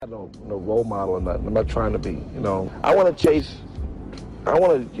No role model or nothing. I'm not trying to be, I want to chase, I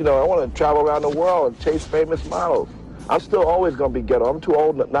want to travel around the world and chase famous models. I'm still always going to be ghetto. I'm too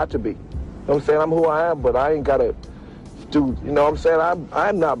old not to be. You know what I'm saying? I'm who I am, but I ain't got to do, you know what I'm saying?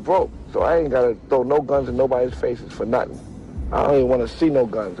 I'm not broke, so I ain't got to throw no guns in nobody's faces for nothing. I don't even want to see no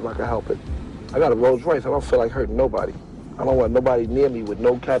guns if I can help it. I got a Rolls Royce. I don't feel like hurting nobody. I don't want nobody near me with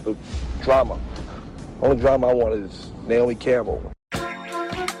no type of drama. Only drama I want is Naomi Campbell.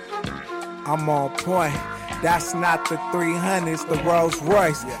 I'm on point. That's not the 300s, the Rolls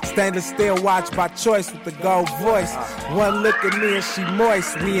Royce. Stainless steel watch by choice with the gold voice. One look at me and she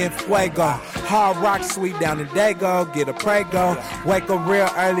moist, we in fuego. Hard rock sweet down in Dago, get a prego. Wake up real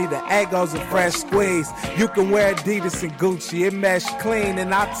early, the egos and fresh squeeze. You can wear Adidas and Gucci, it mesh clean.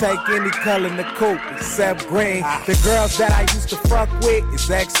 And I'll take any color in the coupe except green. The girls that I used to fuck with is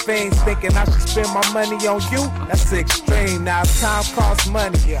ex-fiends. Thinking I should spend my money on you, that's extreme. Now time costs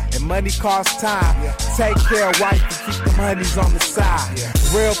money, and money costs time. Take care of wife and keep them honeys on the side.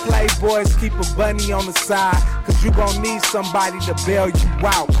 Real playboys keep a bunny on the side, cause you gon' need somebody to bail you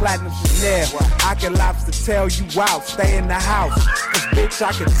out. Platinum Chanel, I can lobster tell you out. Stay in the house, cause bitch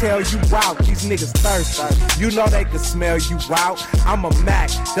I can tell you out. These niggas thirsty, you know they can smell you out. I'm a Mac,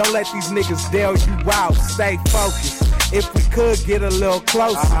 don't let these niggas deal you out. Stay focused. If we could get a little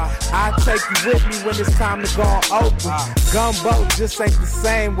closer, I'd take you with me when it's time to go on open. Gumbo just ain't the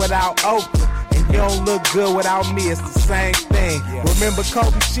same without Oprah. You don't look good without me, it's the same thing. Remember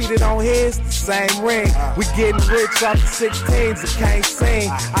Kobe cheated on his, the same ring. We getting rich off the 16s and can't sing.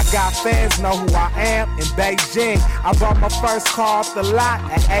 I got fans know who I am in Beijing. I bought my first car off the lot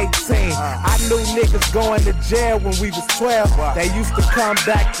at 18. I knew niggas going to jail when we was 12. They used to come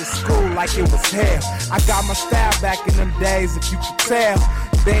back to school like it was hell. I got my style back in them days, if you could tell.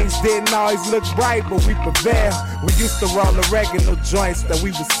 Things didn't always look bright, but we prevailed. We used to roll oregano joints that we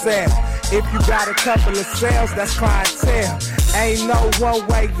would sell. If you got a couple of sales, that's clientele. Ain't no one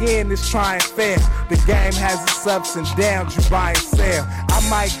way in, it's trying fair. The game has its ups and downs, you buy and sell. I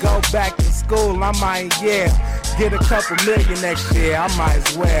might go back to school, I might, get a couple million next year, I might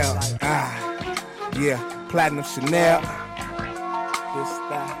as well. Platinum Chanel. This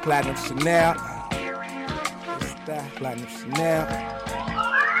that, Platinum Chanel. This that, Platinum Chanel.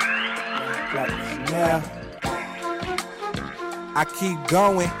 Platinum Chanel. I keep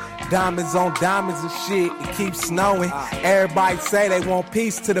going. Diamonds on diamonds and shit, it keeps snowing. Everybody say they want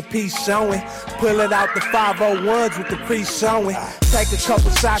peace to the peace showing. Pull it out the 501s with the pre-showing. Take a couple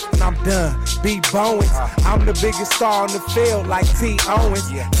shots and I'm done. Be Bowens. I'm the biggest star on the field like T. Owens.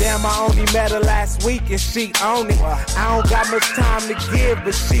 Damn, I only met her last week and she own it. I don't got much time to give,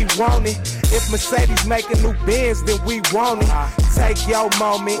 but she want it. If Mercedes make a new Benz, then we want it. Take your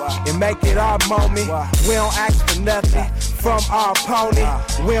moment and make it our moment. We don't ask for nothing from our opponent.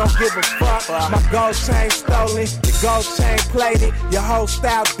 We don't give a fuck. My gold chain stolen, the gold chain plated, your whole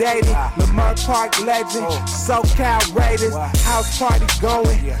style dated. Lamar Park legend, SoCal Raiders, house party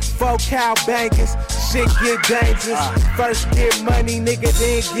going, 4 cow bangers. Shit get dangerous. First get money, nigga,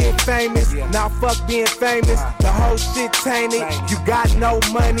 then get famous. Now fuck being famous, the whole shit tainted. You got no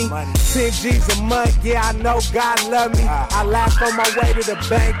money, 10 G's a month, yeah, I know God love me. I laugh on my way to the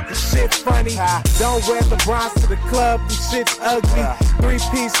bank, the shit funny. Don't wear LeBrons to the club, the shit's ugly.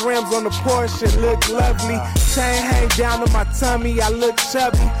 3-piece rims on the Porsche, look lovely. Chain hang down to my tummy, I look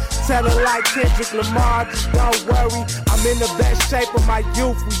chubby. Tell her like Kendrick Lamar, just don't worry. I'm in the best shape of my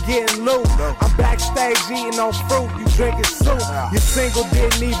youth, we getting loot. I'm backstage eating on fruit, you drinking soup. Your single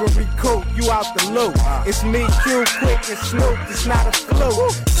didn't even recoup, you out the loop. It's me, Q, Quick, and Snoop, it's not a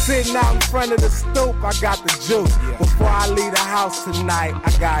fluke. Sitting out in front of the stoop, I got the juice. Before I leave the house tonight,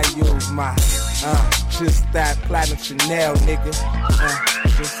 I gotta use my, just that Platinum Chanel, nigga.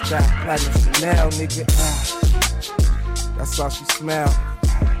 Just that Platinum Chanel, nigga. That's all she smell.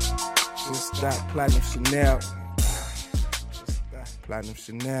 Just that Platinum Chanel. Just that Platinum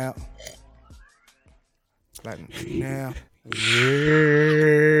Chanel. Platinum Chanel. Yeah.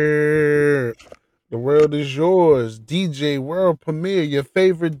 The world is yours. DJ World Premiere, your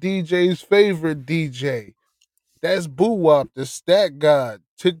favorite DJ's favorite DJ. That's Boo Wop, the stat god,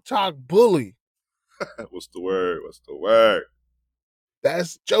 TikTok bully. What's the word? What's the word?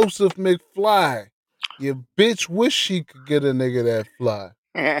 That's Joseph McFly. Your bitch wish she could get a nigga that fly.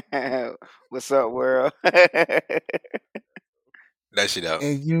 What's up, world? That shit out.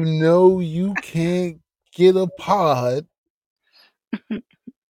 And you know you can't get a pod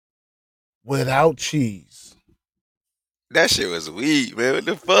without cheese. That shit was weed, man. What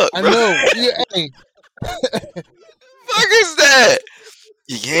the fuck, I bro? know. Yeah, hey. Fuck is that?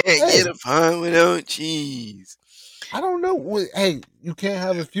 You can't get a pun without cheese. I don't know. Hey, you can't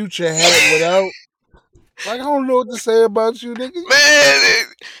have a Future hat without. Like, I don't know what to say about you, nigga. Man,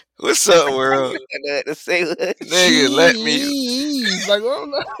 what's up, world? To say what? Nigga, let me. Cheeze. Like, I don't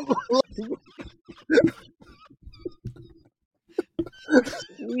know.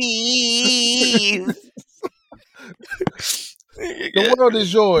 Cheese. The world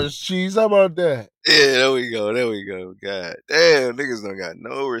is yours, Cheeze. How about that? Yeah, there we go. There we go. God damn, niggas don't got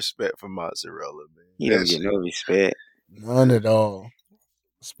no respect for mozzarella, man. He don't get no respect. None at all.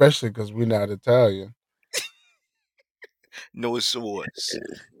 Especially because we're not Italian. No sauce.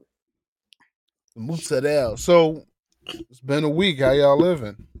 Mozzarella. So, it's been a week. How y'all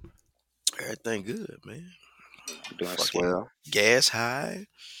living? Everything good, man. Doing Fucking swell. gas high.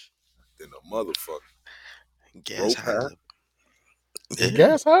 Then a motherfucker. Gas Broke high. high. The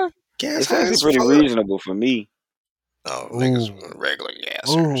gas high? Gas It's high actually as pretty fuck. reasonable for me. Oh, Ooh. niggas want regular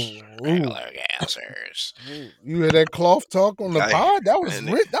gassers. Ooh. Regular gassers. Ooh. You hear that cloth talk on the pod? That was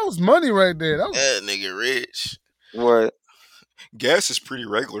that was money right there. That nigga rich. What? Gas is pretty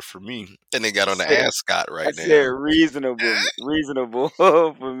regular for me. And they got on the ascot right I now. said reasonable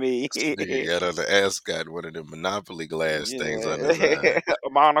for me. Nigga got on the ascot, one of the Monopoly glass things on his eye. A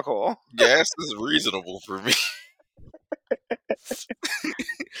monocle. Gas is reasonable for me.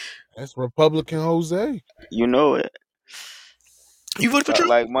 That's Republican Jose. You know it. You voted for Trump?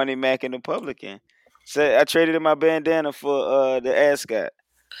 Like Money Mac and Republican. So I traded in my bandana for the ascot.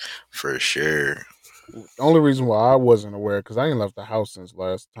 For sure. The only reason why I wasn't aware, because I ain't left the house since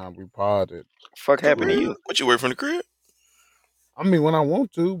last time we podded. Fuck happened to you? What, you work from the crib? I mean, when I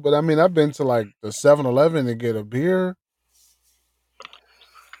want to, but I mean, I've been to like the 7-Eleven to get a beer,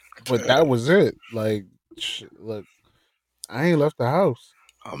 but that was it. Like, look, I ain't left the house.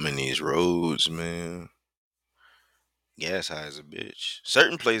 I'm in these roads, man. Gas high as a bitch.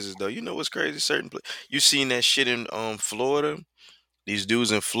 Certain places though, you know what's crazy? You seen that shit in Florida? These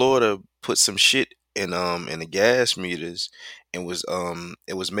dudes in Florida put some shit in the gas meters and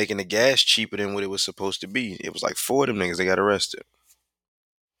it was making the gas cheaper than what it was supposed to be. It was like 4 of them niggas they got arrested.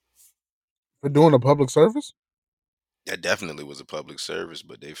 For doing a public service? That definitely was a public service,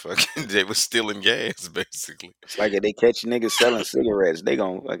 but they was stealing gas basically. It's like if they catch niggas selling cigarettes, they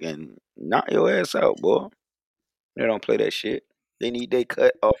gonna fucking knock your ass out, boy. They don't play that shit. They need they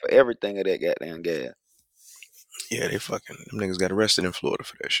cut off of everything of that goddamn gas. Yeah, them niggas got arrested in Florida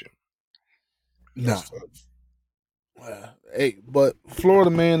for that shit. No. Hey, but Florida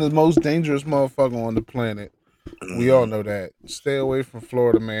man is the most dangerous motherfucker on the planet. We all know that. Stay away from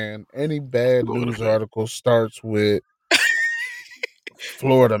Florida man. Any bad news article starts with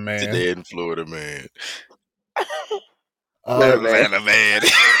Florida man. Today in Florida man. Atlanta man.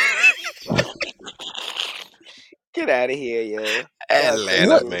 Get out of here, yo.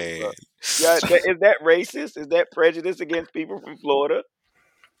 Atlanta man. Yeah, is that racist? Is that prejudice against people from Florida?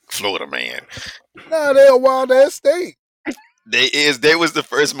 Florida man. Nah, they a wild ass state. They was the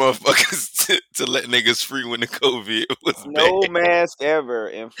first motherfuckers to let niggas free when the COVID was no bad. mask ever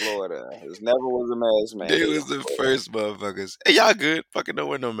in Florida. There never was a mask man. They was the first motherfuckers. Hey, y'all good? Fucking don't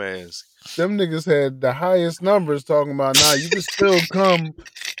wear no mask. Them niggas had the highest numbers talking about you can still come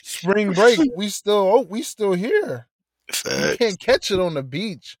spring break. We still here. Facts. You can't catch it on the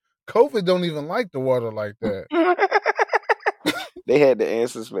beach. COVID don't even like the water like that. They had the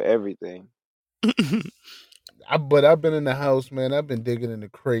answers for everything. But I've been in the house, man. I've been digging in the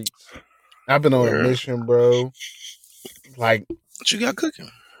crates. I've been on a mission, bro. Like, what you got cooking?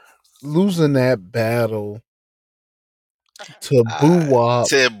 Losing that battle to Boo Wop.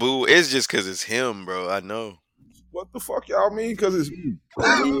 Boo, it's just because it's him, bro. I know. What the fuck y'all mean? Because it's me.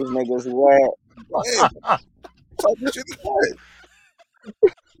 These niggas whack. Talk shit to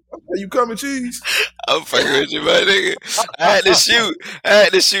what? Are you coming, Cheese? I'm fucking with you, my nigga. I had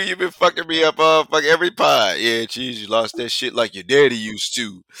to shoot. You been fucking me up all fucking every pod. Yeah, Cheese, you lost that shit like your daddy used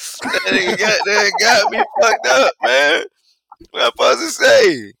to. That nigga got me fucked up, man. What I'm supposed to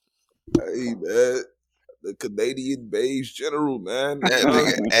say? Hey, man. The Canadian beige general, man. That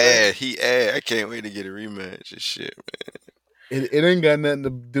nigga he I can't wait to get a rematch and shit, man. It ain't got nothing to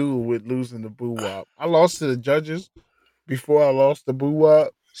do with losing the Boo Wop. I lost to the judges before I lost the Boo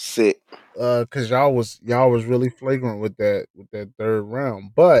Wop. Sick. Cause y'all was really flagrant with that third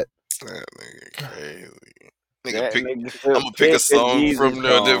round. But that nigga crazy. I'm gonna pick a song from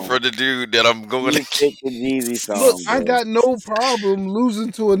the dude that I'm going to pick the Jeezy song. Look, I got no problem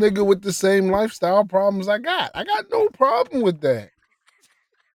losing to a nigga with the same lifestyle problems I got. I got no problem with that.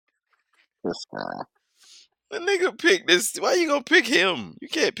 The nigga picked this. Why you gonna pick him? You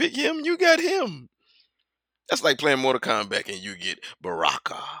can't pick him. You got him. That's like playing Mortal Kombat and you get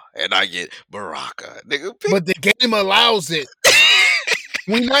Baraka and I get Baraka. Nigga, pick. But the game allows it.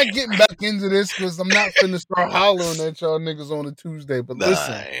 We not getting back into this because I'm not finna start hollering at y'all niggas on a Tuesday. But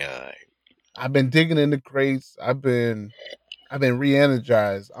listen, Nah. I've been digging in the crates. I've been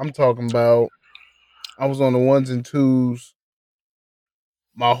re-energized. I'm talking about I was on the ones and twos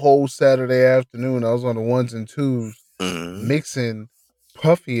my whole Saturday afternoon. I was on the ones and twos Mm-hmm. mixing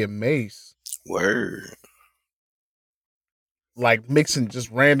Puffy and Mace. Word. Like mixing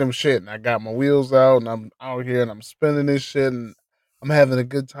just random shit. And I got my wheels out and I'm out here and I'm spinning this shit and I'm having a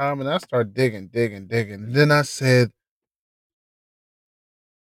good time. And I start digging. And then I said,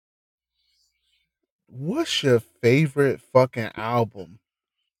 what's your favorite fucking album?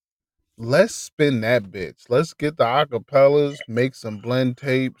 Let's spin that bitch. Let's get the acapellas, make some blend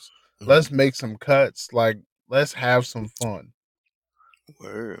tapes. Let's make some cuts. Like, let's have some fun.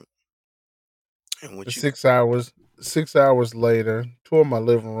 Word. And what For you 6 hours, 6 hours later, tore my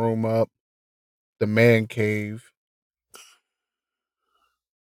living room up, the man cave.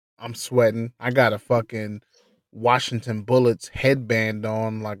 I'm sweating. I got a fucking Washington Bullets headband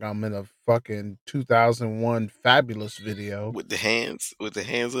on like I'm in a fucking 2001 Fabulous video. with the hands on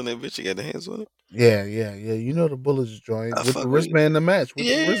that bitch? You got the hands on it? Yeah. You know the Bullets joint I with the fuck with it. wristband to match.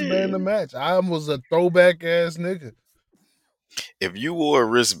 Yeah. I was a throwback ass nigga. If you wore a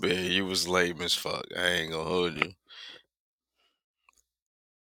wristband, you was lame as fuck. I ain't gonna hold you.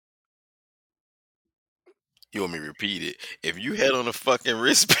 You want me to repeat it? If you had on a fucking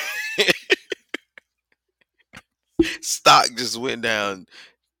wristband, stock just went down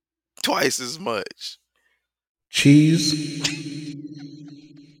twice as much. Cheese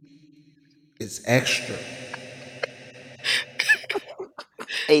is extra.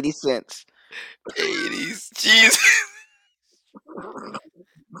 80 cents. 80s. Jeez.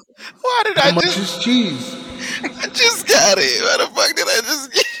 Why did How I much just is cheese? I just got it? Why the fuck did I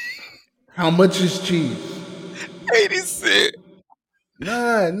just get How much is cheese? 80 cents?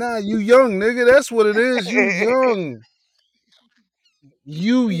 Nah, you young, nigga. That's what it is. You young.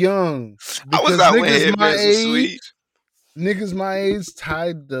 You young. I was Because out when headbands was sweet. niggas my age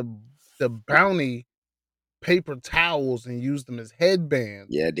tied the bounty paper towels and used them as headbands.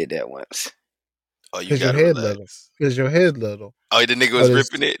 Yeah, I did that once. Oh, you Cause your gotta head little. relax. Cause your head little. Oh, the nigga But was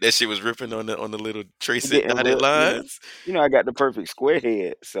it's ripping it. That shit was ripping on the little trace it Getting dotted real, lines. I got the perfect square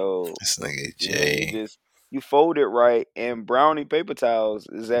head, so This nigga you Jay. just you fold it right, and brownie paper towels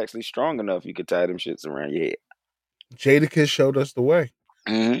is actually strong enough. You could tie them shits around your head. Jadakiss showed us the way.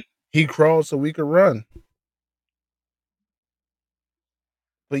 Mm-hmm. He crawled so we could run.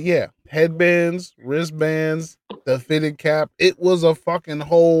 But yeah, headbands, wristbands, the fitted cap. It was a fucking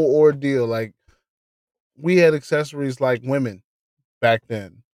whole ordeal. Like we had accessories like women back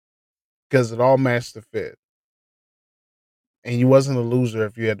then because it all matched the fit. And you wasn't a loser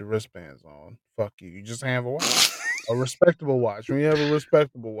if you had the wristbands on. Fuck you. You just have a watch. A respectable watch. When you have a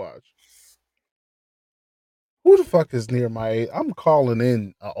respectable watch. Who the fuck is near my age? I'm calling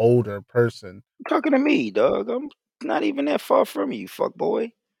in an older person. Talking to me, dog. I'm not even that far from you, fuck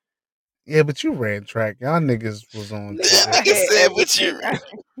boy. Yeah, but you ran track. Y'all niggas was on some Nigga, shit. I Nigga had said, "What you?" everything.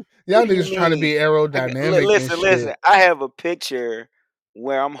 Y'all What do you niggas trying to be mean? aerodynamic and Listen. shit. I have a picture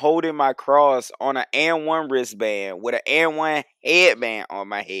where I'm holding my cross on an and one wristband with an and one headband on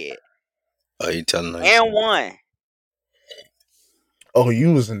my head. Oh, you telling us? And one. Oh,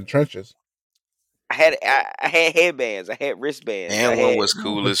 you was in the trenches. I had headbands. I had wristbands. And one was No,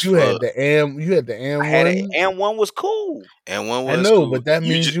 cool as but you had fuck. the AM. You had the I AM had it, one. and one was cool. And one I was know, cool. but that You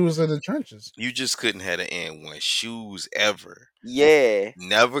means just you was in the trenches. couldn't have the and one shoes ever. Yeah,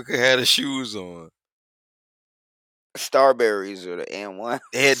 Never could have the shoes on. Starberries or the and one.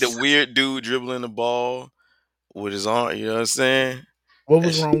 They had the weird dude dribbling the ball with his arm. You know what I'm saying? What That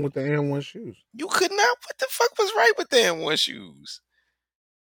was sh- wrong with the AM one shoes? you could not. What the fuck was right with the and one shoes?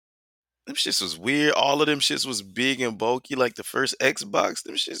 Them shits was weird. All of them shits was big and bulky, like the first Xbox.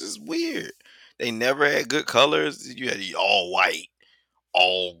 Them shits is weird. They never had good colors. You had the all white,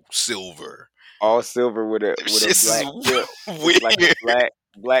 all silver. All silver with a Them shits black tip. is It's like a weird.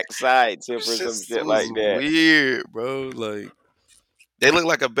 black side Them tip or some shits shit was like that. weird, bro. Like they look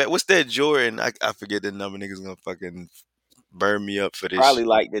like a bet. What's that Jordan? I forget the number. Niggas gonna fucking burn me up for this Probably shit.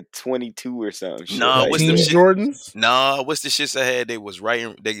 like the 22 or something shit Nah, The like what's them Team that. shit? Jordans. Nah, what's the shits I had? They was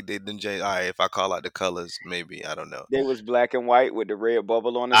right. They them J. All right, if I call out the colors, maybe I don't know. They was black and white with the red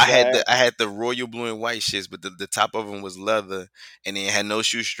bubble on the I had side. the royal blue and white shits, but the top of them was leather, and they had no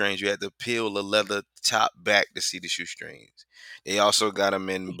shoestrings. You had to peel the leather top back to see the shoestrings. They also got them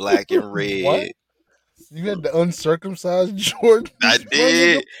in black and What? red. You had the uncircumcised I Jordans, my nigga.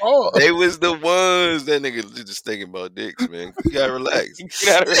 did. Pause. They was the ones that nigga just thinking about dicks, man. You gotta relax. You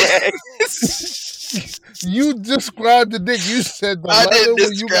gotta relax. You described the dick. You said the I leather didn't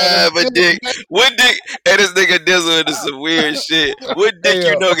when you got them describe a dick. What dick? And this nigga Dizzle into some weird shit. What dick Hey,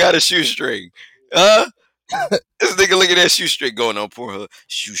 you know got a shoestring? Huh? This nigga look at that shoestring going on Pornhub.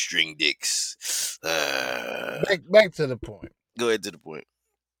 Shoestring dicks. back to the point. Go ahead to the point.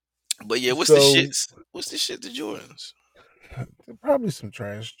 But yeah, what's the So shits? What's the shit to Jordans? probably some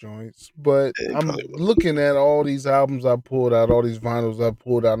trash joints, but Yeah, I'm probably was. looking at all these albums I pulled out, all these vinyls I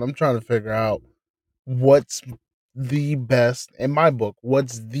pulled out, and I'm trying to figure out what's the best in my book.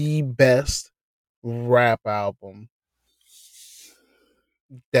 What's the best rap album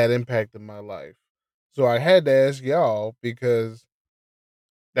that impacted my life? So I had to ask y'all because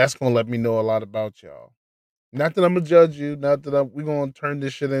that's gonna let me know a lot about y'all. Not that I'm gonna judge you, not that we're gonna turn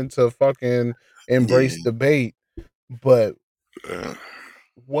this shit into fucking Yeah. embrace debate, but Uh,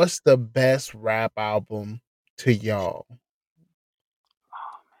 what's the best rap album to y'all?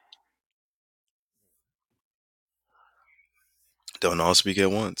 don't all speak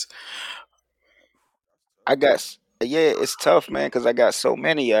at once. I got yeah, it's tough, man, because I got so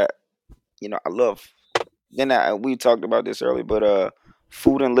many. I love. Then we talked about this earlier, but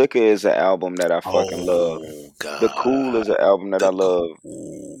Food and Liquor is an album that I fucking love. Oh The Cool God. is an album that I The love.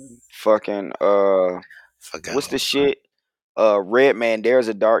 cool. Fucking Forgot what's all the about shit? Redman, There's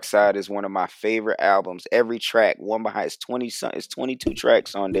a Dark Side is one of my favorite albums. Every track, one behind it's 22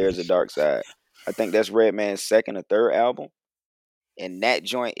 tracks on There's a Dark Side. I think that's Redman's second or third album. And that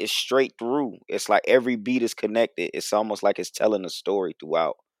joint is straight through. It's like every beat is connected. It's almost like it's telling a story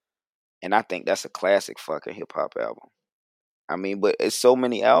throughout. And I think that's a classic fucking hip hop album. I mean, but it's so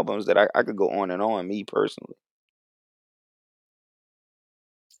many albums that I could go on and on, me personally.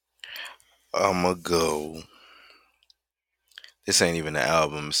 I'ma go. This ain't even an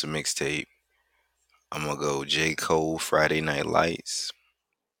album, it's a mixtape. I'm gonna go J. Cole Friday Night Lights.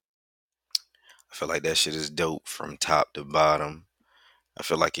 I feel like that shit is dope from top to bottom. I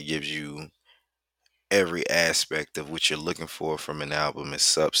feel like it gives you every aspect of what you're looking for from an album. It's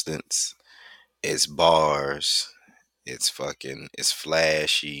substance, it's bars, it's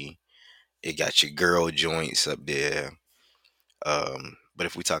flashy. It got your girl joints up there. But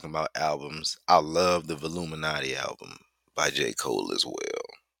if we're talking about albums, I love the Illuminati album by J. Cole as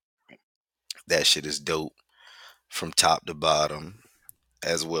well. That shit is dope from top to bottom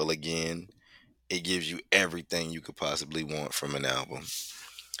as well. Again, it gives you everything you could possibly want from an album.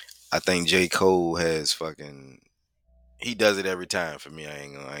 I think J. Cole has fucking he does it every time for me. I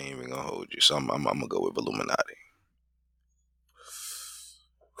ain't even gonna hold you. So I'm gonna go with Illuminati.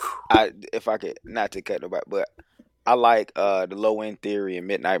 If I could not to cut nobody, but I like the Low End Theory and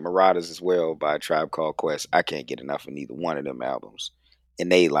Midnight Marauders as well by Tribe Called Quest. I can't get enough of neither one of them albums,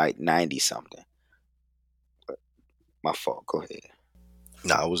 and they like 90 something. My fault. Go ahead.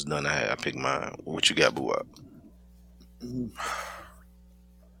 Nah, I was done. I picked mine. What you got, Boo Up? I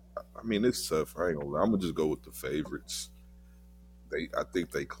mean, it's tough. I ain't gonna lie. I'm gonna just go with the favorites. I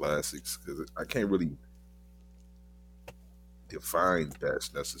think they classics because I can't really define that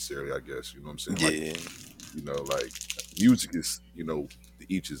necessarily. I guess you know what I'm saying. Like Yeah. like music is to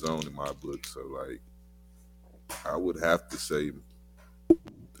each his own in my book. So like, I would have to say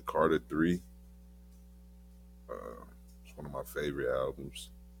the Carter Three. It's one of my favorite albums,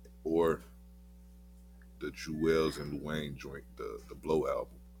 or the Jewels and Wayne joint, the Blow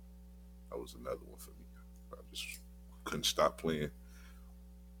album. That was another one for me. I just couldn't stop playing.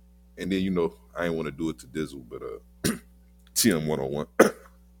 And then I ain't want to do it to Dizzle, but TM 101.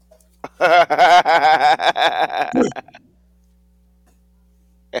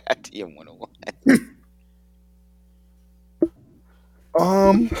 TM 101.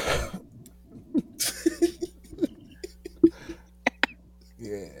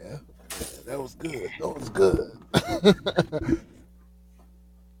 Yeah, that was good. That was good.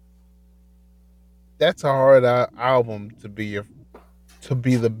 That's a hard album to be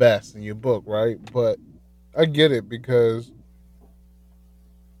the best in your book, right? But I get it because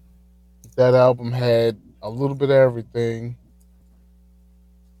that album had a little bit of everything,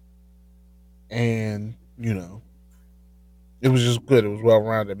 and it was just good. It was well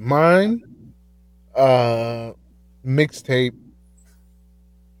rounded. Mine, uh, mixtape,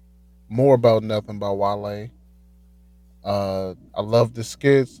 More About Nothing by Wale. I love the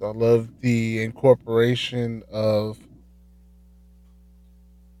skits. I love the incorporation of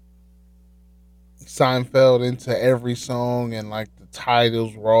Seinfeld into every song, and like the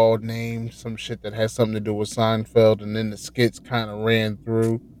titles were all named some shit that has something to do with Seinfeld, and then the skits kind of ran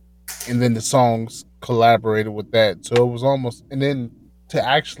through. and then the songs collaborated with that. So it was almost, and then to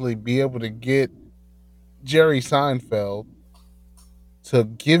actually be able to get Jerry Seinfeld to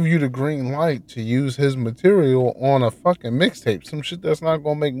give you the green light to use his material on a fucking mixtape, some shit that's not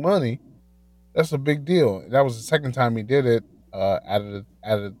gonna make money. That's a big deal. That was the second time he did it. Out of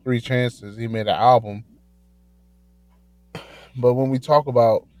the three chances, he made an album. But when we talk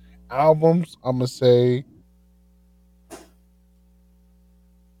about albums, I'm gonna say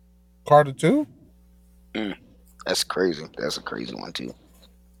Carter 2. That's crazy. That's a crazy one too.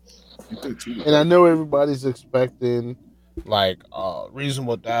 You think too? And I know everybody's expecting like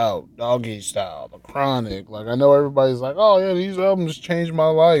Reasonable Doubt, Doggy Style, The Chronic. Like I know everybody's like, oh yeah, these albums changed my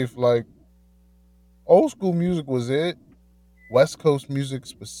life. Like old school music was it. West Coast music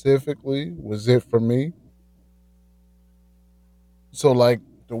specifically was it for me. So like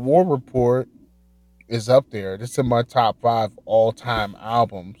the War Report is up there. It's in my top 5 all time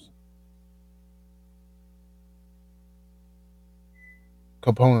albums.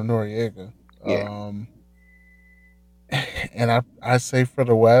 Capone Noriega. Yeah. And I say for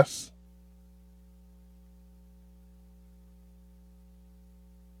the West,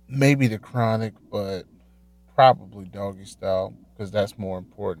 maybe the Chronic, but probably Doggy Style because that's more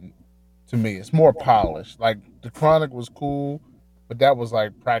important to me. It's more polished. Like the Chronic was cool, but that was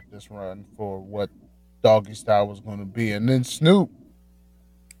like practice run for what Doggy Style was going to be. And then Snoop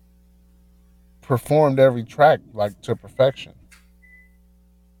performed every track like to perfection.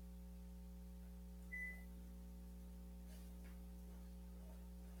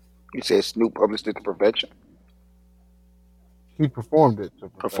 You said Snoop published it to perfection. He performed it to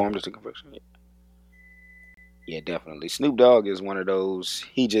Performed it perfection. to perfection. Yeah. Yeah, definitely. Snoop Dogg is one of those.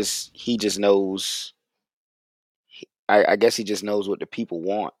 He just knows. I guess he just knows what the people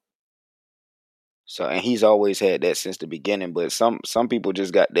want. So, and he's always had that since the beginning. But some people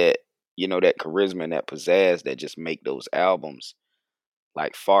just got that, that charisma and that pizzazz that just make those albums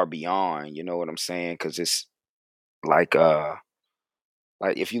like far beyond. You know what I'm saying? Because it's like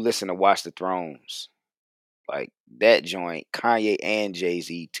like if you listen to Watch the Thrones, like that joint, Kanye and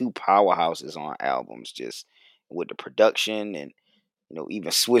Jay-Z, two powerhouses on albums, just with the production and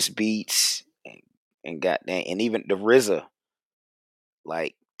even Swiss Beats and goddamn, and even the RZA,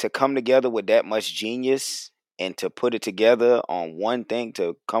 like to come together with that much genius and to put it together on one thing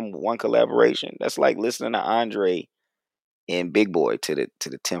to come one collaboration. That's like listening to Andre and Big Boy to the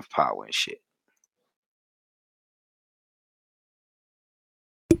 10th power and shit.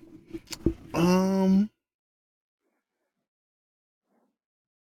 Um,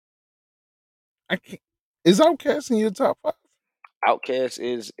 I can't. Is Outkast in your top 5? Outkast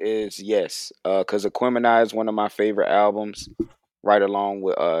is yes, because Aquemini is one of my favorite albums, right along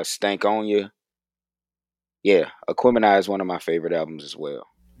with Stank on You. Yeah, Aquemini is one of my favorite albums as well.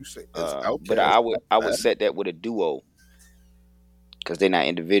 You say as But Outcast I would set that with a duo because they're not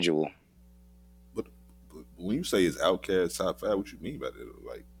individual. but when you say is Outcast top five, what you mean by that?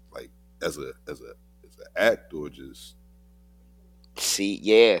 Like as an act or just See,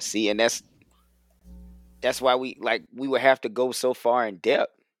 and that's why we would have to go so far in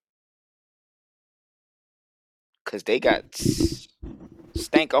depth because they got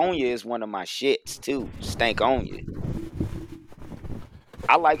Stank on You is one of my shits too. Stank on You.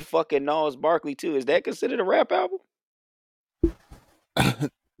 I like fucking Gnarls Barkley too. Is that considered a rap album?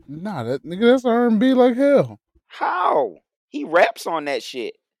 Nah, that nigga, that's R&B like hell. How? He raps on that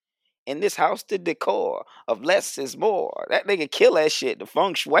shit. In this house, the decor of less is more. That nigga kill that shit. The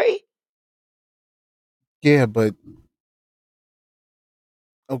feng shui. Yeah, but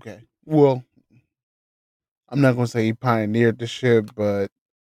okay. Well, I'm not gonna say he pioneered the shit, but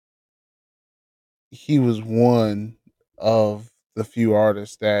he was one of the few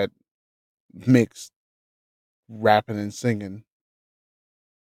artists that mixed rapping and singing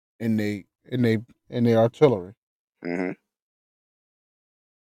in they artillery. Mm-hmm.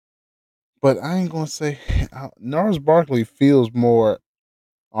 But I ain't gonna say Gnarls Barkley feels more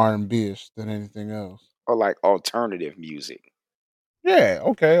R&B-ish than anything else. Or like alternative music. Yeah,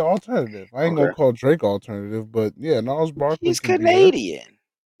 okay, alternative. I ain't gonna Okay. call Drake alternative, but yeah, Gnarls Barkley He's can be that. Canadian.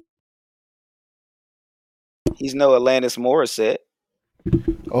 He's no Alanis Morissette.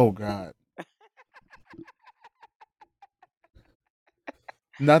 Oh God,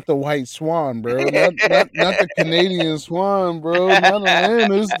 not the White Swan, bro. Not the Canadian Swan, bro. Not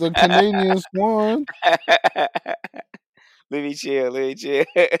Atlantis, the Canadian Swan. Let me chill. Let me chill.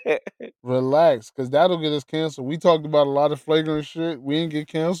 Relax, cause that'll get us canceled. We talked about a lot of flagrant shit. We didn't get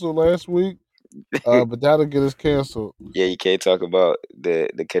canceled last week, but that'll get us canceled. Yeah, you can't talk about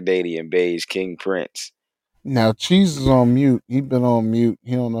the Canadian beige King Prince. Now Cheese is on mute. He been on mute.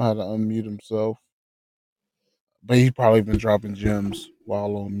 He don't know how to unmute himself. But he probably been dropping gems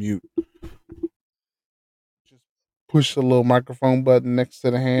while on mute. Just push the little microphone button next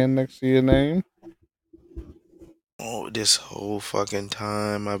to the hand next to your name. Oh, this whole fucking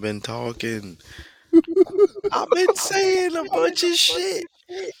time I've been talking. I've been saying a bunch of shit.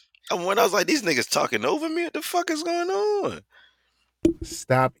 And when I was like, these niggas talking over me, what the fuck is going on?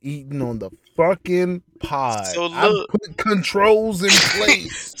 Stop eating on the fucking pod. So I look, put controls in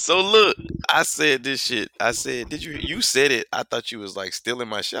place. so look, I said this shit. I said, did you said it? I thought you was like stealing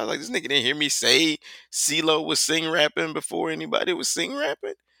my shit. I was like, this nigga didn't hear me say CeeLo was sing rapping before anybody was sing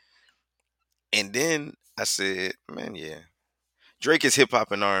rapping. And then I said, man, yeah. Drake is hip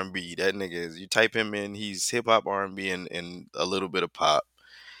hop and R&B. That nigga is. You type him in, he's hip hop, R&B, and a little bit of pop.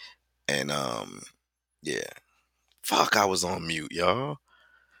 And yeah. Fuck, I was on mute, y'all.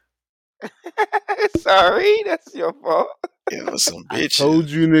 Sorry, that's your fault. Yeah, some I bitches. told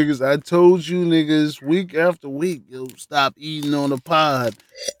you niggas week after week, yo, stop eating on the pod.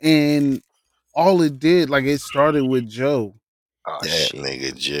 And all it did, like it started with Joe. Oh That shit.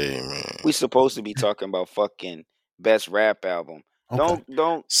 nigga Jay, man. We supposed to be talking about fucking best rap album. Okay.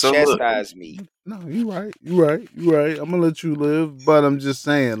 Don't So look, chastise me. No, you right. I'm gonna let you live, but I'm just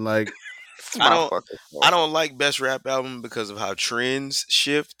saying, like, It's I my don't fucking I fault. don't like best rap album because of how trends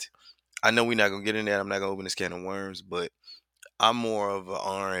shift. I know we're not gonna get in that. I'm not gonna open this can of worms, but I'm more of a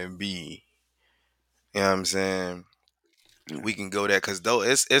R&B. You know what I'm saying? We can go there because though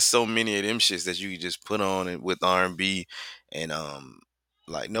it's so many of them shits that you can just put on it with R&B and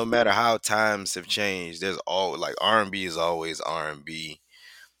like no matter how times have changed, there's all like R&B is always R&B.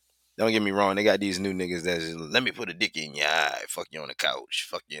 Don't get me wrong, they got these new niggas that just let me put a dick in your eye, fuck you on the couch,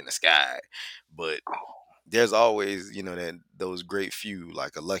 fuck you in the sky. But there's always, that those great few,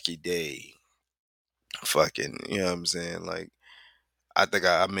 like a Lucky Day, fucking, you know what I'm saying? Like I think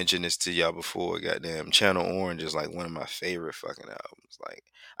I mentioned this to y'all before. Goddamn, Channel Orange is like one of my favorite fucking albums. Like,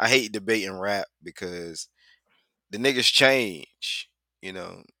 I hate debating rap because the niggas change, you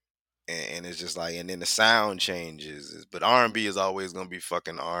know, and it's just like, and then the sound changes. But R&B is always gonna be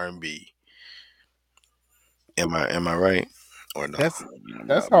fucking R&B. Am I right or no?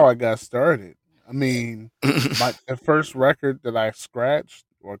 that's how I got started. I mean, the first record that I scratched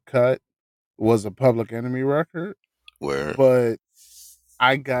or cut was a Public Enemy record, Where but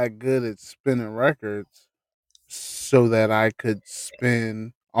I got good at spinning records so that I could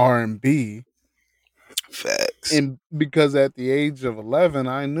spin R&B. facts, And because at the age of 11,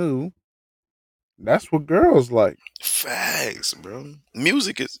 I knew that's what girls like. facts, bro.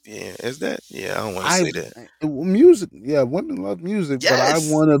 Music is is that? Yeah, I don't want to I say that. music, yeah, women love music, but I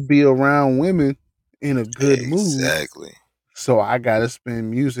Yes, want to be around women in a good mood. exactly. So I gotta spin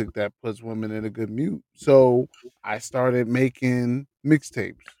music that puts women in a good mood. So I started making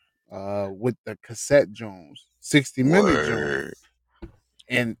mixtapes with the cassette Jones, 60-minute Jones. Word.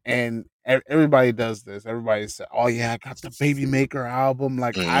 And everybody does this. Everybody said, "Oh yeah, I got the Baby Maker album."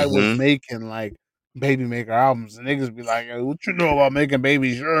 Like I was Mm-hmm. making like Baby Maker albums, and niggas be like, "What you know about making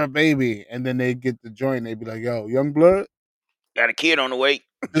babies? You're a baby." And then they get the joint, they be like, "Yo, young blood Got a kid on the way.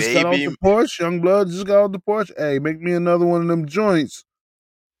 just got off the Baby, porch. Young blood just got off the porch. Hey, make me another one of them joints."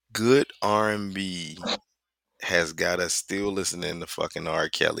 good R&B has got us still listening to fucking R.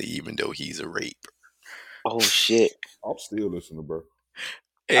 Kelly, even though he's a rape. Oh shit. I'm still listening, bro.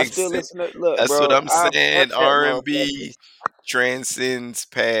 I still listen to look, That's what bro. I'm I've saying. touched that R&B motherfucker. transcends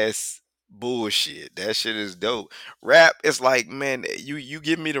past bullshit. That shit is dope. Rap, it's like, man, you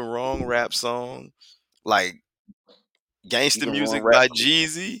give me the wrong rap song, like You Gangsta can ruin Music rap by career.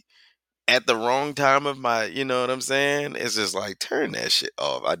 Jeezy, at the wrong time of my, you know what I'm saying? It's just like, turn that shit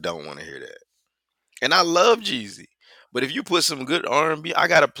off. I don't want to hear that. And I love Jeezy. But if you put some good R&B, I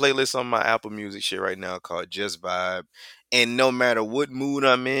got a playlist on my Apple Music shit right now called Just Vibe. And no matter what mood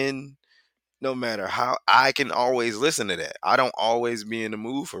I'm in, no matter how, I can always listen to that. I don't always be in the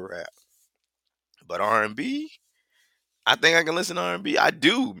mood for rap. But R&B, I think I can listen to R&B. I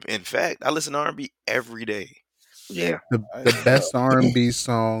do. In fact, I listen to R&B every day. Yeah. I The ain't gonna lie. best R&B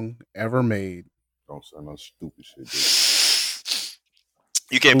song ever made. Don't say no stupid shit, dude.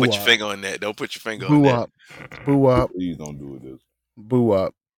 You can't Boo put your up, finger on that. Don't put your finger on boo that. up, boo up, Please don't do it this. boo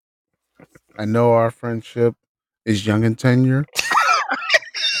up. I know our friendship is young and tenure.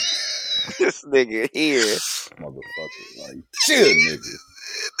 This nigga here. Motherfucker. Like, chill, nigga.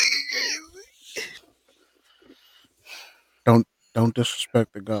 Don't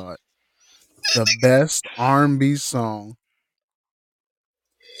disrespect the God. The best R&B song,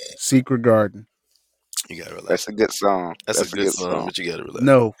 Secret Garden. You gotta That's relax. a good song. That's a That's a good good song, song. but you gotta relax.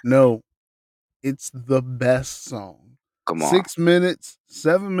 No, It's the best song. Come on. 6 minutes,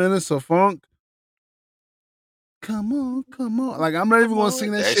 7 minutes of funk. Come on, come on. Like, I'm not even gonna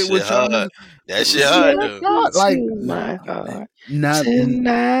sing that shit with y'all hard. niggas. That shit hard though. God, like, my heart not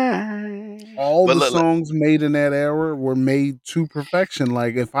tonight. all But the look, songs made in that era were made to perfection.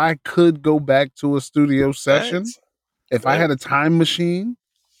 Like, if I could go back to a studio session, facts. if I had a time machine,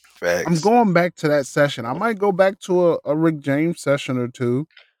 I'm Facts. going back to that session. I might go back to a Rick James session or two.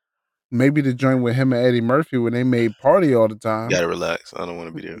 Maybe the joint with him and Eddie Murphy when they made Party All the Time. Gotta relax. I don't want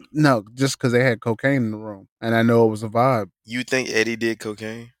to be there. No, just because they had cocaine in the room. And I know it was a vibe. You think Eddie did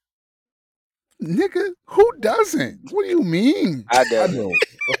cocaine? Nigga, who doesn't? What do you mean? I I don't. don't.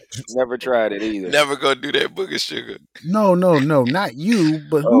 Never tried it either. Never gonna do that booger sugar. No, not you,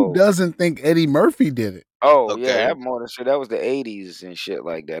 but who Oh. doesn't think Eddie Murphy did it? Oh Okay. yeah, that more than shit. That was the '80s and shit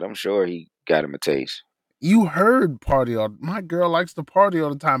like that. I'm sure he got him a taste. You heard Party All. My girl likes to party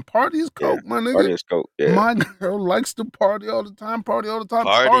all the time. Party is coke, my nigga. Party is coke. Yeah. My girl likes to party all the time. Party all the time.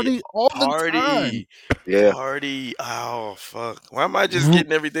 Party. Party all the time. Party. Yeah. Party. Oh fuck. Why am I just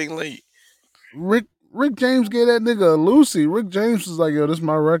getting everything late? Rick James gave that nigga a Lucy. Rick James was like, yo, this is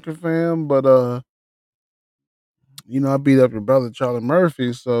my record, fam, but you know, I beat up your brother Charlie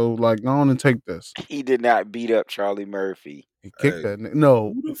Murphy, so like, go on and take this. He did not beat up Charlie Murphy. He kicked Hey, that nigga.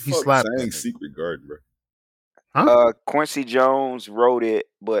 No, Who the he fuck slapped sang that nigga. Secret Garden, bro? Huh? Quincy Jones wrote it,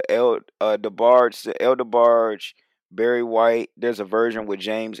 but El DeBarge, Barry White. There's a version with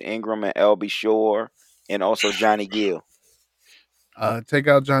James Ingram and L.B. Shore, and also Johnny Gill. Take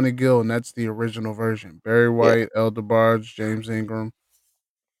out Johnny Gill, and that's the original version. Barry White, El DeBarge, James Ingram,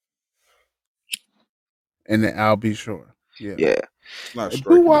 and then Al B. Shore. Yeah. It's not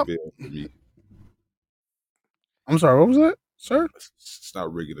striking the Doo-wop. bell for me. I'm sorry, what was that, sir? It's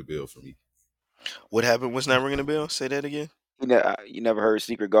not ringing the bell for me. What happened? What's not ringing the bell? Say that again. You never heard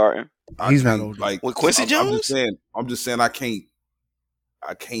Secret Garden? He's not can't, old. like With Quincy I'm Jones? just saying I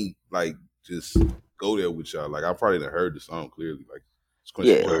can't like just go there with y'all. Like I probably done heard the song clearly. Like it's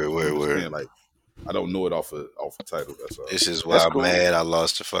Quincy Yeah. Jones. Word. I'm just saying, like I don't know it off a title. That's all. This is why That's I'm cool. mad I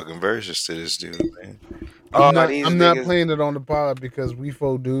lost the fucking verses to this dude, man. I'm these not niggas- playing it on the pod because we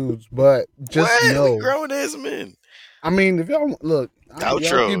faux dudes, but just What? know. We grown ass men. I mean, if y'all look,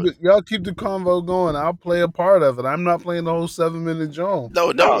 Outro. y'all keep the convo going. I'll play a part of it. I'm not playing the whole 7-minute joint.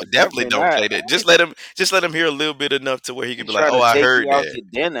 No, No, definitely don't not. play that. Just let him hear a little bit enough to where he can be like, Trying "Oh, to I take heard you out that." to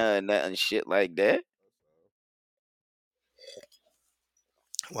dinner and shit like that.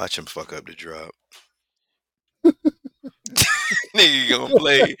 Watch him fuck up the drop. Nigga gonna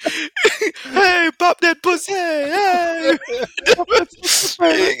play. Hey, pop that pussy. Hey.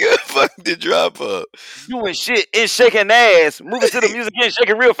 Nigga fuck the drop up. Doing shit and shaking ass, moving to the music and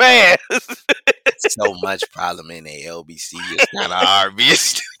shaking real fast. So much problem in the LBC. It's kind of R&B.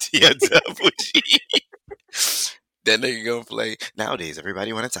 It's double G. That nigga gonna play. Nowadays,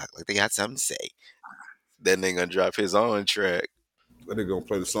 everybody want to talk like they got something to say. That nigga gonna drop his own track. That nigga gonna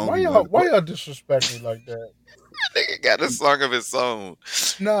play the song. Why y'all disrespect me like that? Nigga got a song of his own.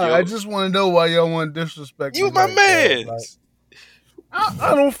 Nah, Yo. I just want to know why y'all want to disrespect You me. my like man. that. Like,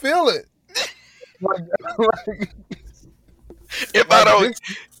 I don't feel it. Like, If I don't,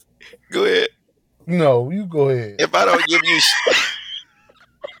 go ahead. no, you go ahead. If I don't give you shit,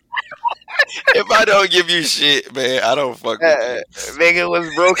 if I don't give you shit, man, I don't fuck with Nigga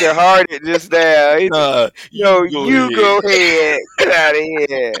was broken hearted just now. you. Nah, Yo, go you ahead. go ahead. Get out of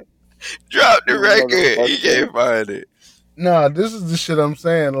here. Drop the You record. motherfucker. He can't find it. Nah, this is the shit I'm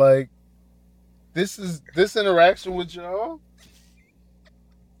saying. Like, this interaction with y'all.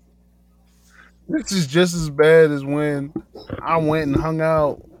 This is just as bad as when I went and hung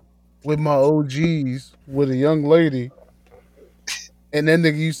out with my OGs with a young lady, and that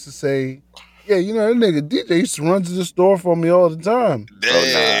nigga used to say, "Yeah, you know that nigga DJ used to run to the store for me all the time."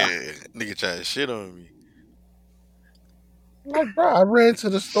 Damn, nigga trying to shit on me. Like, bro, I ran to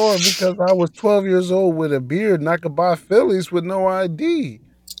the store because I was 12 years old with a beard and I could buy Phillies with no ID.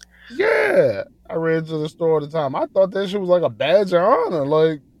 Yeah, I ran to the store all the time. I thought that shit was like a badge of honor,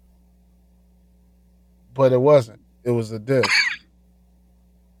 like, but it wasn't. It was a diss.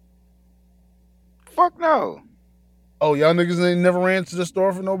 Fuck no. Oh, y'all niggas ain't never ran to the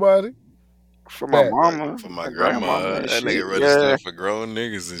store for nobody? For my Bad. mama. For my grandma. and That shit. nigga running stuff for grown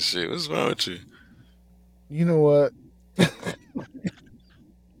niggas and shit. What's wrong with you? You know what?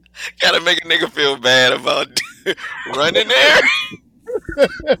 Gotta make a nigga feel bad about running there.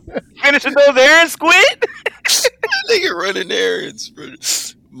 Finishing those errands, Squid? Nigga running errands for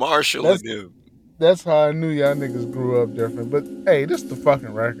Marshall and them. That's how I knew y'all niggas grew up different. But hey, this the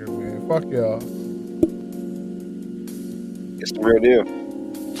fucking record, man. Fuck y'all. It's the real deal.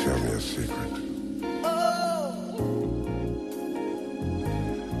 Tell me a secret.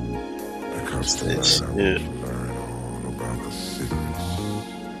 That's that shit. About the sickness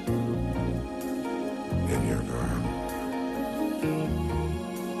in your girl.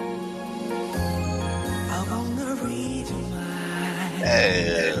 I wanna read your mind.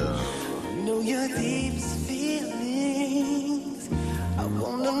 Damn. Know your deepest feelings. I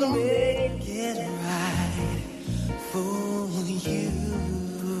wanna make it right for you.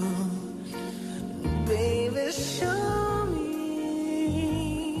 Baby, show me.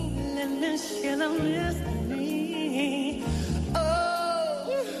 Let me share the mystery.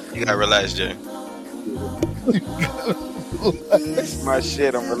 Oh. You gotta relax, Jay. That's my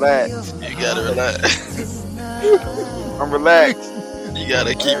shit. I'm relaxed. You gotta relax. I'm relaxed. You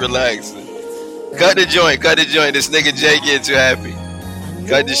gotta keep relaxing. Cut the joint. Cut the joint. This nigga Jay getting too happy.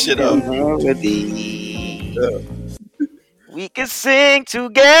 Cut this shit off. We can sing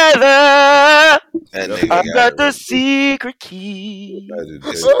together. That That's nigga. I the got guy the secret key. right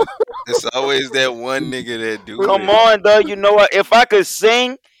there. It's always that one nigga that do Come it. on, though. You know what? If I could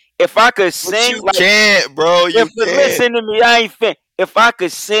sing, But you like, can't, bro. You can't. listen to me, I ain't fin. If I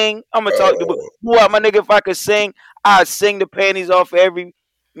could sing, I'm gonna talk to what my nigga. If I could sing, I'd sing the panties off every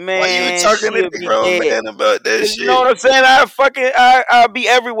man. Why you talking to she'll the be grown dead. man about that You know shit? what I'm saying? I'll be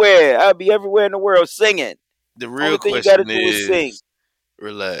everywhere. I'll be everywhere in the world singing. The Only real thing you gotta question do is sing. is,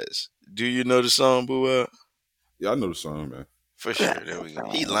 relax. Do you know the song, Boo? Yeah, I know the song, man. For sure. There we go.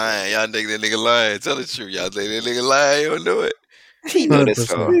 He lying. Y'all think that nigga lying. Tell the truth. Y'all think that nigga lying. You don't know it. He know this 100%.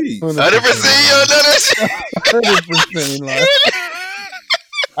 song. 100%. 100% you don't know that shit. 100% lie.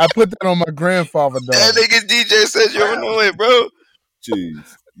 I put that on my grandfather, dog. That nigga's DJ says you don't know it, bro.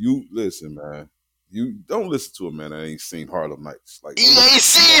 Jeez, you listen, man. You don't listen to a man that ain't seen Harlem Nights. Like He ain't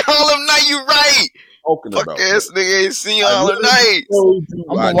seen Harlem Night. You right. talking Fuck about ass nigga ain't seen I Harlem literally Night. told you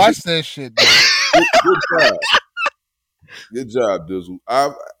I'm I gonna watch that shit, dog. Good job. Good job, Dizzle.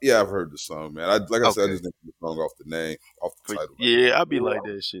 I've heard the song, man. I said, I Okay. just named the song off the name, off the title. Yeah, I be like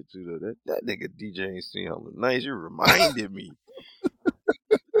that shit too though. That nigga DJ ain't seen Harlem Nights. You reminded me.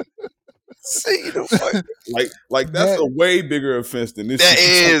 See the fuck. Like that's a way bigger offense than this.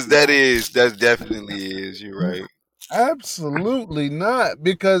 That definitely is. You're right. Absolutely not,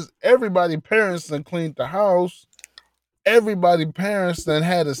 because everybody parents done cleaned the house. Everybody parents done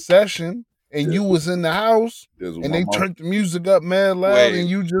had a session, and you was in the house, Dizzle, and my they mama- turned the music up mad loud, Wait. and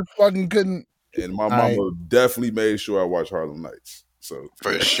you just fucking couldn't. and my Aight. mama definitely made sure I watched Harlem Nights. So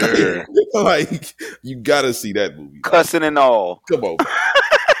For sure. like you gotta see that movie. Like, Cussing and all. come on, man.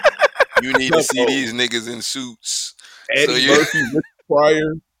 You need to see these niggas in suits. Eddie Murphy, Richard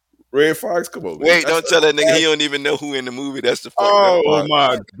Pryor, Red Fox. Come on, man. Wait, don't tell that nigga he don't even know who in the movie. That's the fucked up Oh part.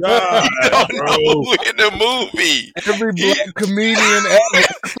 my god, He don't bro. know who in the movie. Every black comedian ever.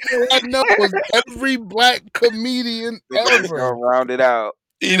 All I know was every black comedian Gonna ever round it out.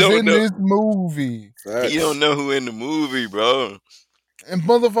 He is don't in know. this movie. He don't know who in the movie, bro. And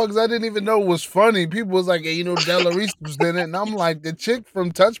motherfuckers I didn't even know was funny. People was like, hey, you know, Della Reese was in it. And I'm like, the chick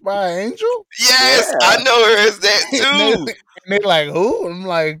from Touched by an Angel? Yes, Yeah. I know her as that And too. they like, who? I'm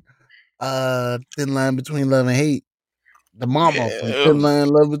like, Thin Line Between Love and Hate. The mama from Yeah. Thin Line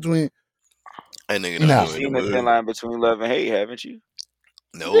Love Between. That nigga No. don't know You've in seen the the thin movie. line between love and hate, haven't you?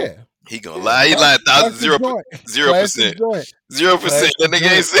 No, Yeah. he gonna lie. He lied Classic 0%. joint. 0%. joint. 0%. That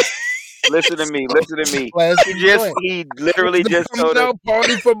nigga ain't seen. Listen to me. Listen to me. Classic joint. He literally The just coming told us out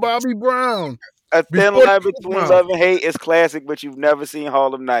party for Bobby Brown. a thin Before line the between Mouth. love and hate is classic, but you've never seen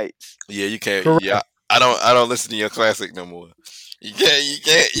Harlem Nights. Yeah, you can't. Correct. Yeah, I don't listen to your classic no more. You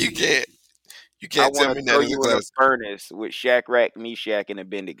can't I tell want me to that throw is a you in a classic. furnace with Shadrach, Meshach, and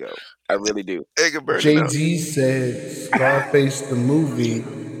Abednego. I really do. Nigga burn it Jay up. Z said Scarface the movie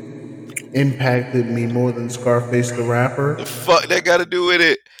impacted me more than Scarface the rapper. The fuck that got to do with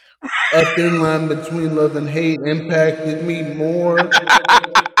it? A Thin Line Between Love and Hate impacted me more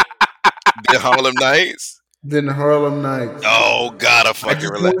The Harlem Nights. than Harlem Nights. Oh, gotta I fucking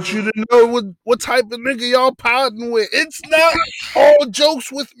just relax. want you to know what type of nigga y'all pouting with. It's not all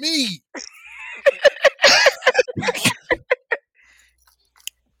jokes with me.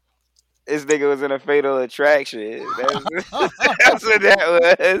 This nigga was in a Fatal Attraction. That's what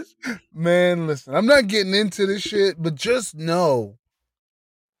that was. Man, listen, I'm not getting into this shit, but just know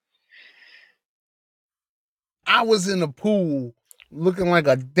I was in a pool looking like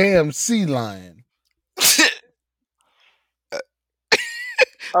a damn sea lion.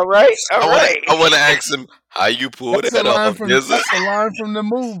 All right. I want to ask him how you pulled That's that the line off. from Dizzle. that's the line from the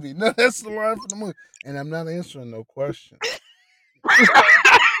movie. No, that's the line from the movie. And I'm not answering no question.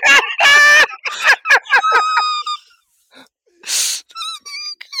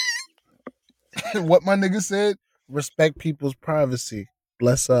 What my nigga said, respect people's privacy.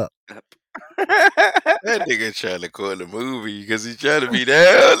 Bless up. That nigga trying to call the movie because he trying to be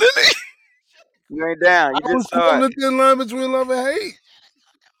down. You ain't down. I You was just saw calling it. the thin line between love and hate.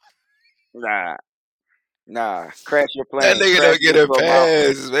 Nah, nah. Crash your That plane. nigga Crash don't it get a into a mountain.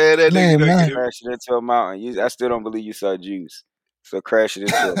 pass, man. That nigga Man, don't get man, a. Crash it into a mountain. I still don't believe you saw Juice. So crash it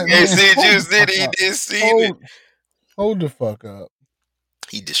into a Hey, mountain. man, see, hold the Juice did fuck he up. did seen it. Hold the fuck up.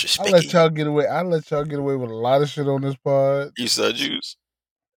 He I let disrespecting you. y'all get away. I let y'all get away with a lot of shit on this pod. You saw Juice.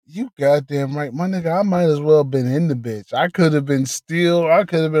 You goddamn right, my nigga. I might as well been in the bitch. I could have been Steele. I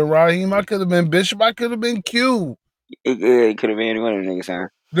could have been Raheem. I could have been Bishop. I could have been Q. It could have been any one of them niggas, huh?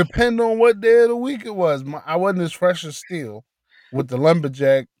 Depend on what day of the week it was. I wasn't as fresh as Steele with the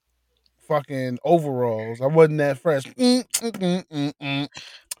lumberjack fucking overalls. I wasn't that fresh. But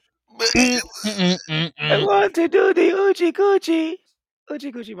I want to do the Uchi Coochie.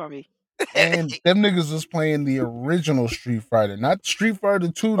 Uchi Coochie, mommy. And them niggas was playing the original Street Fighter, not Street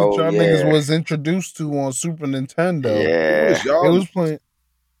Fighter 2 that Oh, y'all niggas yeah. was introduced to on Super Nintendo. Who Yeah. was They y'all? was playing,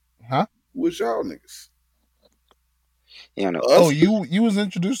 huh? Who was y'all niggas? You know, Oh, Us? you was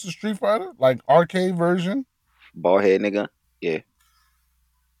introduced to Street Fighter, like arcade version. bald head nigga. Yeah.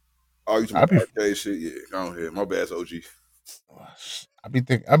 Oh, you talking I about be, arcade shit? Yeah, go ahead. My bad, OG. I be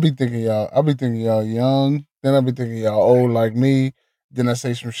thinking y'all young. Then I be thinking y'all old like me. Then I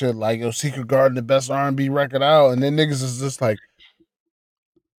say some shit like, "Yo, Secret Garden, the best R&B record out," and then niggas is just like,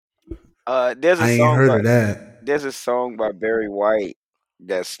 There's a I ain't song heard by of that. there's a song by Barry White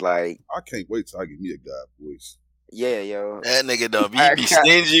that's like, I can't wait till I get me a God voice. yeah, yo. that nigga don't. He I be got,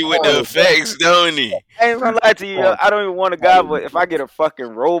 stingy with the Oh, that's effects, don't he? I ain't gonna lie to you, yo. hard. I don't even want a guy voice. If I get a fucking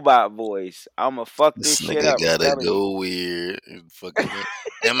robot voice, I'ma fuck this This shit nigga up. I'm gotta telling you. go weird. Fucking.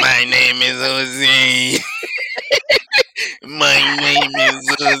 And my name is Jose. My name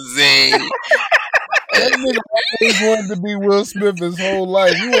is Jose. that nigga always wanted to be Will Smith his whole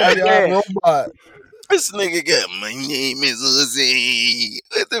life. He want to be our Again, robot. This nigga got my name is Jose.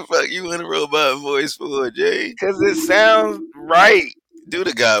 What the fuck you want a robot voice for, Jay? cause it sounds right. Do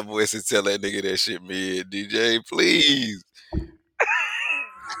the guy voice and tell that nigga that shit mid, DJ, please.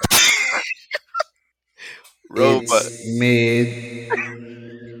 Robot. It's mid.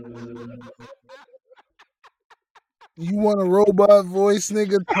 You want a robot voice,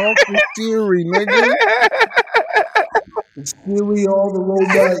 nigga? Talk to Siri, nigga. Siri, all the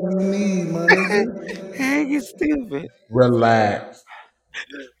robot you need, my nigga. Hang is stupid. Relax.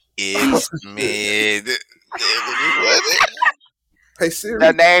 It's mid. What? Hey The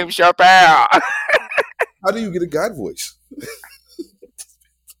Siri, name Chappelle. how do you get a God voice?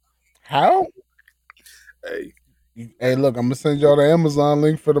 How? Hey, Hey, look, I'm gonna send y'all the Amazon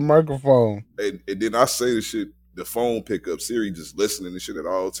link for the microphone. and then I say the shit, the phone pick up, Siri just listening and shit at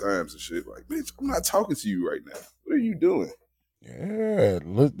all times and shit. Like, bitch, I'm not talking to you right now. What are you doing? Yeah,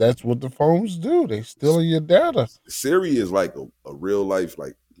 look, that's what the phones do. They steal your data. Siri is like a real life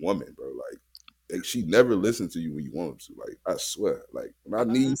like woman, bro. Like she never listens to you when you want her to. Like, I swear. Like when I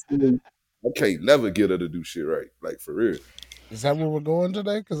need Siri, I can't never get her to do shit right. Like for real. Is that where we're going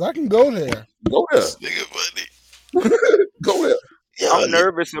today? Because I can go there. Go there. This nigga funny. Go there. Yo, I'm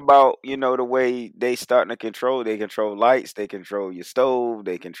nervous about, the way they starting to control. They control lights. They control your stove.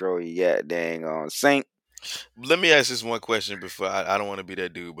 They control your dang on sink. let me ask this one question before I don't want to be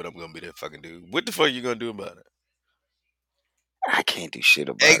that dude, but I'm gonna be that fucking dude. What the fuck you gonna do about it? I can't do shit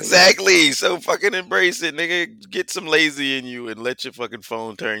about it. Exactly. So fucking embrace it, nigga. Get some lazy in you and let your fucking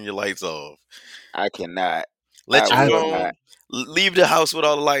phone turn your lights off. I cannot. Let your I will phone not. leave the house with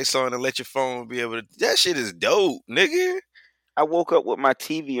all the lights on and let your phone be able to. That shit is dope, nigga. I woke up with my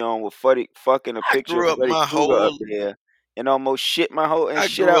TV on with fucking a I picture of grew up Freddy my Krueger up whole there and almost shit I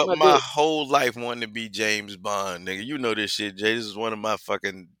shit grew out up my my dick. whole life wanting to be James Bond, nigga. You know this shit, Jay. This is one of my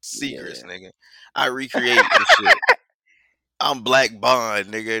fucking secrets, Yeah. nigga. I recreate this shit. I'm Black Bond,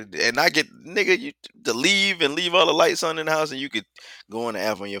 nigga, and I get nigga you to leave all the lights on in the house, and you could go on the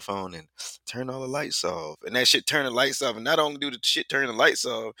app on your phone and turn all the lights off, and that shit turn the lights off, and not only do the shit turn the lights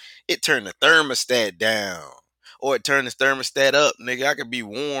off, it turn the thermostat down, or it turn the thermostat up, nigga. I could be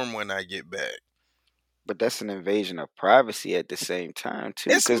warm when I get back. But that's an invasion of privacy at the same time too,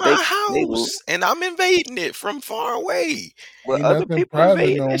 It's because my they will. house, and I'm invading it from far away. Well, Ain't other nothing people private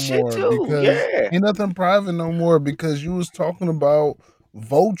invading no that shit more too. because Yeah. ain't nothing private no more because you was talking about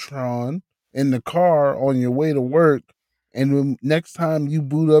Voltron in the car on your way to work, and when next time you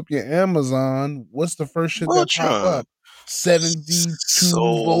boot up your Amazon, what's the first shit that pop Voltron. up? 72 So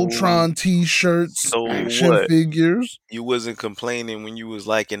Voltron t-shirts, so action what? figures. You wasn't complaining when you was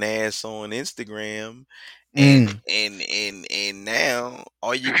like an ass on Instagram, and Mm. and now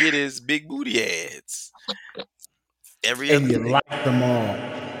all you get is big booty ads every And other you thing. like them all.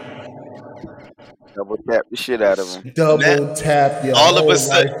 Double tap the shit out of him. Now, Double tap your all of a whole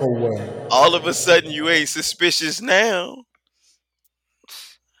sudden, life away. you ain't suspicious now.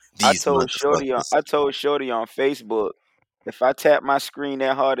 These motherfuckers. I told Shorty on Facebook, if I tap my screen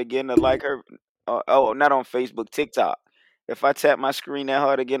that hard again to like her, not on Facebook, TikTok. If I tap my screen that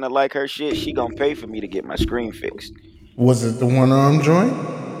hard again to like her shit, she gonna pay for me to get my screen fixed. Was it the one arm joint?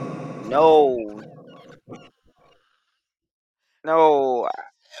 No, no.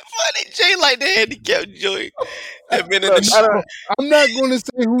 Funny, Jay like the handicap joint. That been in the Look, I don't. No, I'm not going to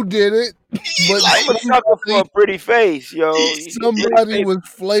say who did it, but like I'm a sucker for a pretty face, yo. You get pretty somebody face. was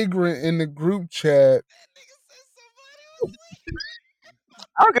flagrant in the group chat.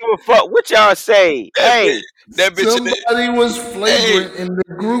 I don't give a fuck what y'all say. Hey, that bitch in the Somebody was flagrant in the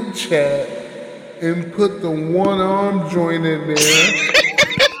group chat and put the one arm joint in there,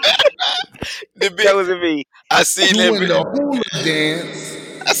 the that bitch. wasn't me. I seen that doing bitch. the hula dance.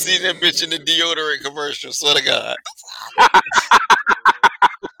 I seen that bitch in the deodorant commercial. Swear to God.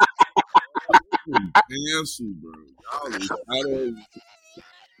 Cancel, bro. Y'all is out of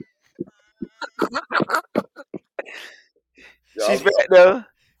She's y'all. back though.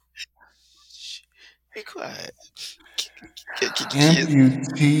 Shh, be quiet. Kick your kids.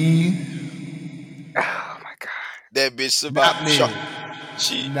 Amputee. Oh my god. That bitch survived Not me. shark.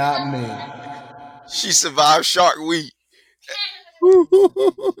 She Not me. survived Shark Week.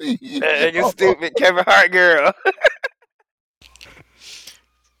 That nigga Yo. stupid Kevin Hart girl.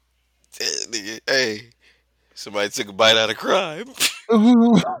 That nigga, hey, somebody took a bite out of crime.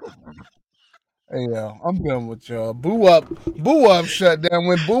 Hey yo, I'm done with y'all. Boo Up shut down.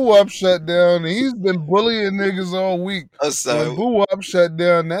 When Boo Up shut down, and he's been bullying niggas all week. I'm When sorry. Boo Up shut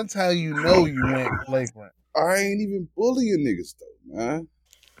down, that's how you know you went flagrant. I ain't even bullying niggas though, man.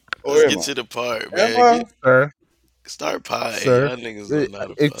 Or Let's am get I? to the part, Am man. I? Sir, Start pie. sir, Y'all niggas don't know how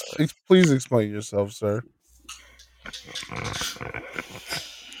to pie. please explain yourself, sir.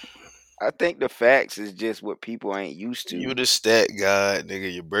 I think the facts is just what people ain't used to. You the stat god,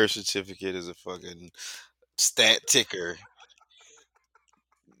 nigga. Your birth certificate is a fucking stat ticker.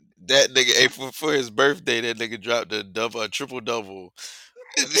 That nigga, hey, for his birthday, that nigga dropped a triple double.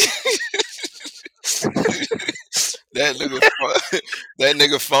 That nigga, that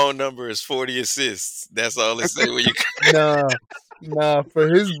nigga phone number is 40 assists. That's all it say when you. Nah. For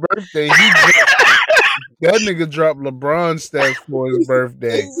his birthday, that nigga dropped LeBron stats for his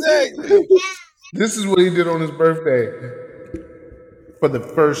birthday. Exactly. This is what he did on his birthday. For the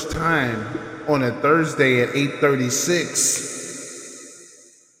first time on a Thursday at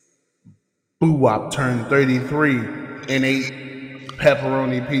 8:36, Boo Wop turned 33 and ate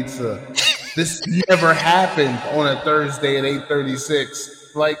pepperoni pizza. This never happened on a Thursday at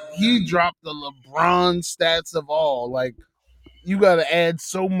 8:36. Like, he dropped the LeBron stats of all. Like, you got to add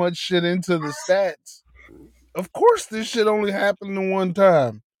so much shit into the stats. Of course, this shit only happened in one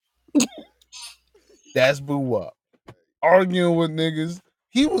time. That's Boo Wop arguing with niggas.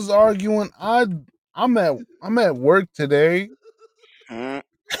 He was arguing. I'm at work today. I'm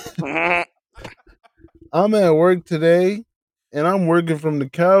at work today, and I'm working from the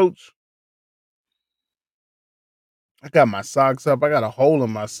couch. I got my socks up. I got a hole in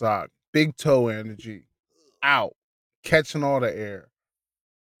my sock. Big toe energy. Out. Catching all the air.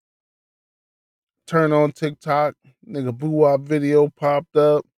 Turn on TikTok. Nigga Boo Wop video popped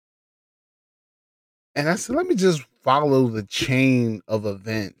up. And I said, let me just follow the chain of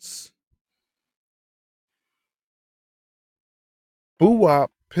events. Boo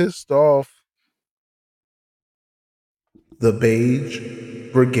Wop pissed off the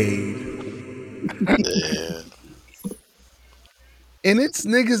Beige Brigade. Yeah. And it's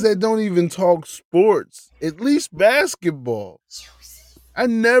niggas that don't even talk sports, at least basketball. I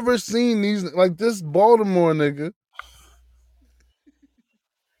never seen these, like this Baltimore nigga.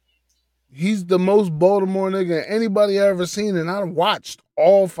 He's the most Baltimore nigga anybody ever seen, and I watched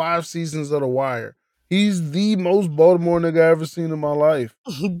all 5 seasons of The Wire. He's the most Baltimore nigga I ever seen in my life.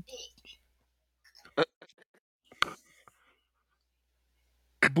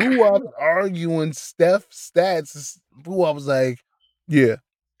 Boo Wop arguing Steph stats. Boo Wop was like, yeah,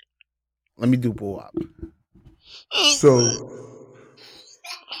 let me do Boo Wop. So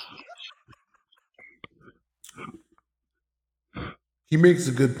he makes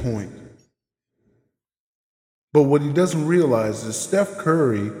a good point. But what he doesn't realize is Steph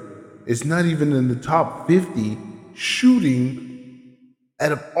Curry is not even in the top 50 shooting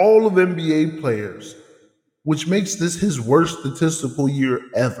out of all of NBA players, which makes this his worst statistical year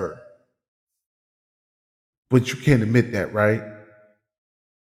ever. But you can't admit that, right?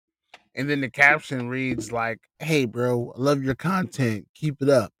 And then the caption reads like, "Hey, bro, I love your content. Keep it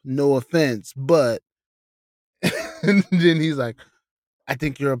up. No offense, but." And then he's like, "I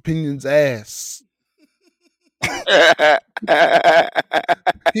think your opinion's ass."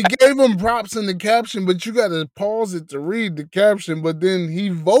 He gave him props in the caption, but you got to pause it to read the caption. But then he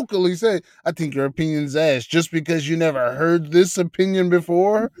vocally said, "I think your opinion's ass." Just because you never heard this opinion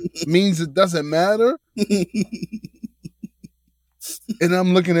before means it doesn't matter. And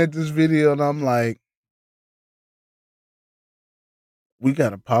I'm looking at this video and I'm like, we got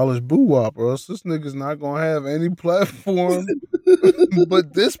to polish boo-wop, or else this nigga's not going to have any platform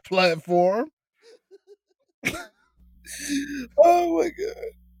but this platform. Oh my god.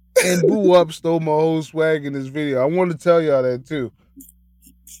 And boo-wop stole my whole swag in this video. I want to tell y'all that too.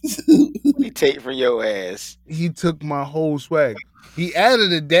 He take from your ass. He took my whole swag. He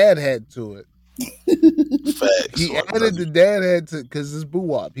added a dad hat to it. Facts. He added the dad hat to, because it's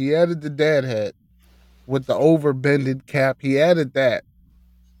boo-wop. He added the dad hat with the overbended cap. He added that.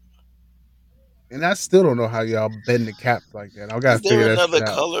 And I still don't know how y'all bend the caps like that. I gotta Is there figure that another shit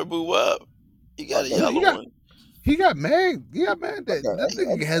out. color boo up? You got a Yeah, yellow one. He got mad. Yeah, man. That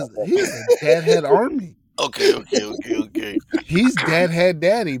nigga has a dad hat army. Okay. He's dad hat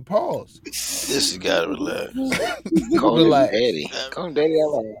daddy. Pause. This you gotta relax. Call him Relax. daddy. Call him daddy.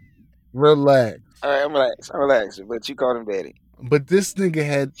 Relax. All right, I'm relaxed. But you called him daddy. But this nigga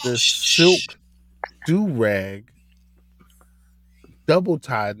had the silk do-rag double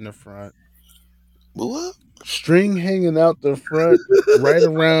tied in the front. What? String hanging out the front, right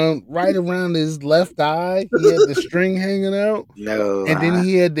around his left eye. He had the string hanging out. No. And then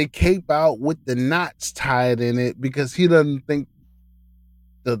he had the cape out with the knots tied in it because he doesn't think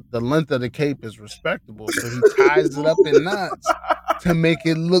the length of the cape is respectable. So he ties it up in knots to make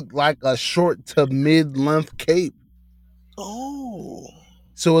it look like a short to mid-length cape. Oh.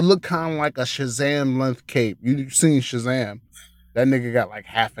 So it looked kind of like a Shazam length cape. You've seen Shazam. That nigga got like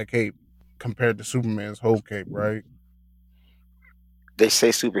half a cape compared to Superman's whole cape, right? They say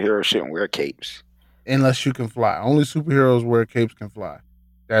superheroes shouldn't wear capes. Unless you can fly. Only superheroes wear capes can fly.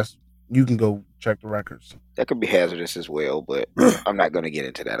 You can go check the records. That could be hazardous as well, but I'm not going to get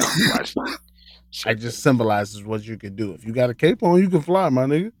into that. I just symbolizes what you can do. If you got a cape on, you can fly, my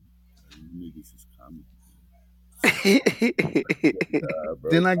nigga.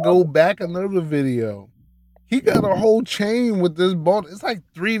 Then I go back another video. He got a whole chain with this ball. It's like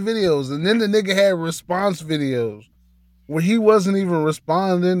 3 videos. And then the nigga had response videos where he wasn't even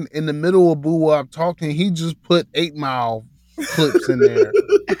responding in the middle of boo-wop talking. He just put 8 Mile clips in there.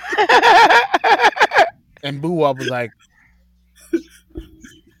 And boo-wop was like,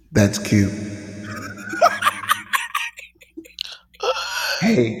 "That's cute.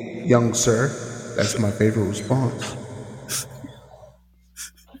 Hey, young sir, that's my favorite response.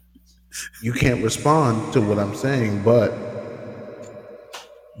 You can't respond to what I'm saying, but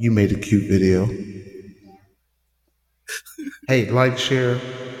you made a cute video. Hey, like, share,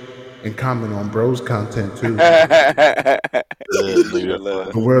 and comment on bro's content too. The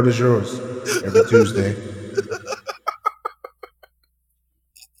world is yours every Tuesday."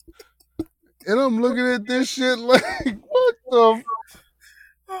 And I'm looking at this shit like, what the?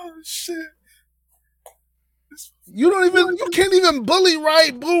 Oh shit! You can't even bully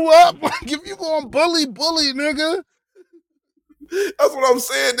right, boo up. Like if you going bully, nigga. That's what I'm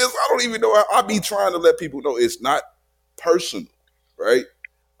saying. I don't even know. I be trying to let people know it's not personal, right?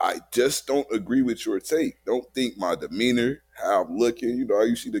 I just don't agree with your take. Don't think my demeanor, how I'm looking. You know, how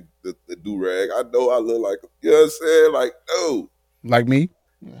you see the do-rag. I know I look like, you know what I'm saying? Like, no. Like me?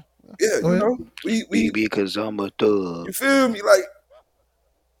 Yeah, you know. We because I'm a thug. You feel me? Like,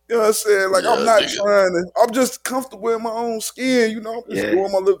 you know what I'm saying? Like, I'm not trying to, I'm just comfortable in my own skin. You know, I'm just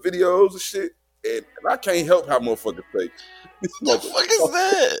doing my little videos and shit. And I can't help how motherfuckers think. What the fuck is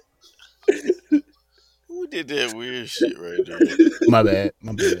that? Who did that weird shit right there? My bad.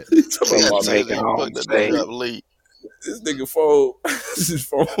 This nigga phone. This is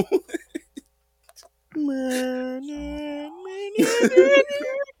phone.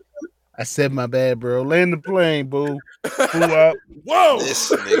 I said my bad, bro. Land the plane, boo. Boo up. Whoa! This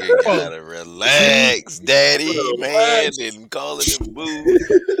nigga gotta relax, daddy, man, and calling him boo.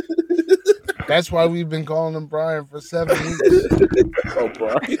 That's why we've been calling him Brian for 7 weeks. Oh,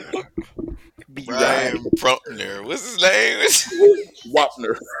 Brian. Brian Prumpner. What's his name?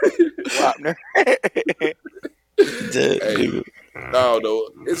 Wapner. Hey, no,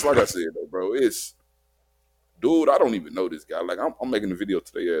 it's like I said, though, bro. Dude, I don't even know this guy. Like, I'm making a video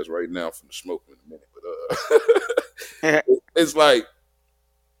today, right now, from the smoke in a minute. But it's like,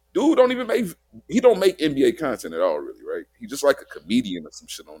 dude don't even make he don't make NBA content at all, really, right? He's just like a comedian or some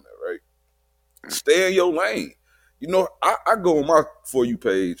shit on there, right? Stay in your lane. You know, I go on my For You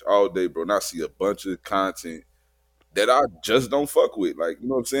page all day, bro, and I see a bunch of content that I just don't fuck with. Like, you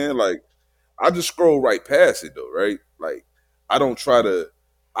know what I'm saying? Like, I just scroll right past it though, right? Like, I don't try to.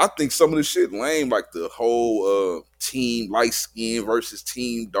 I think some of the shit lame, like the whole team light skin versus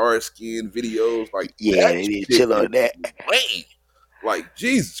team dark skin videos. Like Yeah, that they need to shit chill on is that. lame. Like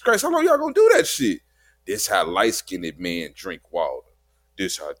Jesus Christ, how long y'all gonna do that shit? This how light skinned man drink water.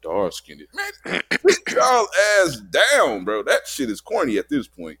 This how dark skinned man. Sit y'all ass down, bro. That shit is corny at this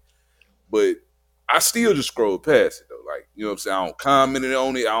point. But I still just scroll past it though. Like, you know what I'm saying? I don't comment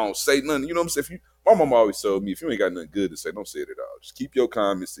on it. I don't say nothing. You know what I'm saying? If you, my mom always told me, if you ain't got nothing good to say, don't say it at all. Just keep your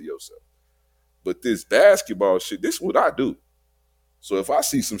comments to yourself. But this basketball shit, this is what I do. So if I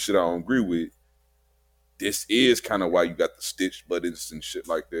see some shit I don't agree with, this is kind of why you got the stitch buttons and shit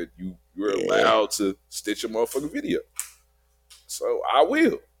like that. You're allowed to stitch a motherfucking video. So I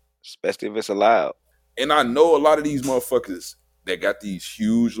will. Especially if it's allowed. And I know a lot of these motherfuckers that got these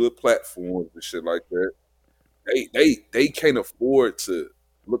huge little platforms and shit like that. They can't afford to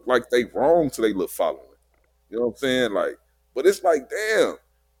look like they wrong to they little following. You know what I'm saying? Like, but it's like, damn,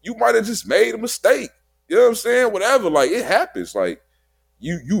 you might have just made a mistake. You know what I'm saying? Whatever. Like, it happens. Like,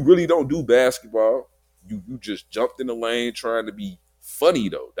 you really don't do basketball. You just jumped in the lane trying to be funny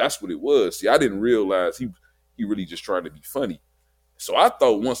though. That's what it was. See, I didn't realize he really just trying to be funny. So I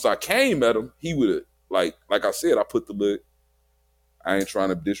thought once I came at him, he would have like I said, I put the look. I ain't trying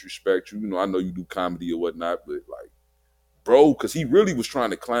to disrespect you. You know, I know you do comedy or whatnot, but like, bro, because he really was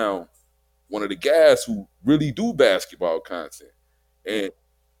trying to clown one of the guys who really do basketball content. And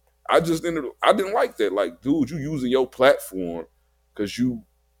I didn't like that. Like, dude, you using your platform because you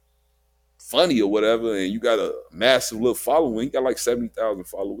funny or whatever, and you got a massive little following. He got like 70,000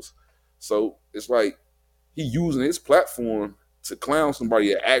 followers. So it's like he using his platform to clown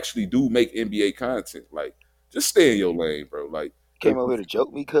somebody that actually do make NBA content. Like, just stay in your lane, bro. Like, Came over here to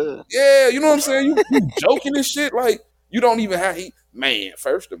joke me, cuz. yeah, you know what I'm saying? You joking and shit. Like, you don't even have man,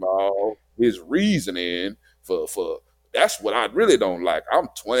 first of all, his reasoning for that's what I really don't like. I'm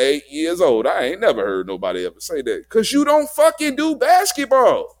 28 years old. I ain't never heard nobody ever say that. Cause you don't fucking do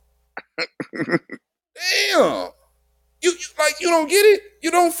basketball. Damn. You like, you don't get it?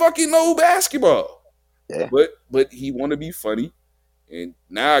 You don't fucking know basketball. Yeah. But he wanna be funny. And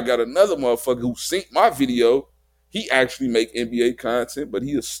now I got another motherfucker who synced my video. He actually make NBA content, but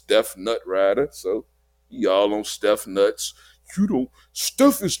he a Steph nut rider. So he all on Steph nuts.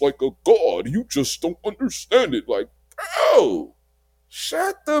 Steph is like a god. You just don't understand it. Like, bro,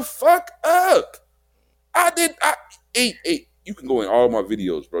 shut the fuck up. You can go in all my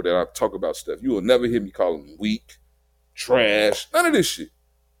videos, bro, that I talk about Steph. You will never hear me call him weak, trash, none of this shit.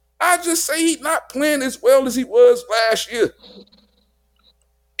 I just say he's not playing as well as he was last year.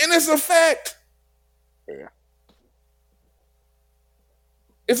 And it's a fact. Yeah.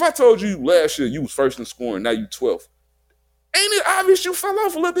 If I told you last year you was first in scoring, now you 12th, ain't it obvious you fell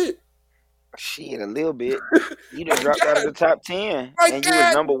off a little bit? Shit, a little bit. You done dropped out of the top 10, like, and you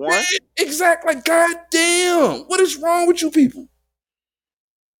was number one. Exactly. Like, goddamn. What is wrong with you people?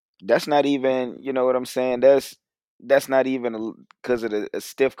 That's not even, you know what I'm saying? That's not even because of a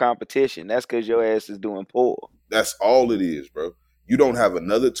stiff competition. That's because your ass is doing poor. That's all it is, bro. You don't have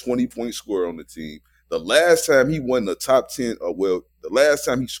another 20-point scorer on the team. The last time he won the top 10, the last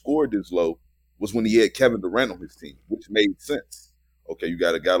time he scored this low was when he had Kevin Durant on his team, which made sense. Okay, you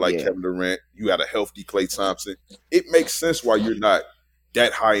got a guy like Kevin Durant. You got a healthy Klay Thompson. It makes sense why you're not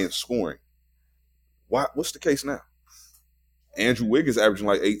that high in scoring. What's the case now? Andrew Wiggins averaging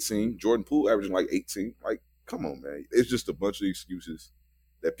like 18. Jordan Poole averaging like 18. Like, come on, man. It's just a bunch of excuses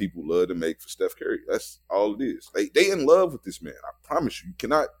that people love to make for Steph Curry. That's all it is. They in love with this man. I promise you. You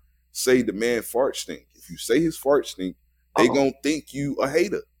cannot say the man fart stink. If you say his fart stink, they gonna think you a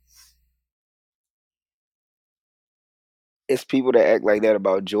hater. It's people that act like that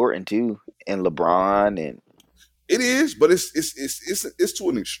about Jordan too, and LeBron, and it is, but it's to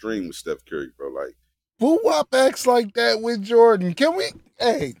an extreme with Steph Curry, bro. Like, Boo Wop acts like that with Jordan. Can we?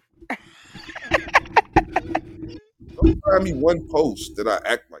 Hey, don't find me one post that I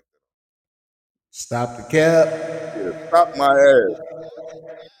act like that. Stop the cap. Yeah, stop my ass.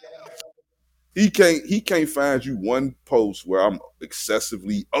 He can't find you one post where I'm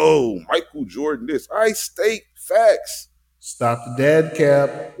excessively, Michael Jordan this. I state facts. Stop the dead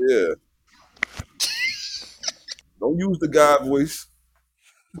cap. Yeah. Don't use the God voice.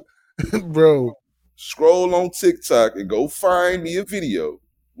 Bro. Scroll on TikTok and go find me a video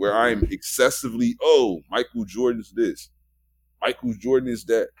where I'm excessively, Michael Jordan's this. Michael Jordan is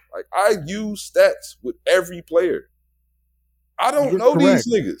that. Like, I use stats with every player. I don't You're know correct.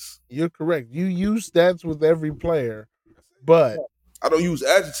 these niggas. You're correct. You use stats with every player, but I don't use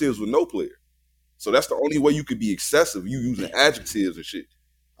adjectives with no player. So that's the only way you could be excessive. You using adjectives and shit.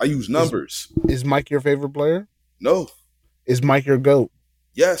 I use numbers. Is Mike your favorite player? No. Is Mike your GOAT?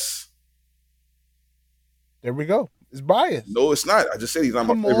 Yes. There we go. It's biased. No, it's not. I just said he's not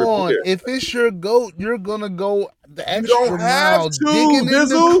Come my favorite on. player. If it's your GOAT, you're gonna go the You extra don't have mile to, digging in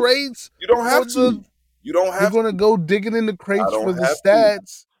the Bizzle. crates. You don't have for to. You don't You're have gonna to. go digging in the crates I don't for the have to.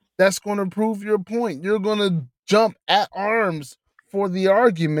 stats. That's gonna prove your point. You're gonna jump at arms for the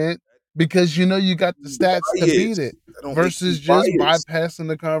argument because you know you got the stats to beat it That don't make versus you just biased. bypassing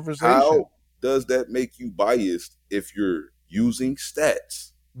the conversation. How does that make you biased if you're using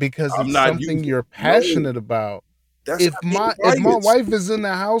stats? Because I'm it's not something using- you're passionate about. That's If not my being biased. wife is in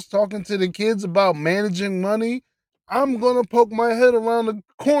the house talking to the kids about managing money, I'm gonna poke my head around the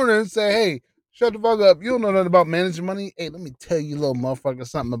corner and say, "Hey, shut the fuck up! You don't know nothing about managing money. Hey, let me tell you, little motherfucker,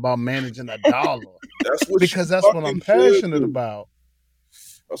 something about managing a dollar." That's what Because you that's what I'm fucking should passionate do. about.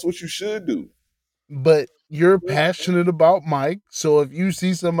 That's what you should do. But you're passionate about Mike, so if you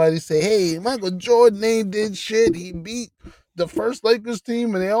see somebody say, "Hey, Michael Jordan ain't did shit. He beat the first Lakers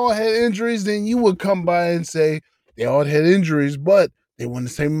team and they all had injuries," then you would come by and say they all had injuries, but they won the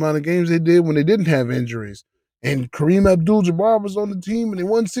same amount of games they did when they didn't have injuries. And Kareem Abdul-Jabbar was on the team and they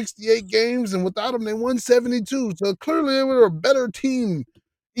won 68 games, and without him they won 72. So clearly they were a better team,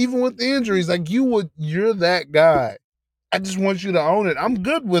 even with the injuries. Like you're that guy. I just want you to own it. I'm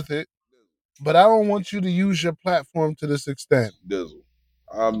good with it, but I don't want you to use your platform to this extent. Dizzle,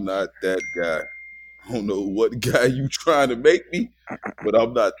 I'm not that guy. I don't know what guy you trying to make me, but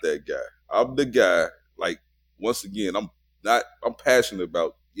I'm not that guy. I'm the guy. Like, once again, I'm passionate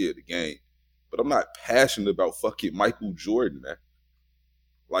about the game, but I'm not passionate about fucking Michael Jordan, man.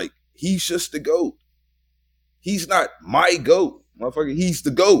 Like, he's just the GOAT. He's not my GOAT, motherfucker. He's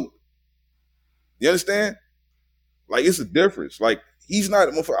the GOAT. You understand? Like, it's a difference. Like, he's not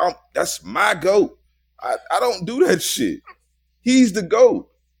a motherfucker. That's my GOAT. I don't do that shit. He's the GOAT.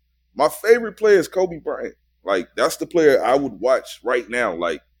 My favorite player is Kobe Bryant. Like, that's the player I would watch right now.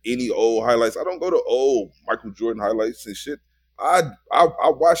 Like, any old highlights. I don't go to old Michael Jordan highlights and shit. I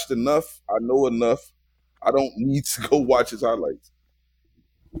watched enough. I know enough. I don't need to go watch his highlights.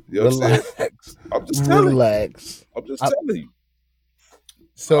 You know what I'm saying? Relax. I'm just telling you. Relax. I'm just telling you.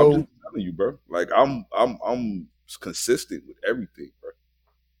 So I'm just telling you, bro. Like, I'm consistent with everything, bro.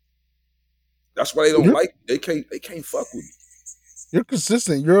 That's why they don't like me. They can't fuck with me. You're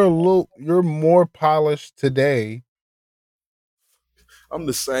consistent. You're more polished today. I'm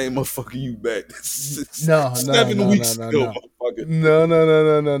the same motherfucker you back. No, 7 weeks ago, motherfucker.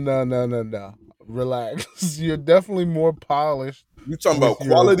 No. Relax. You're definitely more polished. You talking about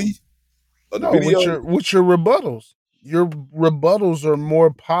quality of the video? With your rebuttals. Your rebuttals are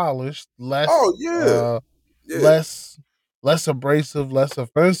more polished, less less abrasive, less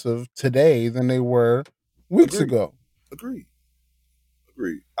offensive today than they were weeks ago. Agreed.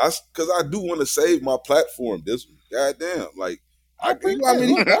 Because I do want to save my platform. This goddamn, like, do you know how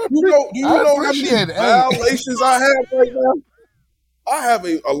many violations I have right now? I have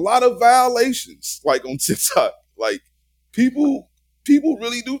a lot of violations, like, on TikTok. Like, people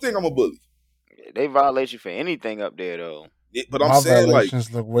really do think I'm a bully. They violate you for anything up there, though. Yeah, but I'm my saying,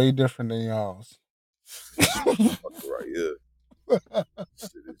 violations look way different than y'all's. Right here.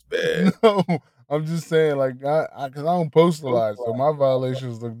 Shit is bad. No, I'm just saying, like, because I don't post a lot, so my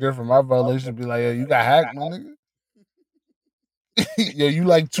violations look different. My violations be like, "Yo, you got hacked, my nigga." Yo, you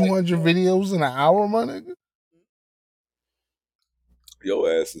like 200 videos in an hour, my nigga? Your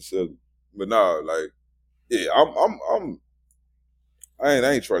ass is silly. But nah, like, yeah, I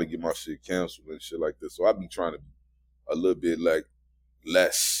ain't trying to get my shit canceled and shit like this. So I be trying to be a little bit like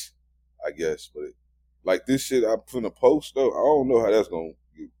less, I guess. But like this shit I'm finna post though, I don't know how that's gonna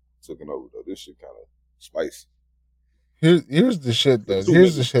get taken over though. This shit kind of spicy. Here's the shit though.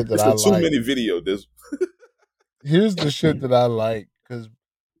 Here's the shit that I like. It's a 2-minute video. Here's the shit that I like, because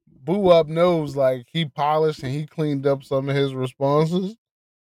Boo Up knows, like, he polished and he cleaned up some of his responses,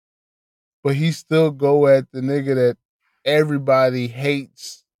 but he still go at the nigga that everybody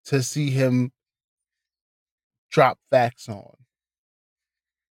hates to see him drop facts on.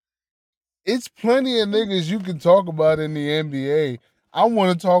 It's plenty of niggas you can talk about in the NBA. I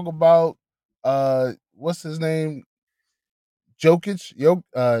want to talk about what's his name? Jokic,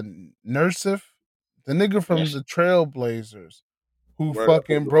 Nursif, the nigga from the Trailblazers, who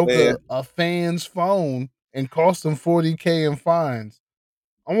fucking broke a fan's phone and cost him $40K in fines.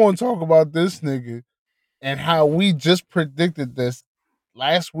 I want to talk about this nigga and how we just predicted this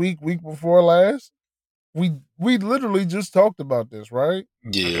last week before last. We literally just talked about this, right?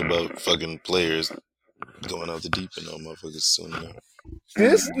 Yeah, about fucking players going out the deep end on motherfuckers soon enough.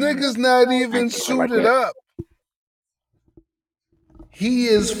 This nigga's not even I like suited that. up. He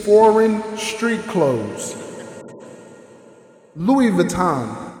is foreign street clothes. Louis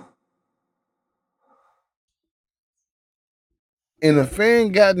Vuitton. And a fan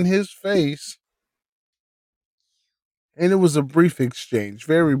got in his face, and it was a brief exchange,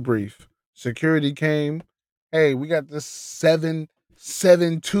 very brief. Security came. Hey, we got this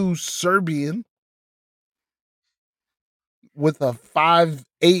 7'2" Serbian with a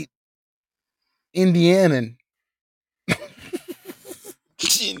 5'8" Indianan.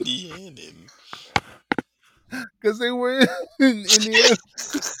 Indiana. Because they were in Indiana.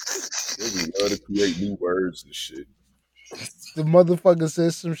 They love to create new words and shit. The motherfucker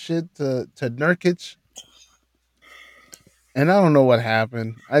said some shit to Nurkic. And I don't know what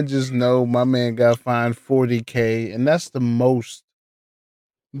happened. I just know my man got fined $40K, and that's the most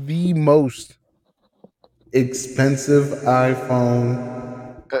expensive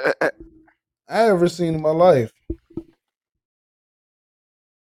iPhone I ever seen in my life.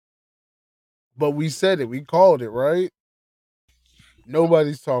 But we said it. We called it, right?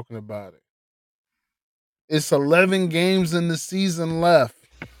 Nobody's talking about it. It's 11 games in the season left.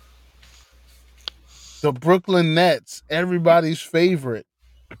 The Brooklyn Nets, everybody's favorite,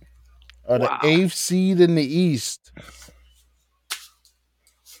 are the 8th seed in the East.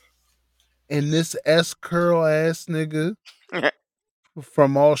 And this S-curl ass nigga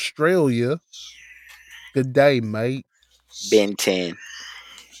from Australia, good day, mate. Ben 10.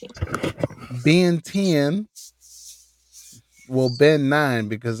 Ben 10. Well, Ben 9,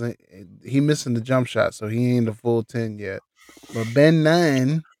 because he missing the jump shot, so he ain't a full 10 yet. But Ben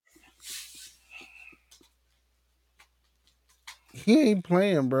 9, he ain't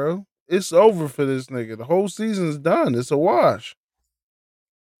playing, bro. It's over for this nigga. The whole season's done. It's a wash.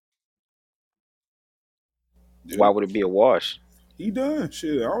 Yeah. Why would it be a wash? He done.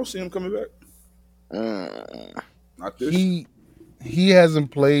 Shit, I don't see him coming back. Not this. He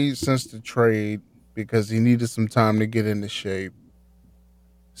hasn't played since the trade because he needed some time to get into shape.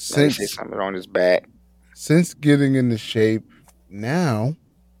 He said something on his back. Since getting into shape, now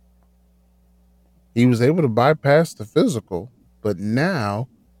he was able to bypass the physical, but now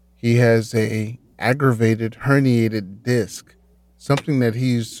he has a aggravated herniated disc, something that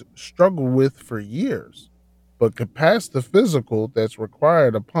he's struggled with for years, but could pass the physical that's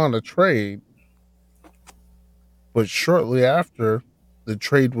required upon a trade. But shortly after the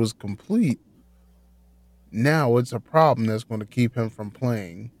trade was complete, now it's a problem that's going to keep him from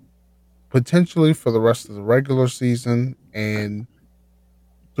playing, potentially for the rest of the regular season and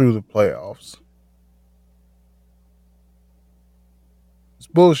through the playoffs. It's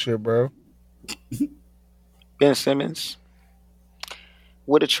bullshit, bro. Ben Simmons.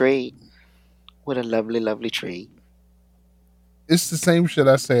 What a trade. What a lovely, lovely trade. It's the same shit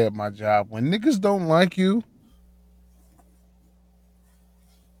I say at my job. When niggas don't like you,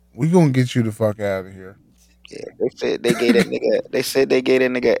 we gonna get you the fuck out of here. Yeah, they said they gave that nigga. They said they gave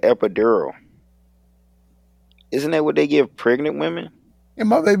that nigga epidural. Isn't that what they give pregnant women? Yeah,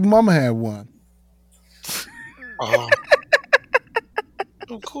 my baby mama had one. Oh.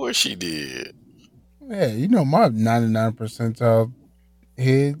 Of course she did. Yeah, you know my 99 percentile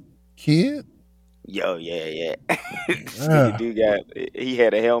head kid. Yo, yeah. This nigga dude he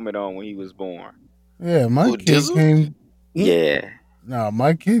had a helmet on when he was born. Yeah, my Who, kid Dizzle? came. Yeah. No,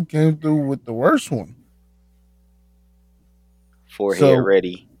 my kid came through with the worst one. Forehead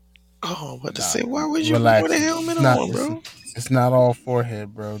ready. Oh, what to say? Why would you relax. put a helmet It's not- on, bro? It's not all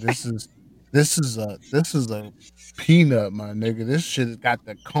forehead, bro. This is a peanut, my nigga. This shit got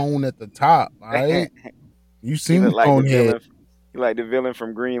the cone at the top. All right, you He seen look the like cone the head? villain. He like the villain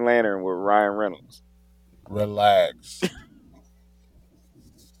from Green Lantern with Ryan Reynolds. Relax.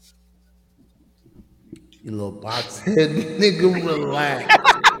 You little box head nigga, relax.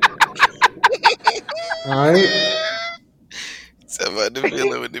 All right. It's about the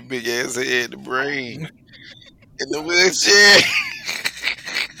villain with the big ass head, the brain, in the wheelchair.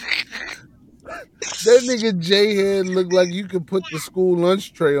 That nigga J head looked like you could put the school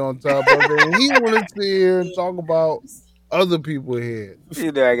lunch tray on top of it. And he want to sit here and talk about other people's head.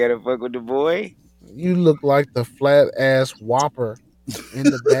 You know I gotta fuck with the boy. You look like the flat ass Whopper in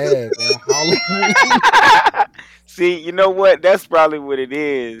the bag on Halloween. See, you know what? That's probably what it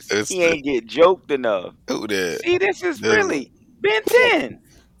is. It's He ain't get joked enough. Who that? See, this is Dizzle. really Ben 10.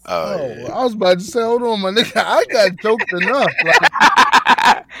 Oh, Oh, yeah. I was about to say, hold on, my nigga. I got joked enough.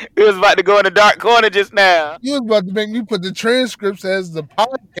 Like, He was about to go in the dark corner just now. You was about to make me put the transcripts as the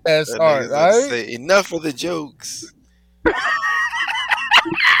podcast That art, nigga's about to right? say enough of the jokes.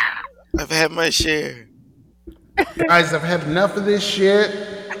 I've had my share. Guys, I've had enough of this shit.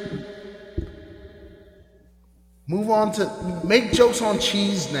 Move on to make jokes on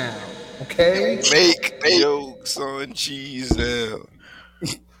Cheeze now, okay? Make jokes on Cheeze now.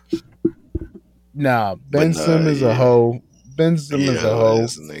 Nah, But Ben nah, Simmons a yeah. hoe. Ben Simmons a hoe.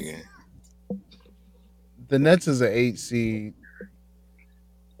 This nigga. The Nets is an 8 seed.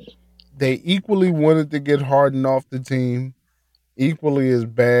 They equally wanted to get Harden off the team, equally as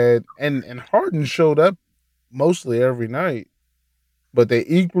bad, and Harden showed up mostly every night. But they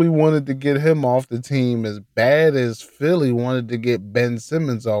equally wanted to get him off the team as bad as Philly wanted to get Ben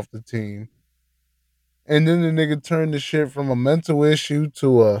Simmons off the team. And then the nigga turned the shit from a mental issue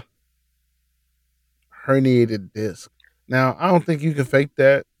to a herniated disc. Now, I don't think you can fake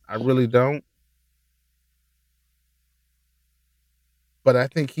that. I really don't. But I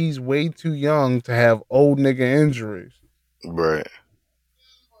think he's way too young to have old nigga injuries. Right.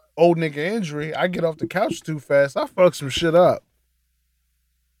 Old nigga injury, I get off the couch too fast. I fuck some shit up.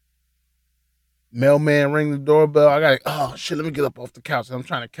 Mailman ring the doorbell. I got oh shit, let me get up off the couch. I'm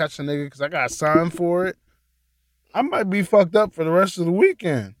trying to catch a nigga because I got a sign for it. I might be fucked up for the rest of the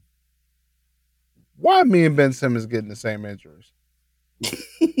weekend. Why me and Ben Simmons getting the same injuries?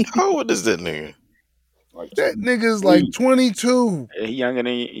 How old is that nigga? That nigga's like 22. He younger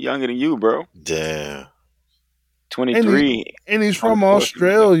than you, bro. Damn. 23. And he's from Unfortunately.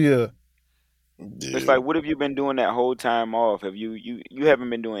 Australia. Dude. It's like, what have you been doing that whole time off? Have you haven't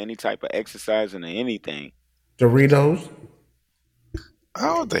been doing any type of exercising or anything? Doritos. I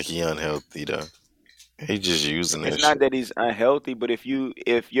don't think he unhealthy though. He just using that It's not shit. that he's unhealthy, but if you're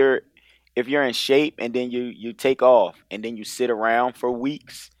in shape and then you take off and then you sit around for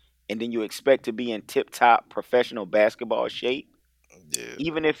weeks and then you expect to be in tip top professional basketball shape, Yeah.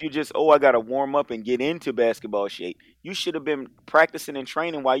 even if you just I gotta warm up and get into basketball shape, you should have been practicing and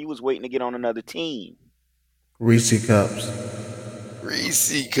training while you was waiting to get on another team. Reese cups.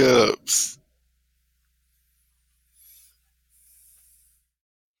 Reese cups.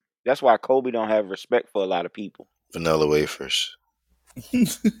 That's why Kobe don't have respect for a lot of people. Vanilla wafers.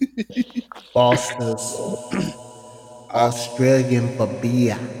 Foster's. Australian for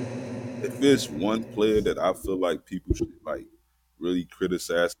beer. If there's one player that I feel like people should like really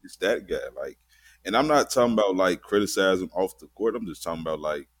criticize, it's that guy. Like, and I'm not talking about like criticizing off the court. I'm just talking about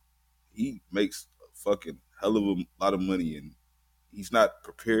like he makes a fucking hell of a lot of money and he's not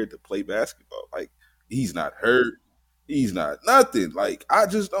prepared to play basketball. Like, he's not hurt. He's not nothing. Like, I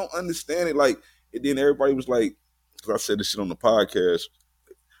just don't understand it. Like, and then everybody was like, because I said this shit on the podcast,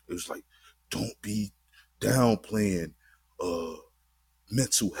 it was like, don't be downplaying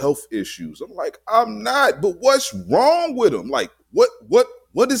mental health issues. I'm like, I'm not, but what's wrong with him? Like, what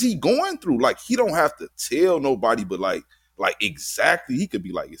is he going through? Like, he don't have to tell nobody, but like exactly, he could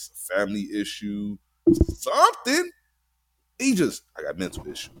be like, it's a family issue, something. I got mental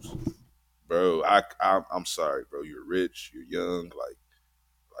issues, bro. I'm sorry, bro. You're rich, you're young.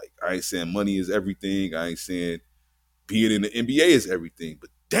 Like I ain't saying money is everything. I ain't saying being in the NBA is everything.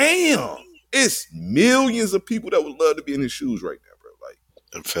 But damn, it's millions of people that would love to be in his shoes right now, bro. Like,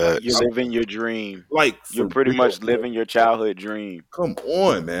 In fact, You're living your dream. like You're for pretty real, much bro. living your childhood dream. Come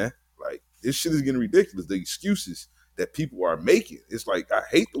on, man. Like, this shit is getting ridiculous. The excuses that people are making. It's like, I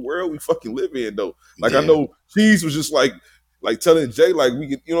hate the world we fucking live in, though. Like, I Yeah. know Cheeze was just like telling Jay, like, we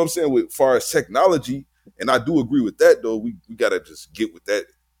can, you know what I'm saying, with far as technology, and I do agree with that, though. We gotta just get with that.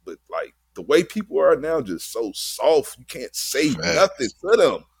 But like the way people are now, just so soft, you can't say nothing to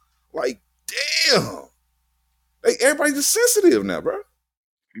them. Like, damn. Everybody's just sensitive now, bro.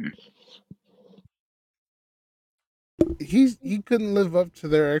 He couldn't live up to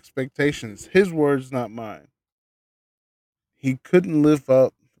their expectations. His words, not mine. He couldn't live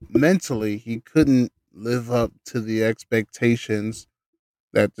up mentally. He couldn't live up to the expectations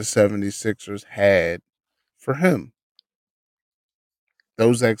that the 76ers had for him.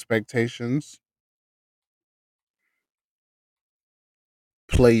 Those expectations: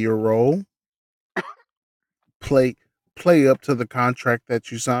 play your role, play up to the contract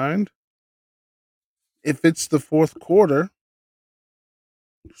that you signed. If it's the fourth quarter,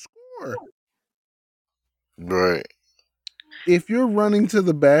 score. Right. If you're running to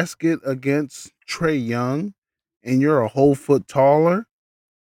the basket against Trae Young and you're a whole foot taller,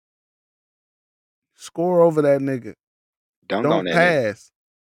 score over that nigga. Dunk on Don't that nigga. pass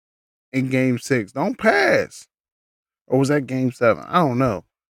in game 6. Don't pass. Or was that game 7? I don't know.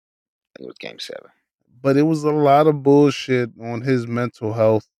 It was game 7. But it was a lot of bullshit on his mental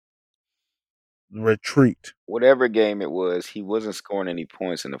health retreat. Whatever game it was, he wasn't scoring any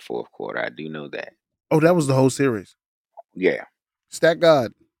points in the fourth quarter. I do know that. Oh, that was the whole series. Yeah. Stat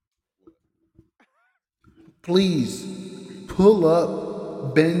God, please pull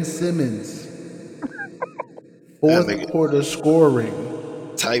up Ben Simmons That fourth nigga quarter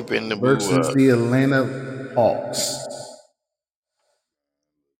scoring type in the boo versus up. the Atlanta Hawks.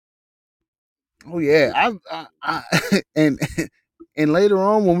 Oh yeah, and and later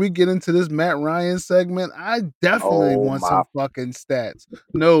on when we get into this Matt Ryan segment, I definitely Oh want my. some fucking stats.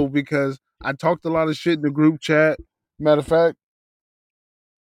 No, because I talked a lot of shit in the group chat. Matter of fact,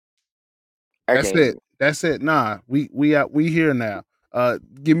 I that's can't it. even. That's it. Nah, we here now.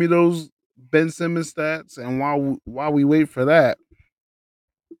 Give me those Ben Simmons stats, and while we wait for that,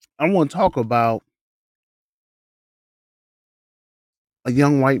 I want to talk about a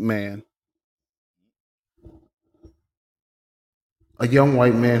young white man, a young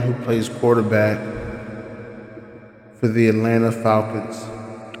white man who plays quarterback for the Atlanta Falcons.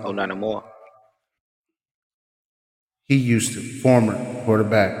 Oh, not no more. He used to, former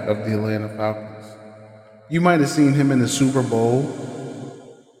quarterback of the Atlanta Falcons. You might have seen him in the Super Bowl.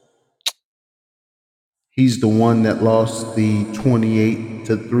 He's the one that lost the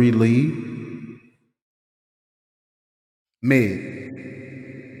 28-3 lead. Mid.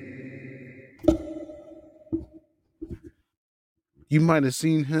 You might have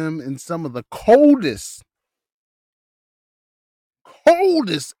seen him in some of the coldest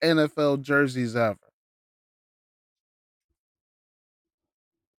NFL jerseys ever.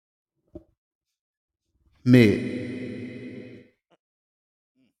 Mid.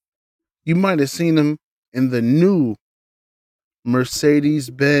 You might have seen him in the new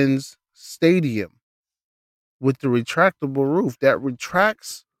Mercedes-Benz Stadium with the retractable roof that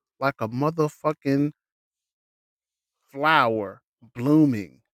retracts like a motherfucking flower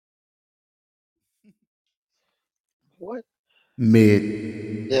blooming. What? Mid.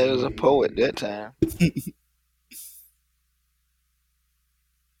 Yeah, it was a poet that time.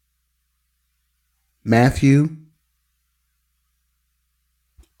 Matthew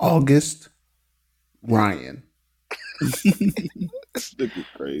August Ryan. This nigga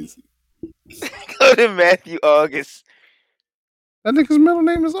crazy. Go to Matthew August. That nigga's middle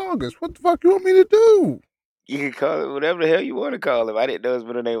name is August. What the fuck you want me to do? You can call it whatever the hell you want to call him. I didn't know his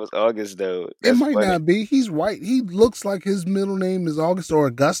middle name was August though. It That's might funny. not be. He's white. He looks like his middle name is August or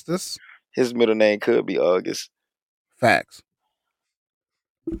Augustus. His middle name could be August. Facts.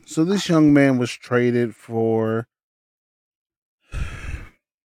 So this young man was traded for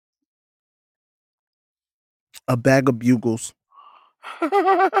a bag of bugles.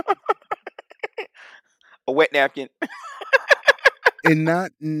 A wet napkin. And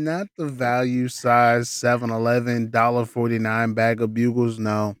not the value size 7-Eleven $1.49 bag of bugles.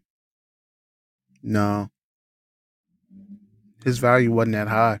 No. His value wasn't that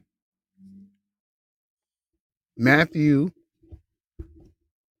high. Matthew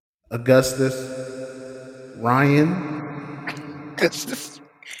Augustus Ryan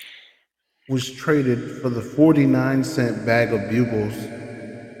was traded for the 49-cent bag of bugles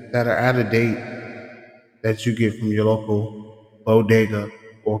that are out of date that you get from your local bodega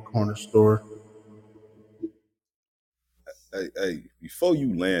or corner store. Hey, before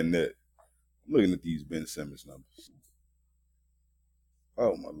you land that, I'm looking at these Ben Simmons numbers.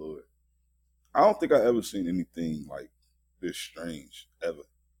 Oh my lord. I don't think I ever seen anything like this strange ever.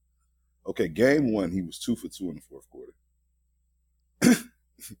 Okay, game 1, he was 2 for 2 in the fourth quarter.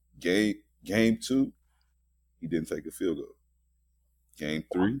 Game 2, he didn't take a field goal. Game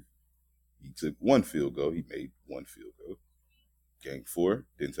 3, he took 1 field goal. He made 1 field goal. Game 4,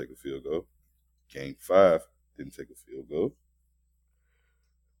 didn't take a field goal. Game 5, didn't take a field goal.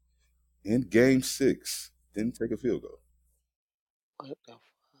 And game 6, didn't take a field goal. What the fuck?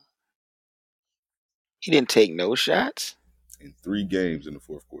 He didn't take no shots? In 3 games in the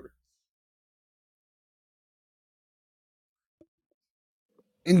fourth quarter.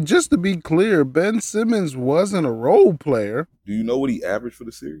 And just to be clear, Ben Simmons wasn't a role player. Do you know what he averaged for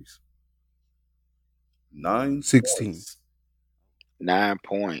the series? 9 16. points, 9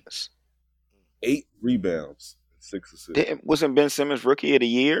 points. 8 rebounds, 6 assists. Wasn't Ben Simmons rookie of the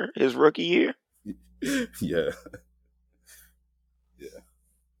year? His rookie year? Yeah.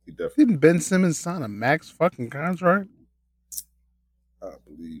 He definitely. Didn't Ben Simmons sign a max fucking contract? I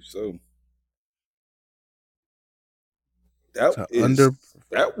believe so. To under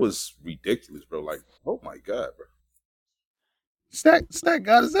That was ridiculous, bro. Like, oh my god, bro. Stat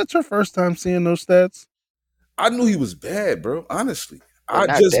God, is that your first time seeing those stats? I knew he was bad, bro. Honestly, Well,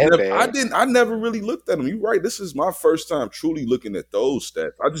 not that bad. I never really looked at him. You're right. This is my first time truly looking at those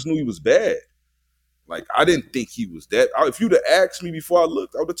stats. I just knew he was bad. Like I didn't think he was that. If you'd have asked me before I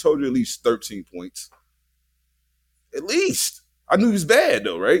looked, I would have told you at least 13 points. At least. I knew he was bad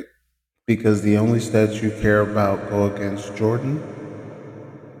though, right? Because the only stats you care about go against Jordan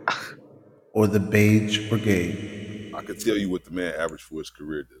or the Beige Brigade. I could tell you what the man averaged for his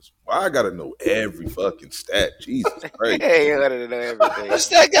career does. Why I gotta know every fucking stat? Jesus Christ. Hey, I wanted to know everything. What's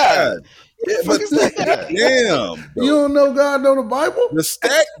that guy? God, yeah, What the but fuck is that guy? damn, You though. don't know God know the Bible? The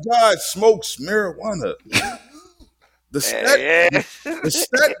stat god smokes marijuana. The stat, Yeah. the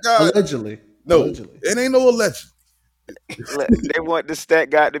stat god. Allegedly. No, Allegedly. it ain't no alleged. Look, they want the stat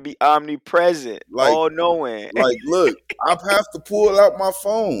god to be omnipresent, Like, all knowing. like, look, I have to pull out my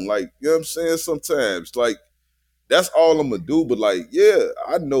phone. Like, you know what I'm saying? Sometimes, like, that's all I'm gonna do. But like, yeah,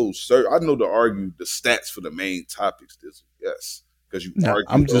 I know, sir. I know to argue the stats for the main topics. Yes, because you No,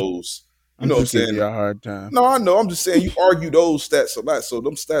 argue those. You I'm know what I'm just giving saying? you a hard time. No, I know. I'm just saying you argue those stats a lot, so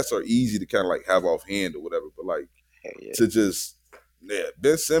them stats are easy to kind of like have offhand or whatever. But like Yeah. to just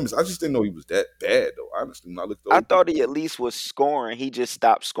Ben Simmons, I just didn't know he was that bad though. Honestly, when I looked over, I thought he at least was scoring. He just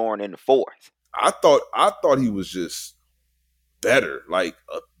stopped scoring in the fourth. I thought he was just better, like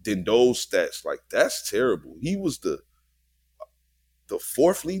than those stats. Like that's terrible. He was the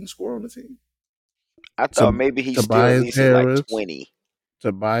fourth leading scorer on the team. I thought maybe he still at Tobias least hit like Harris. 20.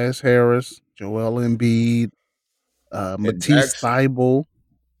 Tobias Harris, Joel Embiid, Matisse Max- Thybulle,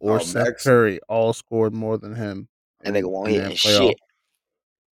 or Seth Max- Curry all scored more than him. And nigga won't in hit that shit.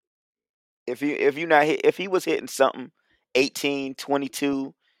 If you not hit, if he was hitting something 18,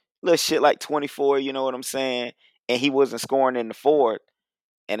 22, little shit like 24, you know what I'm saying, and he wasn't scoring in the fourth,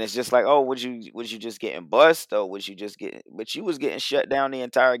 and it's just like, oh, was you just getting bust, or was you just getting? But you was getting shut down the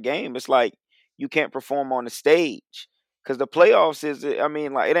entire game. It's like you can't perform on the stage because the playoffs is. I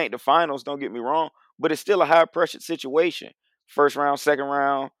mean, like it ain't the finals. Don't get me wrong, but it's still a high pressure situation. First round, second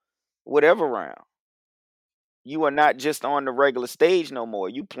round, whatever round. You are not just on the regular stage no more.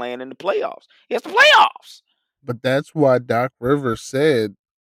 You playing in the playoffs. It's the playoffs. But that's why Doc Rivers said,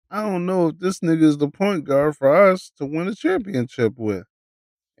 I don't know if this nigga is the point guard for us to win a championship with.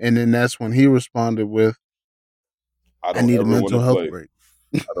 And then that's when he responded with, I need a mental health break.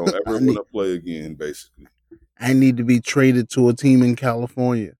 I don't ever want to play again, basically. I need to be traded to a team in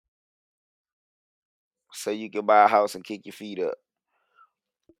California. So you can buy a house and kick your feet up.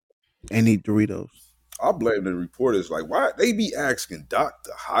 And eat Doritos. I blame the reporters. Like, why they be asking Doc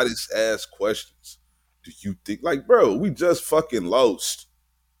the hottest ass questions? Do you think, like, bro, we just fucking lost?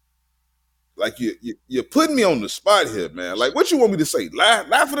 Like, you're putting me on the spot here, man. Like, what you want me to say?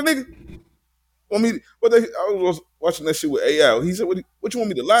 Lie for the nigga? Want me? I was watching that shit with AI. He said, "What you want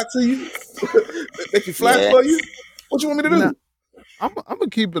me to lie to you? Make you fly for you? What you want me to do?" Now, I'm gonna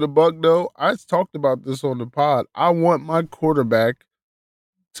keep it a buck though. I talked about this on the pod. I want my quarterback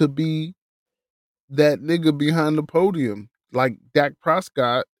to be that nigga behind the podium. Like Dak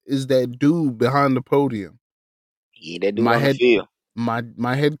Prescott is that dude behind the podium. Yeah, that dude on the field.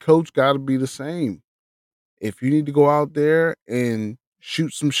 My head coach got to be the same. If you need to go out there and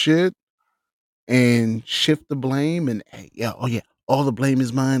shoot some shit and shift the blame and all the blame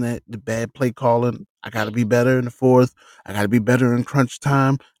is mine at the bad play calling. I got to be better in the fourth. I got to be better in crunch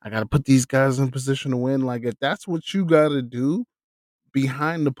time. I got to put these guys in position to win. Like if that's what you got to do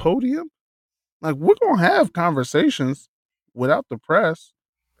behind the podium, like we're going to have conversations without the press.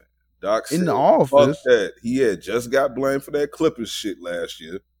 Doc in said, the office. Fuck that. He had just got blamed for that Clippers shit last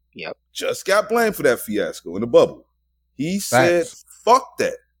year. Yep. Just got blamed for that fiasco in the bubble. He said, fuck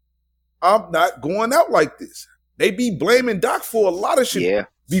that. I'm not going out like this. They be blaming Doc for a lot of shit. Yeah.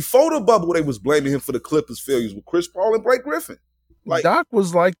 Before the bubble, they was blaming him for the Clippers failures with Chris Paul and Blake Griffin. Like Doc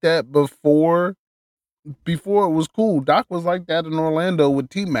was like that before it was cool. Doc was like that in Orlando with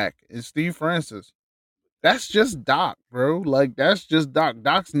T-Mac and Steve Francis. That's just Doc, bro. Like that's just Doc.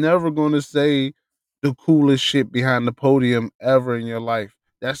 Doc's never going to say the coolest shit behind the podium ever in your life.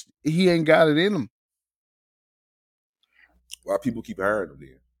 He ain't got it in him. Why people keep hiring him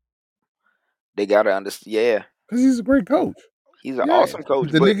then? They gotta understand. Yeah, because he's a great coach. He's an awesome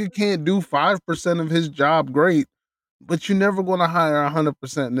coach. The nigga can't do 5% of his job great, but you're never gonna hire 100%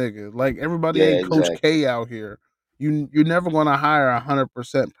 nigga. Like everybody ain't Coach K out here. You're never gonna hire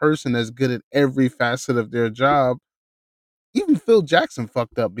 100% person that's good at every facet of their job. Even Phil Jackson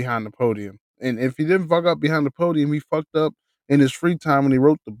fucked up behind the podium. And if he didn't fuck up behind the podium, he fucked up in his free time when he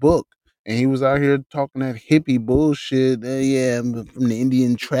wrote the book. And he was out here talking that hippie bullshit. I'm from the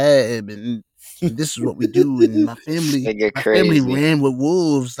Indian tribe, and this is what we do. And my family ran with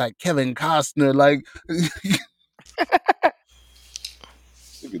wolves like Kevin Costner. Like, look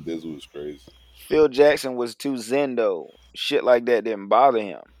at this, was crazy. Phil Jackson was too zen though. Shit like that didn't bother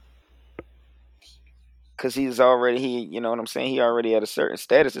him. Cause he's already you know what I'm saying? He already at a certain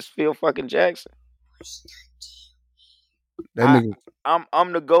status. It's Phil fucking Jackson. That nigga,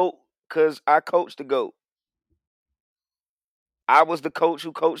 I'm the GOAT because I coached the GOAT. I was the coach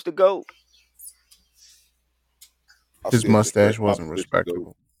who coached the GOAT. I his still think mustache that wasn't competition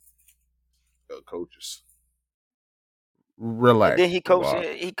respectable. coaches. And then Relax.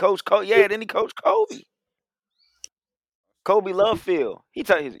 he coached Kobe. Yeah, then he coached Kobe. Kobe loved Phil. He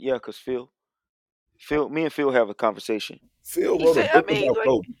told you, yeah, cause me and Phil have a conversation. Phil He wrote a said, I book mean, about like,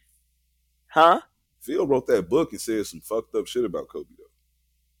 Kobe. huh? Phil wrote that book and said some fucked up shit about Kobe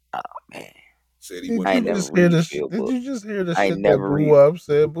though. Oh man, Said he Did I you ain't wasn't never just hear read this? Phil Did book. you just hear the I ain't shit that never Boo read. Up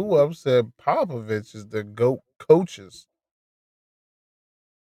said? Boo Up said Popovich is the GOAT coaches.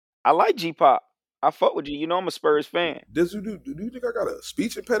 I like G Pop. I fuck with you. You know I'm a Spurs fan. do you think I got a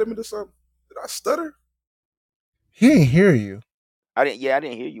speech impediment or something? Did I stutter? He ain't hear you. I didn't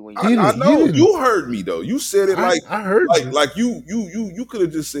hear you when you He said I didn't. that. He know didn't. you heard me though. You said it I heard you. like you could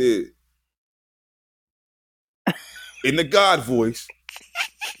have just said in the God voice,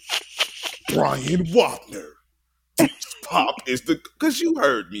 Brian Wapner. Pop is the because you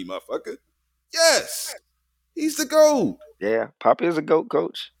heard me, motherfucker. Yes, he's the GOAT. Yeah, Pop is a GOAT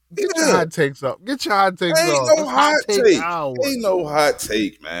coach. Get your Yeah, hot takes off. Get your hot takes ain't off. no It's hot hot take take. hour. Ain't no hot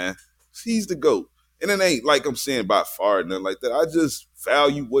take, man. He's the GOAT. And it ain't like I'm saying by far nothing like that. I just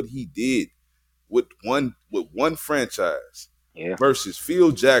value what he did with one franchise Yeah. versus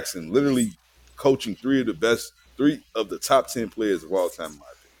Phil Jackson literally coaching three of the top 10 players of all time, in my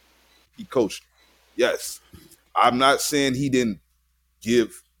opinion. He coached. Yes. I'm not saying he didn't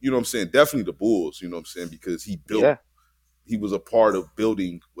give, you know what I'm saying, definitely the Bulls, you know what I'm saying, because Yeah. he was a part of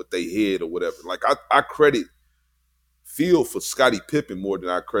building what they had or whatever. Like I credit Phil for Scottie Pippen more than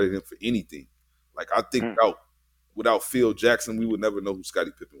I credit him for anything. Like I think without Phil Jackson, we would never know who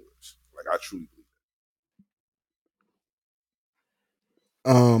Scottie Pippen was. Like I truly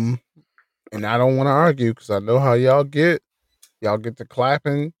believe And I don't want to argue because I know how y'all get. Y'all get to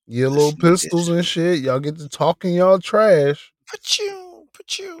clapping your little Listen to pistols this. and shit. Y'all get to talking y'all trash. Put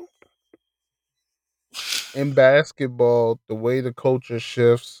you. In basketball, the way the culture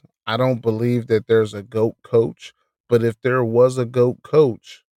shifts, I don't believe that there's a GOAT coach. But if there was a GOAT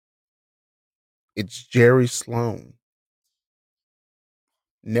coach, it's Jerry Sloan.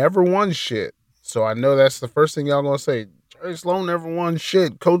 Never won shit. So I know that's the first thing y'all gonna say. Jerry Sloan never won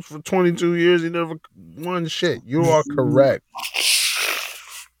shit. Coach for 22 years, he never won shit. You are correct.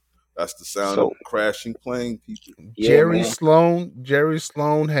 that's the sound of So a crashing plane, people. yeah, Jerry man.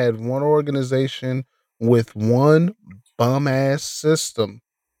 Sloan had one organization with one bum ass system.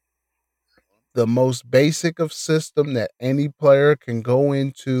 The most basic of system that any player can go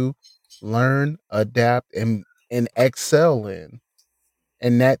into, learn, adapt, and excel in.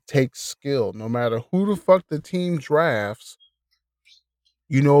 And that takes skill. No matter who the fuck the team drafts,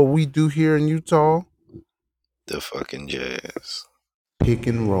 you know what we do here in Utah? The fucking Jazz. Pick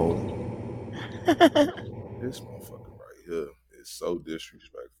and roll. This motherfucker right here is so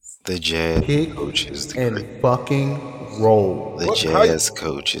disrespectful. The Jazz Pick coach is the and great. fucking roll. The How Jazz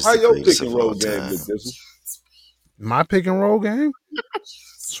coach is how the your pick greatest and of roll all game time. look, Dizzle? My pick and roll game?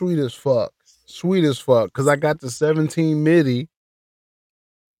 Sweet as fuck. Sweet as fuck. Cause I got the 17 MIDI.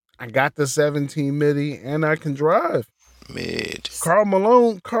 And I can drive. Mid. Carl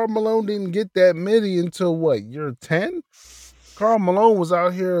Malone didn't get that MIDI until what, year 10? Carl Malone was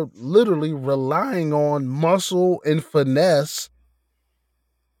out here literally relying on muscle and finesse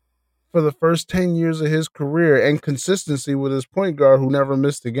for the first 10 years of his career and consistency with his point guard who never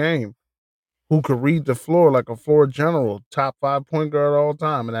missed a game, who could read the floor like a floor general, top 5 point guard all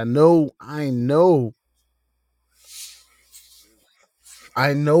time. And I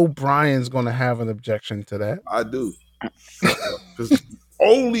know Brian's going to have an objection to that. I do. Because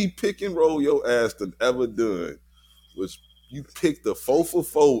only pick and roll your ass done ever done was you picked the 4 for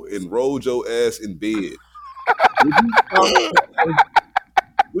 4 and rolled your ass in bed.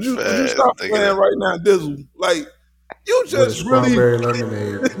 Would you Fast, stop playing nigga. right now, Dizzle? Like you With a just really strawberry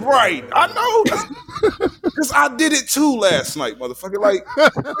lemonade. right. I know. Because I did it too last night, motherfucker. Like,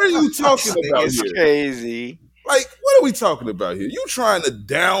 what are you talking This about nigga's here? crazy. Like, what are we talking about here? You trying to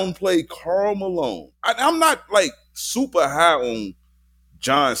downplay Karl Malone? I'm not like super high on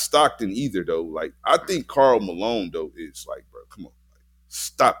John Stockton either, though. Like, I think Karl Malone though is like, bro, come on, like,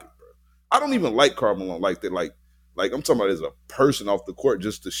 stop it, bro. I don't even like Karl Malone like that. Like I'm talking about as a person off the court,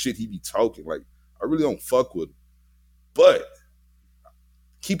 just the shit he be talking. Like, I really don't fuck with him. But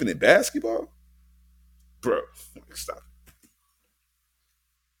keeping it basketball, bro, stop it.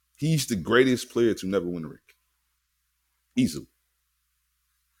 He's the greatest player to never win a ring. Easily.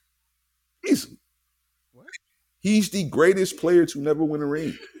 He's the greatest player to never win a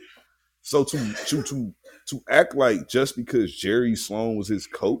ring. So to act like just because Jerry Sloan was his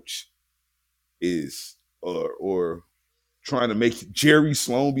coach is or trying to make Jerry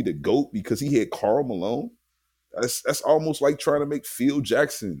Sloan be the GOAT because he had Karl Malone. That's almost like trying to make Phil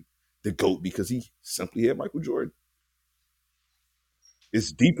Jackson the GOAT because he simply had Michael Jordan.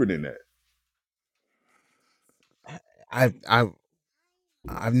 It's deeper than that.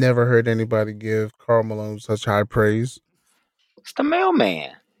 I've never heard anybody give Karl Malone such high praise. It's the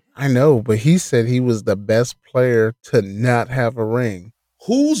mailman. I know, but he said he was the best player to not have a ring.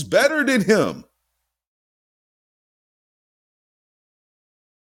 Who's better than him?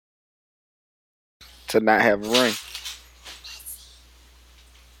 To not have a ring.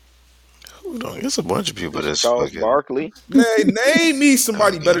 Hold on, there's a bunch of people that's Charles fucking. Barkley. Man, name me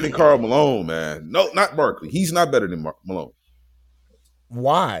somebody better than Karl Malone, man. No, not Barkley. He's not better than Malone.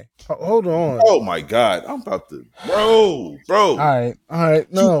 Why? Hold on. Oh my God, I'm about to, bro. All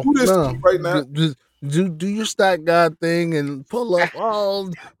right. No, do this no. right now. Just do your stat god thing and pull up. Oh,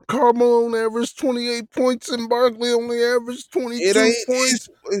 Karl Malone averaged 28 points and Barkley only averaged 22 points.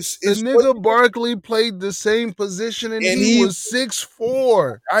 The nigga Barkley played the same position and he was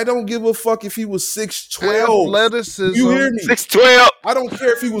 6'4". I don't give a fuck if he was 6'12". Athleticism. You hear me? 6'12". I don't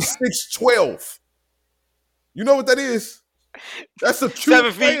care if he was 6'12". You know what that is? That's a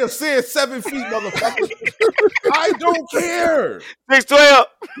cute way of saying 7 feet, motherfucker. I don't care. 6'12". I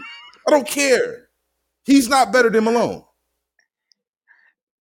don't care. He's not better than Malone.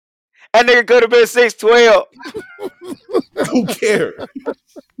 That nigga could have been 6'12". I don't care.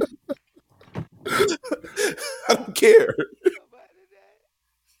 I don't care.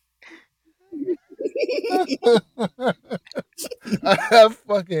 I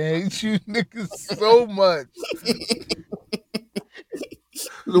fucking hate you niggas so much.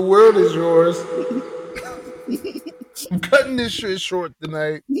 The world is yours. I'm cutting this shit short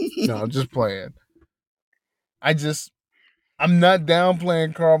tonight. No, I'm just playing. I'm not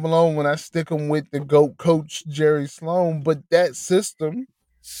downplaying Karl Malone when I stick him with the GOAT coach Jerry Sloan, but that system.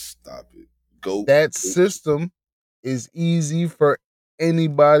 Stop it. GOAT. That system is easy for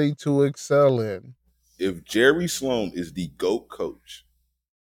anybody to excel in. If Jerry Sloan is the GOAT coach,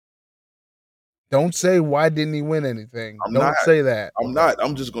 don't say why didn't he win anything. Don't say that. I'm not.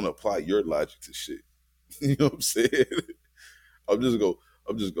 I'm just gonna apply your logic to shit. You know what I'm saying? I'm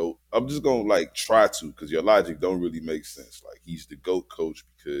just gonna like try to, because your logic don't really make sense. Like, he's the GOAT coach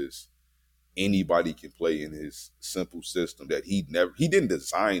because anybody can play in his simple system that he didn't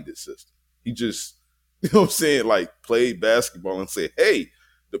design this system. He just, you know what I'm saying, like, played basketball and said, hey,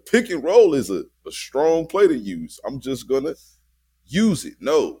 the pick and roll is a strong play to use. I'm just gonna use it.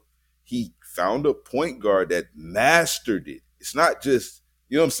 No. He found a point guard that mastered it. It's not just,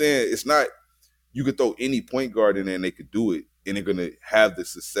 you know what I'm saying? It's not, you could throw any point guard in there and they could do it, and they're going to have the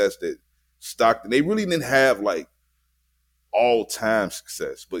success that Stockton. They really didn't have like all-time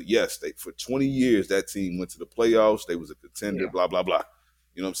success. But yes, for 20 years, that team went to the playoffs. They was a contender, blah, blah, blah.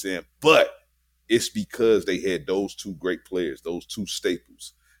 You know what I'm saying? But it's because they had those two great players, those two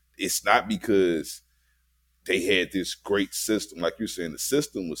staples. It's not because they had this great system. Like you're saying, the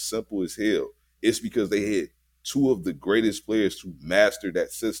system was simple as hell. It's because they had two of the greatest players to master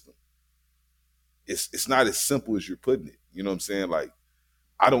that system. It's not as simple as you're putting it. You know what I'm saying? Like,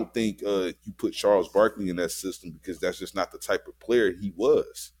 I don't think you put Charles Barkley in that system because that's just not the type of player he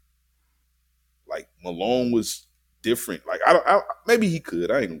was. Like, Malone was different. Like, maybe he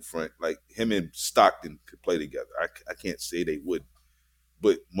could. I ain't in front. Like, him and Stockton could play together. I can't say they wouldn't.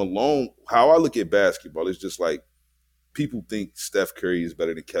 But Malone, how I look at basketball, is just like, people think Steph Curry is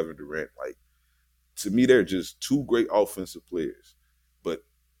better than Kevin Durant. Like, to me, they're just two great offensive players. But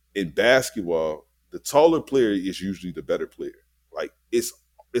in basketball, the taller player is usually the better player. Like, it's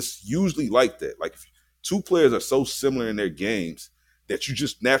usually like that. Like, if two players are so similar in their games that you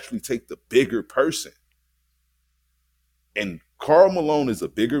just naturally take the bigger person. And Karl Malone is a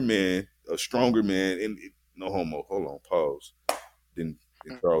bigger man, a stronger man, and no homo, hold on, pause, than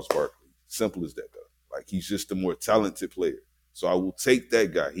Charles Barkley. Simple as that, though. Like, he's just a more talented player. So I will take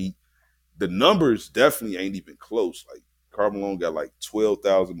that guy. The numbers definitely ain't even close. Like, Karl Malone got like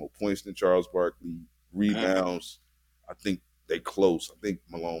 12,000 more points than Charles Barkley. Rebounds, I think they close. I think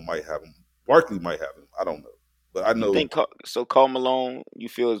Malone might have him. Barkley might have him. I don't know. But I know. You think so? Karl Malone, you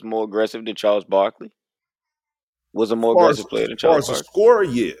feel, is more aggressive than Charles Barkley? Was a more aggressive player than Charles Barkley? As a scorer,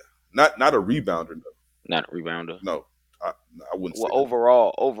 yeah. Not a rebounder, though. Not a rebounder? No. I wouldn't say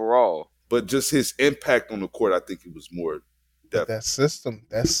that. Overall. But just his impact on the court, I think it was more depth. That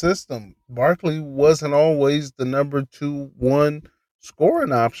system. Barkley wasn't always the number 2-1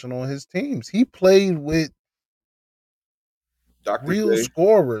 scoring option on his teams. He played with Dr. Real J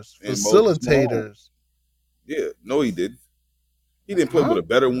scorers, and Moses Malone. facilitators. Yeah, no, he didn't. He didn't play Huh? with a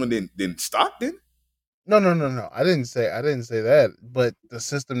better one than Stockton. No. I didn't say that. But the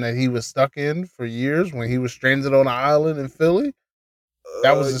system that he was stuck in for years when he was stranded on an island in Philly,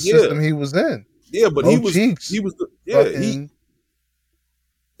 that was the Yeah, system he was in. yeah, but Mo he was Cheeks, fucking.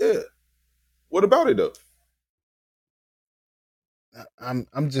 yeah. What about it though?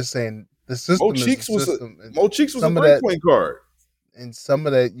 I'm just saying the Mo system is the Cheeks was a system, and Mo Cheeks was a some of great that, point guard. and some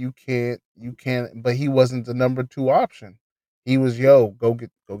of that you can't. But he wasn't the number 2 option. He was go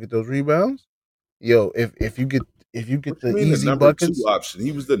get those rebounds. Yo, if you get What you the mean the easy number 2 buckets, option?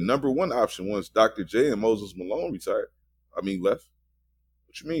 He was the number 1 option once Dr. J and Moses Malone retired. I mean left.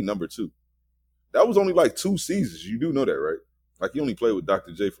 What you mean number 2? That was only like 2 seasons. You do know that, right? Like he only played with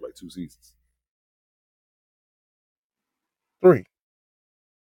Dr. J for like 2 seasons. 3.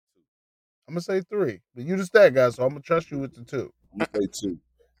 I'm gonna say 3, but you the stat guy, so I'm gonna trust you with the 2. I'm gonna say 2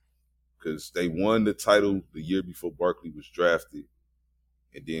 because they won the title the year before Barkley was drafted,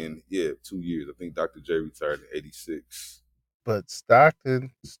 and then 2 years. I think Dr. J retired in '86. But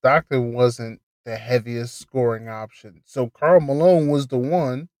Stockton wasn't the heaviest scoring option, so Karl Malone was the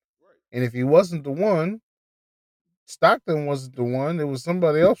one, and if he wasn't the one, Stockton wasn't the one. It was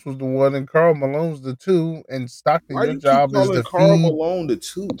somebody else was the one, and Karl Malone's the 2. And Stockton, Why your you keep job is calling to Karl feed. Malone the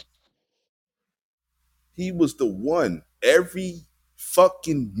 2? He was the 1 every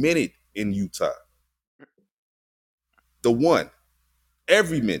fucking minute in Utah. The 1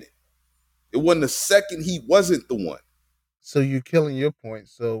 every minute. It wasn't the second he wasn't the 1. So you're killing your point.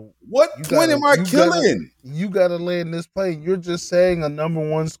 So What point am I killing? You gotta land this plane. You're just saying a number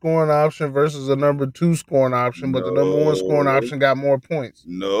 1 scoring option versus a number 2 scoring option, but the number 1 scoring option got more points.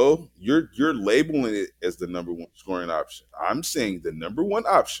 No, you're labeling it as the number 1 scoring option. I'm saying the number 1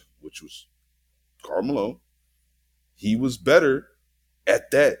 option, which was Karl Malone, he was better at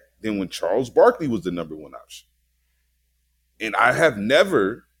that than when Charles Barkley was the number 1 option. And I have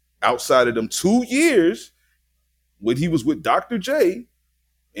never, outside of them 2 years, when he was with Dr. J,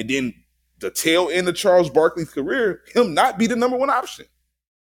 and then the tail end of Charles Barkley's career, him not be the number 1 option.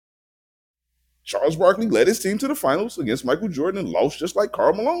 Charles Barkley led his team to the finals against Michael Jordan and lost just like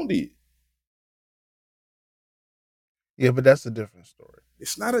Karl Malone did. Yeah, but that's a different story.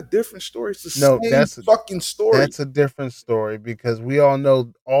 It's not a different story. It's the same fucking story. That's a different story because we all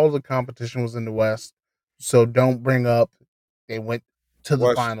know all the competition was in the West. So don't bring up they went to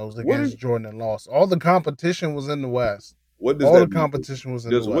the finals against Jordan and lost. All the competition was in the West. What does all that the mean? competition was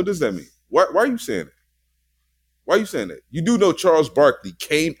in the West. What does that mean? Why are you saying that? Why are you saying that? You do know Charles Barkley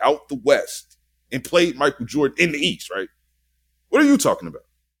came out the West and played Michael Jordan in the East, right? What are you talking about?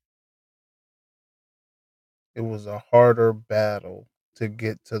 It was a harder battle to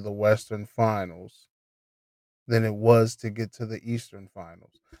get to the Western Finals than it was to get to the Eastern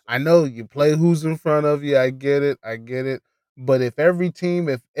Finals. I know you play who's in front of you. I get it. But if every team,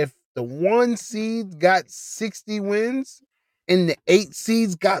 if the 1 seed got 60 wins and the 8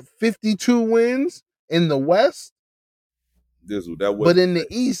 seeds got 52 wins in the West, but in the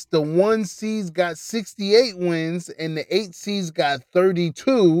East, the 1 seeds got 68 wins and the 8 seeds got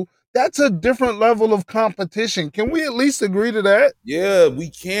 32. That's a different level of competition. Can we at least agree to that? Yeah, we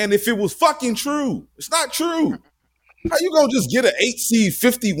can if it was fucking true. It's not true. How you gonna just get an 8 seed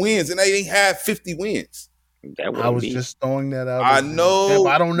 50 wins and they ain't have 50 wins? I was just throwing that out. I know.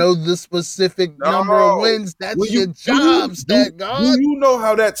 I don't know the specific number of wins. That's your job, stat God. Do you know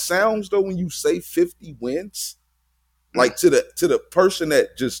how that sounds though when you say 50 wins? Like to the person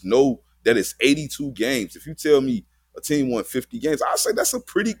that just know that it's 82 games. If you tell me a team won 50 games, I say that's a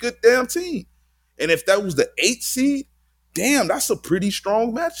pretty good damn team. And if that was the 8th seed, damn, that's a pretty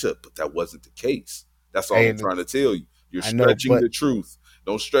strong matchup. But that wasn't the case. That's all I'm trying to tell you. You're stretching the truth.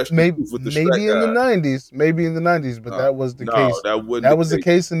 Don't stretch the truth with the maybe in the 90s. Maybe in the 90s, but that was the case. That was the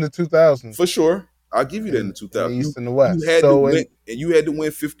case in the 2000s. For sure. I'll give you that in the 2000s. In the East and the West. You had to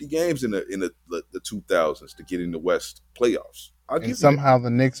win 50 games in the 2000s to get in the West playoffs. Somehow the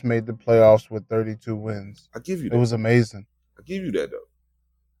Knicks made the playoffs with 32 wins. I'll give you that. It was amazing. I'll give you that, though.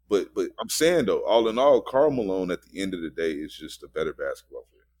 But I'm saying, though, all in all, Karl Malone at the end of the day is just a better basketball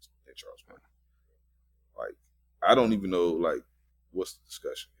player than Charles Barkley. Like, I don't even know, like, what's the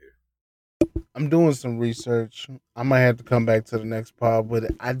discussion here? I'm doing some research. I might have to come back to the next pod,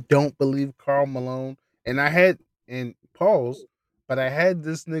 but I don't believe Karl Malone. And I had this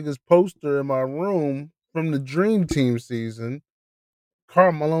nigga's poster in my room from the Dream Team season.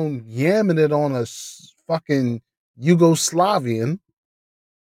 Karl Malone yamming it on a fucking Yugoslavian.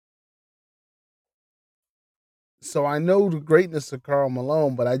 So I know the greatness of Karl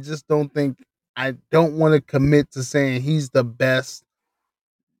Malone, but I just don't think I don't want to commit to saying he's the best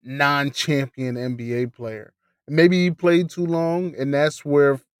non-champion NBA player. Maybe he played too long, and that's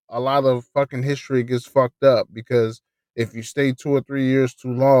where a lot of fucking history gets fucked up because if you stay 2 or 3 years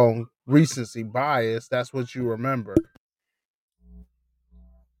too long, recency bias, that's what you remember.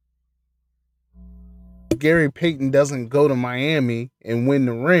 Gary Payton doesn't go to Miami and win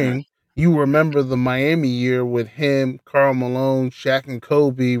the ring, you remember the Miami year with him, Karl Malone, Shaq and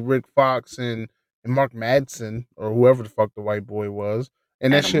Kobe, Rick Fox, and Mark Madsen, or whoever the fuck the white boy was.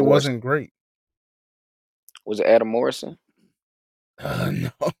 And that Adam shit Morrison. wasn't great. Was it Adam Morrison? No.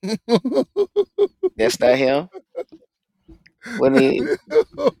 That's not him. When he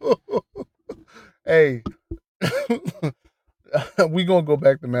Hey, we gonna go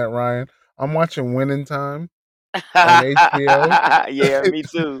back to Matt Ryan. I'm watching Winning Time on HBO. Yeah, me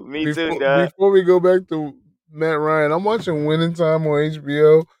too. Me too, dog. Before we go back to Matt Ryan, I'm watching Winning Time on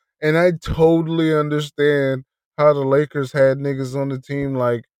HBO, and I totally understand how the Lakers had niggas on the team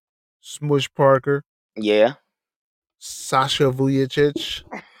like Smush Parker, Yeah. Sasha Vujacic,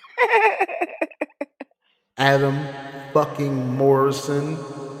 Adam fucking Morrison.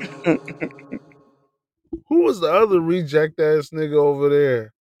 Who was the other reject ass nigga over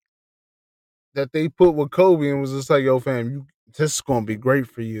there that they put with Kobe and was just like, yo, fam, this is gonna be great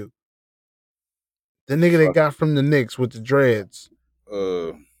for you. The nigga they Fuck. got from the Knicks with the dreads.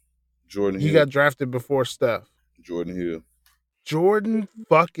 Jordan He Hill. got drafted before Steph. Jordan Hill. Jordan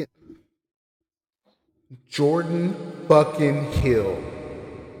fucking Hill.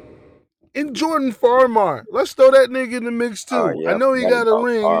 And Jordan Farmar. Let's throw that nigga in the mix Oh too. I yeah, I know he forgot got a about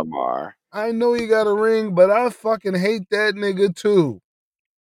ring. Farmar. I know he got a ring, but I fucking hate that nigga too.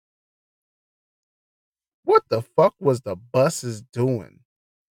 What the fuck was the buses doing?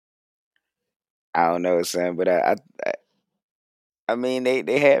 I don't know, son, but I mean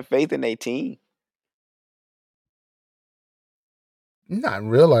they had faith in their team. Not in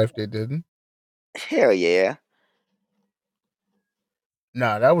real life, they didn't. Hell yeah.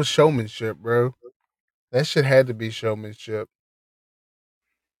 Nah, that was showmanship, bro. That shit had to be showmanship.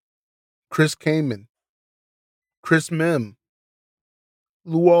 Chris Kaman, Chris Mem,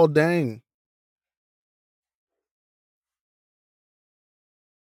 Luol Deng.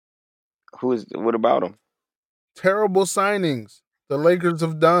 What about him? Terrible signings the Lakers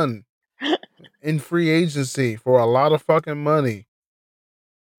have done in free agency for a lot of fucking money.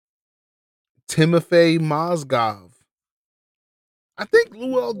 Timofey Mozgov. I think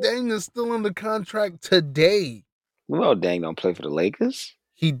Luol Deng is still under contract today. Well, dang, don't play for the Lakers.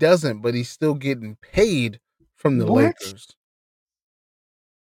 He doesn't, but he's still getting paid from the What? Lakers.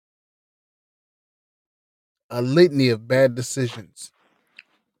 A litany of bad decisions.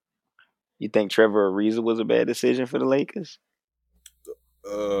 You think Trevor Ariza was a bad decision for the Lakers?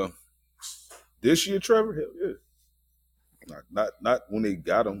 This year, Trevor. Hell yeah. Not when they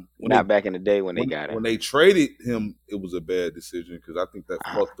got him. Not back in the day when they got him. When they traded him, it was a bad decision because I think that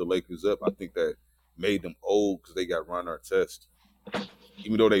fucked the Lakers up. I think that made them old because they got Ron Artest.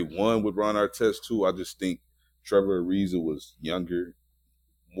 Even though they won with Ron Artest too, I just think Trevor Ariza was younger,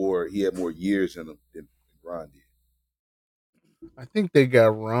 he had more years in him than Ron did. I think they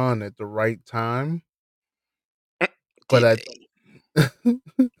got Ron at the right time. Did But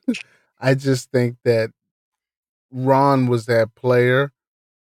I just think that Ron was that player.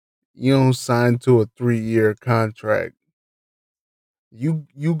 You don't sign to a 3-year contract. You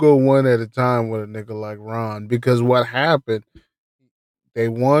go one at a time with a nigga like Ron because what happened? They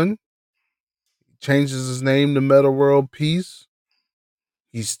won. Changes his name to Meta World Peace.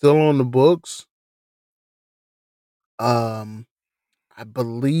 He's still on the books. I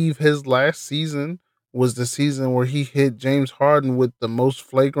believe his last season was the season where he hit James Harden with the most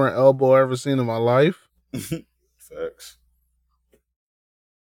flagrant elbow I ever seen in my life. Facts.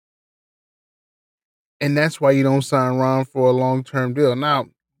 And that's why you don't sign Ron for a long-term deal. Now,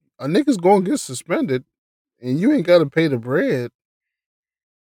 a nigga's gonna get suspended and you ain't gotta pay the bread.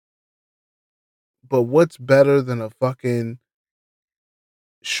 But what's better than a fucking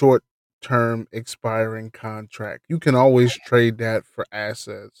short-term expiring contract? You can always trade that for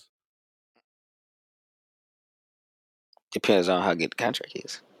assets. Depends on how good the contract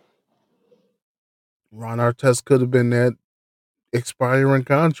is. Ron Artest could have been that expiring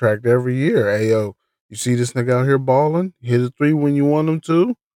contract every year. Hey, yo, you see this nigga out here balling? Hit a 3 when you want him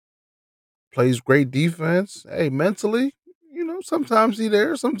to. Plays great defense. Hey, mentally, sometimes he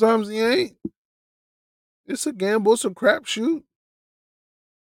there, sometimes he ain't. It's a gamble, it's a crapshoot.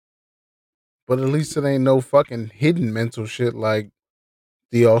 But at least it ain't no fucking hidden mental shit like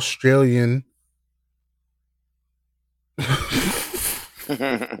the Australian.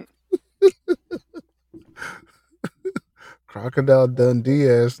 Crocodile Dundee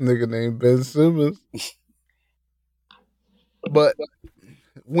ass nigga named Ben Simmons. But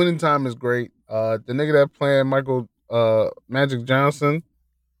winning time is great. The nigga that playing Michael Magic Johnson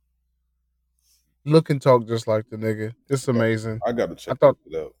look and talk just like the nigga. It's amazing. I gotta I check thought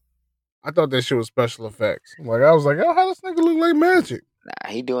that out. I thought that shit was special effects. Like I was like, oh, how this nigga look like Magic? Nah,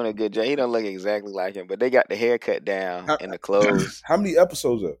 he doing a good job. He don't look exactly like him, but they got the haircut down How, and the clothes. how many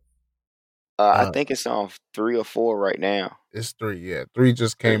episodes up? I think it's on 3 or 4 right now. It's 3. Yeah, 3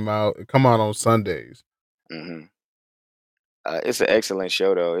 just came out. It come out on Sundays. hmm It's an excellent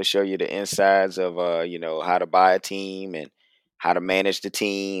show, though. It show you the insides of how to buy a team and how to manage the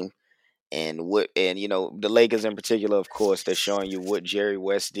team, and the Lakers in particular. Of course, they're showing you what Jerry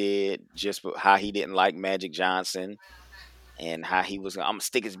West did, just how he didn't like Magic Johnson, and how he was, I'm gonna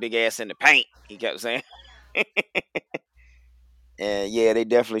stick his big ass in the paint. He kept saying. And yeah, they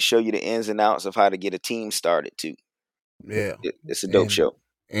definitely show you the ins and outs of how to get a team started too. Yeah, It's a dope show.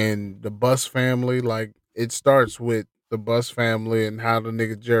 And the Bus family, like it starts with the Bus family and how the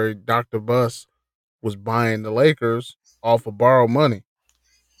nigga Jerry Dr. Bus was buying the Lakers off of borrowed money.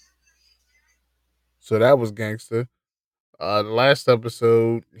 So that was gangster. The last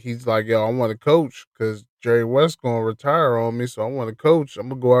episode, he's like, "Yo, I want to coach because Jerry West gonna retire on me, so I want to coach. I'm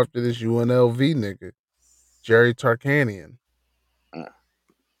gonna go after this UNLV nigga, Jerry Tarkanian."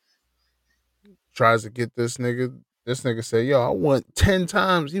 Tries to get this nigga. This nigga said, "Yo, I want 10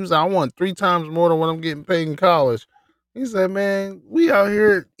 times." He was like, "I want 3 times more than what I'm getting paid in college." He said, "Man, we out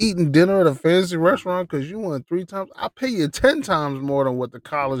here eating dinner at a fancy restaurant because you want 3 times. I pay you 10 times more than what the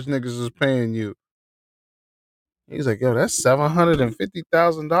college niggas is paying you." He's like, "Yo, that's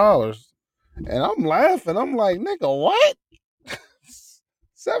 $750,000." And I'm laughing. I'm like, "Nigga, what?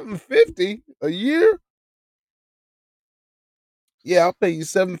 750 a year? Yeah, I'll pay you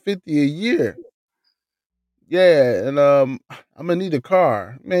 750 a year. Yeah, and I'm gonna need a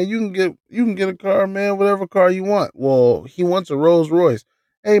car. Man, you can get a car, man, whatever car you want." Well, he wants a Rolls Royce.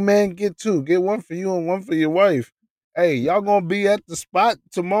 "Hey man, get 2. Get one for you and one for your wife. Hey, y'all gonna be at the spot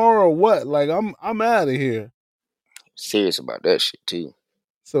tomorrow or what? Like I'm out of here." Serious about that shit too.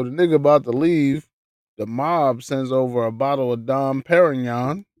 So the nigga about to leave, the mob sends over a bottle of Dom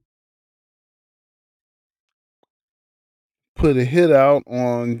Perignon, put a hit out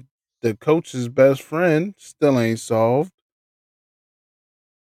on the coach's best friend, still ain't solved.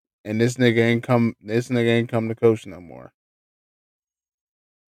 And this nigga ain't come to coach no more.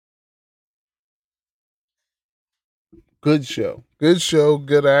 Good show. Good show,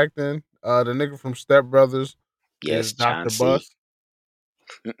 good acting. The nigga from Step Brothers is Yes, Dr. John C. Bus.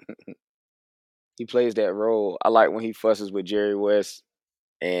 He plays that role. I like when he fusses with Jerry West,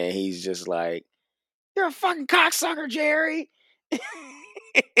 and he's just like, "You're a fucking cocksucker, Jerry."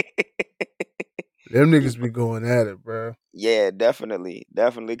 Them niggas be going at it, bro. Yeah, definitely,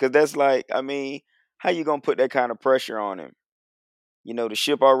 because that's like, I mean, how you gonna put that kind of pressure on him? The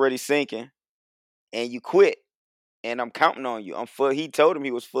ship already sinking, and you quit. And I'm counting on you. He told him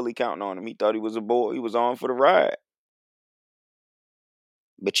he was fully counting on him. He thought he was aboard. He was on for the ride.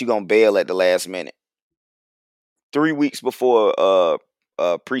 But you gonna bail at the last minute. 3 weeks before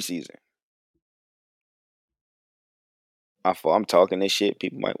preseason. I'm talking this shit.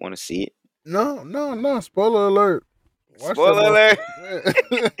 People might want to see it. No. Spoiler alert. Watch Spoiler alert.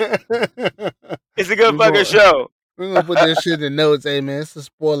 that. It's a good fucking show. We're gonna put that shit in notes. Hey man, it's a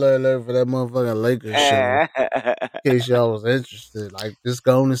spoiler alert for that motherfucking Lakers show. In case y'all was interested. Like, just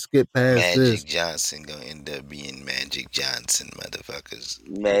go on and skip past this. Magic Johnson gonna end up being Magic Johnson, motherfuckers.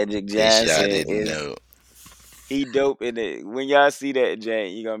 Magic In case y'all Johnson didn't know. He dope in it. When y'all see that,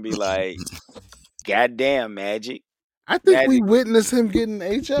 Jane, you're gonna be like, "Goddamn, Magic." I think we witnessed him getting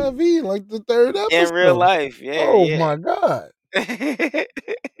HIV in like the 3rd episode. In real life, yeah. Oh my god.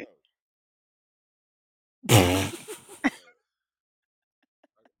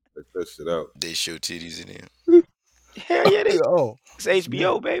 Check that shit out. They show titties in him. Hell yeah, it's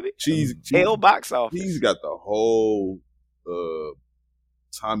HBO, Yeah. baby. Cheeze Hell box office. He's got the whole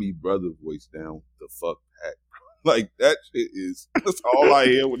Tommy brother voice down the fuck pack. Like, that shit is, that's all I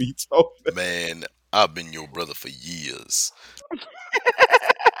hear when he talks. Man, I've been your brother for years.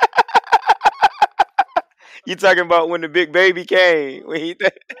 You talking about when the big baby came? When he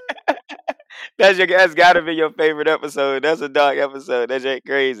that's gotta be your favorite episode. That's a dark episode. That ain't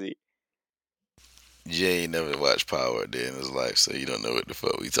crazy. Jay ain't never watched Power a day in his life, so you don't know what the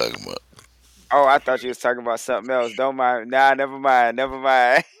fuck we talking about. Oh, I thought you was talking about something else. Don't mind. Nah, never mind. Never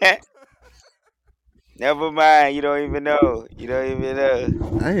mind. Never mind. You don't even know. I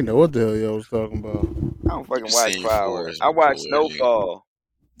didn't know what the hell y'all was talking about. I don't fucking watch Power. I watch Snowfall.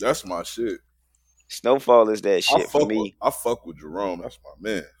 That's my shit. Snowfall is that shit for me. I fuck with Jerome. That's my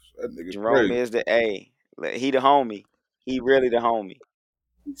man. That nigga Jerome crazy. is the A. He the homie. He really the homie.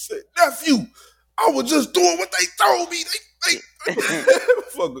 He said, nephew, I was just doing what they told me. They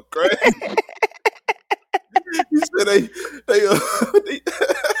fucking crazy. He said they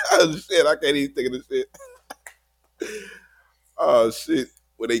oh, shit, I can't even think of this shit. Oh shit.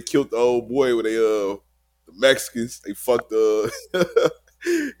 When they killed the old boy, when they the Mexicans, they fucked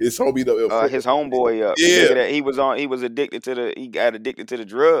his homie up. His homeboy up. The Yeah. nigga that he was addicted to he got addicted to the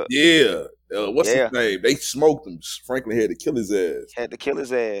drug. Yeah. What's Yeah. his name? They smoked him. Franklin had to kill his ass. Had to kill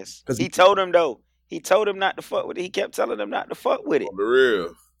his ass. 'Cause He told him though. He told him not to fuck with it. He kept telling him not to fuck with it. On the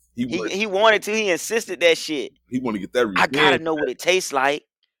real. He wanted to. He insisted that shit. He wanted to get that I gotta revenge. know what it tastes like.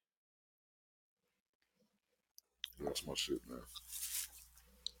 That's my shit, man.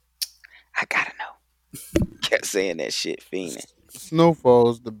 I gotta know. Kept saying that shit, fiending. Snowfall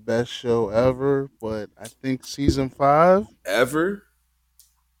is the best show ever, but I think season 5 Ever?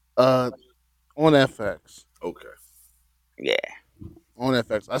 on FX. Okay. Yeah. On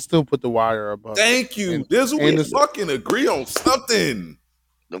FX. I still put The Wire above. Thank you. And- Dizzle, and we the- fucking agree on something.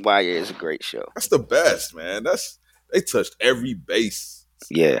 The Wire is a great show. That's the best, man. They touched every base.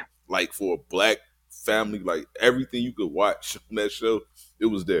 Yeah. Like for a black family, like everything you could watch on that show, it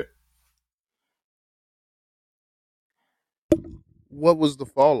was there. What was the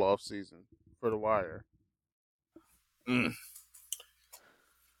fall off season for The Wire?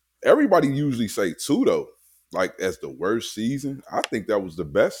 Everybody usually say 2 though, like as the worst season. I think that was the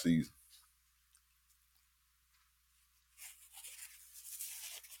best season.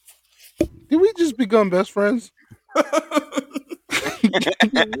 Did we just become best friends? Did we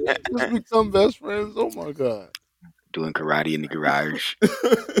just become best friends? Oh my god. Doing karate in the garage.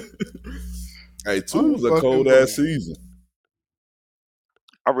 Hey, 2 was a Unfucking cold believe. ass season.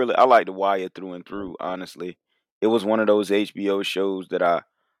 I like The Wire through and through, honestly. It was one of those HBO shows that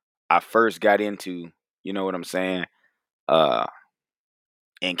I first got into, you know what I'm saying?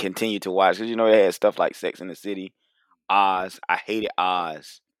 And continued to watch. Because you know they had stuff like Sex in the City, Oz. I hated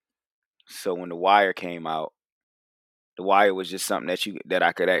Oz. So when The Wire came out, The Wire was just something that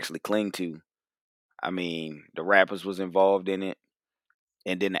I could actually cling to. I mean, the rappers was involved in it,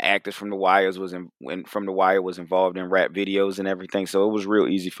 and then the actors from The Wire was involved in rap videos and everything. So it was real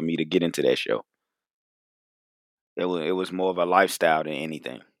easy for me to get into that show. It was more of a lifestyle than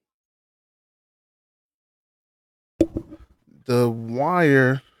anything. The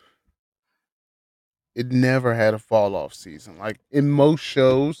Wire, it never had a fall off season. Like in most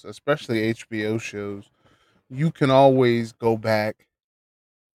shows, especially HBO shows, you can always go back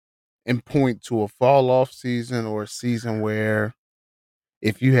and point to a fall off season or a season where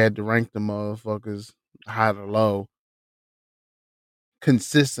if you had to rank the motherfuckers high to low,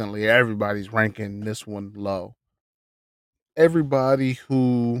 consistently everybody's ranking this one low. Everybody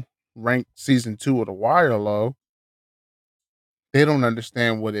who ranked season 2 of The Wire low, they don't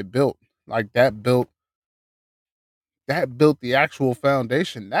understand what it built. Like that built the actual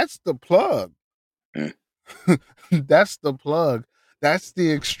foundation. That's the plug. Mm. That's the plug. That's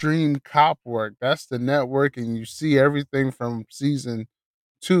the extreme cop work. That's the networking. You see everything from season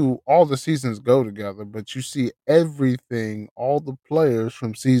 2. All the seasons go together, but you see everything, all the players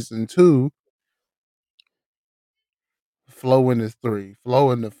from season 2 flow into 3,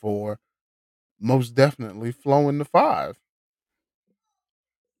 flow into 4, most definitely flow into 5.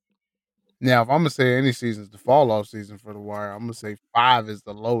 Now, if I'm gonna say any season's the fall off season for The Wire, I'm gonna say 5 is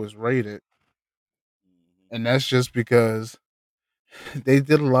the lowest rated. And that's just because they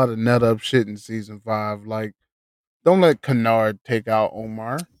did a lot of nut up shit in season 5. Like, don't let Kennard take out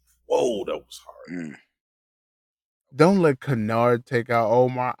Omar. Whoa, that was hard. Mm. Don't let Kennard take out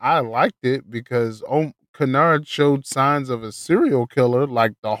Omar. I liked it because Kennard showed signs of a serial killer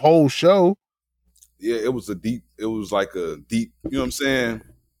like the whole show. Yeah, it was like a deep, you know what I'm saying,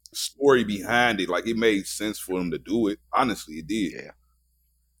 story behind it. Like it made sense for them to do it. Honestly, it did. Yeah.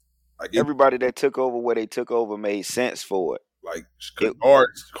 Like Everybody that took over where they took over made sense for it. Like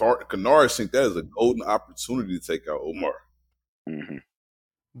Kennard seen that as a golden opportunity to take out Omar. Mm-hmm.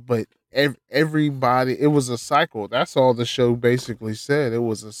 But everybody, it was a cycle. That's all the show basically said. It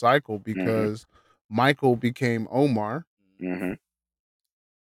was a cycle because Michael became Omar. Mm-hmm.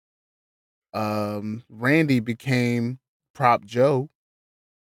 Randy became Prop Joe.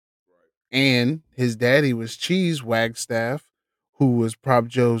 And his daddy was Cheeze Wagstaff, who was Prop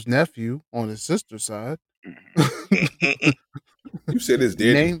Joe's nephew on his sister's side. You said his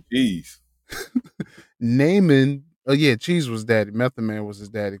daddy was Cheeze. Naaman, Cheeze was daddy. Method Man was his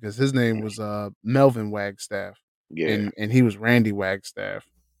daddy because his name was Melvin Wagstaff. Yeah. And he was Randy Wagstaff.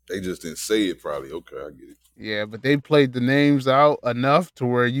 They just didn't say it. Probably. Okay, I get it. Yeah, but they played the names out enough to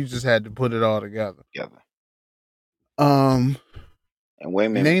where you just had to put it all together. together. Um, And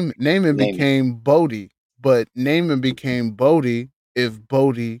women Naaman name became Bodie, but Naaman became Bodie if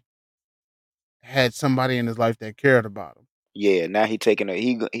Bodie had somebody in his life that cared about him. yeah, now he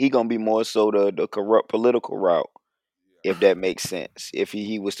gonna be more so the corrupt political route, if that makes sense. If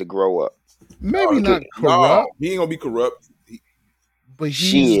he was to grow up. Maybe not No, corrupt, he ain't gonna be corrupt. but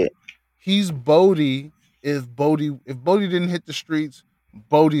Shit. he's Bodie if Bodie didn't hit the streets,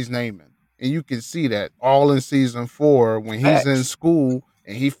 Bodie's Naaman. And you can see that all in season 4 when he's in Facts. school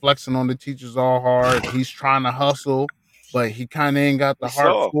and he flexing on the teachers all hard. He's trying to hustle, but he kind of ain't got the We heart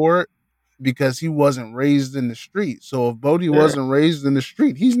saw. for it because he wasn't raised in the street. So if Bodie Yeah. wasn't raised in the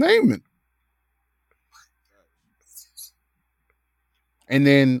street, he's Naaman. And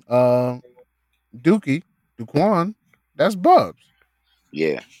then Duquan, that's Bubs.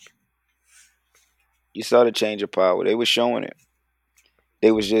 Yeah. You saw the change of power. They were showing it.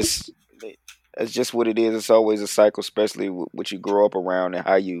 They was just that's just what it is. It's always a cycle, especially what you grow up around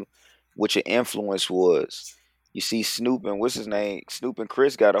and what your influence was. You see Snoop and what's his name? Snoop and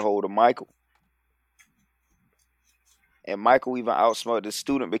Chris got a hold of Michael. And Michael even outsmarted the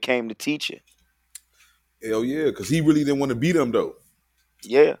student, became the teacher. Hell yeah, because he really didn't want to beat them though.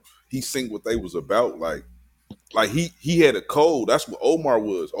 Yeah. He seen what they was about. Like he had a code. That's what Omar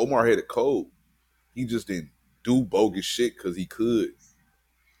was. Omar had a code. He just didn't do bogus shit because he could.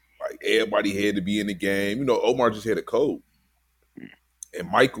 Like everybody had to be in the game. You know, Omar just had a code. And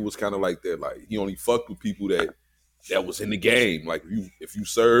Michael was kind of like that. Like he only fucked with people that was in the game. Like if you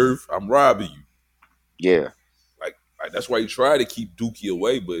serve, I'm robbing you. Yeah. Like that's why he tried to keep Dookie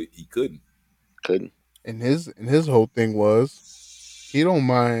away, but he couldn't. And his whole thing was he don't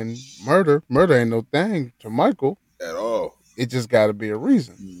mind murder. Murder ain't no thing to Michael At all. It just got to be a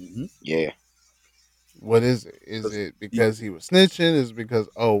reason. Mm-hmm. Yeah. What is it? Is it because he was snitching? Is it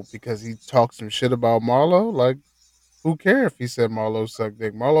because he talked some shit about Marlo? Like, who care if he said Marlo sucked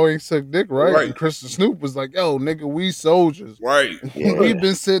dick? Marlo ain't sucked dick, right? And Chris Snoop was like, yo, nigga, we soldiers. Right. Yeah. We've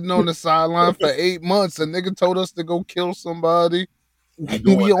been sitting on the sideline for 8 months. A nigga told us to go kill somebody.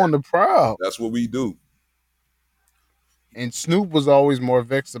 We on the prowl. That's what we do. And Snoop was always more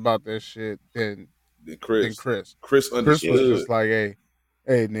vexed about that shit than Chris. Chris understood. Chris was just like, hey,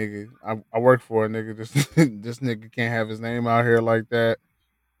 nigga, I work for a nigga. This nigga can't have his name out here like that.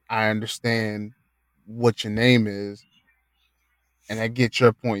 I understand what your name is, and I get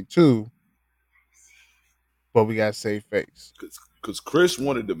your point too. But we gotta save face. Because Chris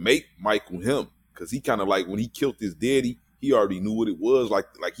wanted to make Michael him. Because he kind of like when he killed his daddy, he already knew what it was. Like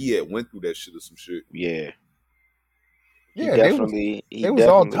he had went through that shit or some shit. Yeah. Yeah, they was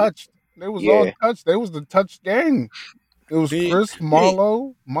all touched. They was all touched. They was the touched gang. It was Chris,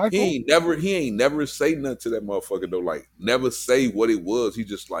 Marlo, Michael. He ain't never say nothing to that motherfucker though. Like never say what it was. He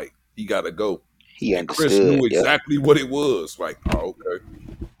just like he gotta go. He and understood. Chris knew exactly what it was. Like, oh, okay.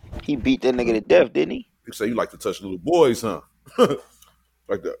 He beat that nigga to death, didn't he? He say you like to touch little boys, huh?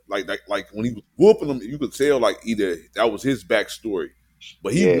 like when he was whooping them, you could tell like either that was his backstory,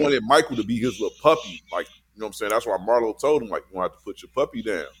 but he wanted Michael to be his little puppy. Like, you know what I'm saying? That's why Marlo told him like you want to have to put your puppy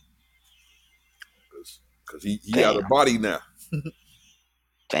down because he out of body now.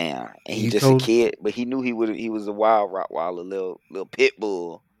 Damn, and he just a kid, but he knew he was a wild Rottweiler, little pit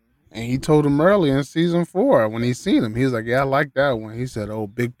bull. And he told him early in season 4 when he seen him, he was like, "Yeah, I like that one." He said, "Oh,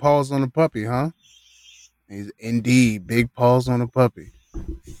 big paws on the puppy, huh?" He's indeed big paws on the puppy.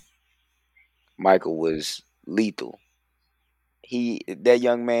 Michael was lethal. That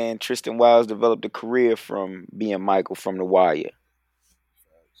young man Tristan Wiles developed a career from being Michael from The Wire.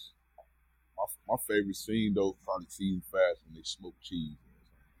 My favorite scene though, probably season 5 when they smoke cheese.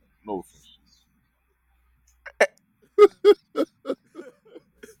 No offense.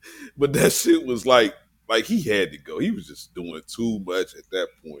 But that shit was like he had to go. He was just doing too much at that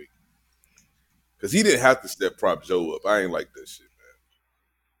point. Because he didn't have to step Prop Joe up. I ain't like that shit,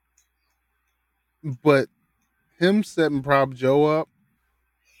 man. But him setting Prop Joe up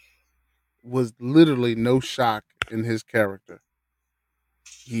was literally no shock in his character.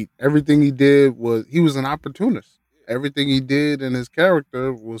 Everything he did he was an opportunist. Everything he did in his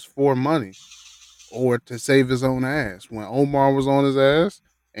character was for money or to save his own ass. When Omar was on his ass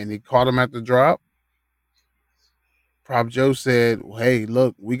and he caught him at the drop, Prop Joe said, "Hey,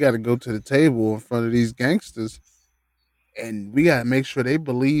 look, we got to go to the table in front of these gangsters and we got to make sure they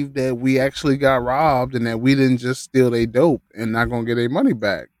believe that we actually got robbed and that we didn't just steal their dope and not going to get their money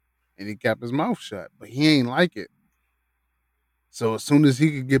back." And he kept his mouth shut, but he ain't like it. So as soon as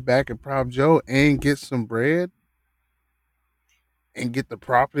he could get back at Prop Joe and get some bread, and get the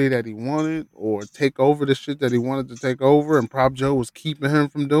property that he wanted or take over the shit that he wanted to take over and Prop Joe was keeping him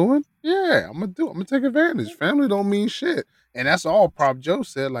from doing, yeah, I'm gonna take advantage. Family don't mean shit. And that's all Prop Joe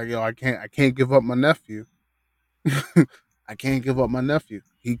said. Like, yo, I can't give up my nephew. I can't give up my nephew.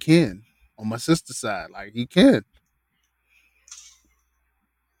 He can. On my sister's side. Like he can.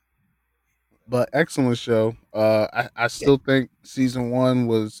 But excellent show. I still think season one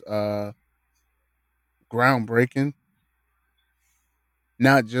was groundbreaking,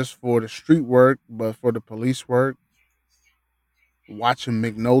 not just for the street work, but for the police work. Watching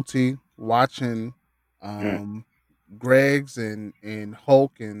McNulty, watching Mm. um Greg's and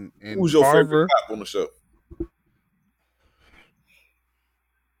Hulk Who and was your favorite Carver. cop on the show?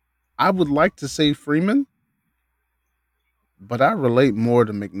 I would like to say Freeman, but I relate more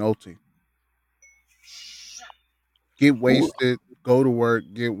to McNulty. Get Who? wasted, go to work,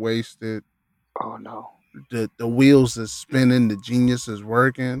 get wasted. Oh no. The wheels is spinning, the genius is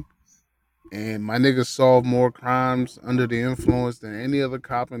working, and my nigga solved more crimes under the influence than any other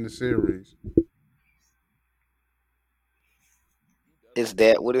cop in the series. Is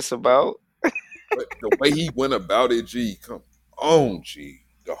that what it's about? But the way he went about it, G, come on, G.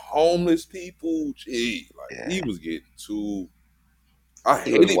 The homeless people, G, like Yeah. he was getting too. I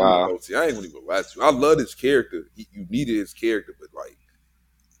It was hated wild. McNulty. I ain't gonna even lie to you. I love his character. You needed his character, but like,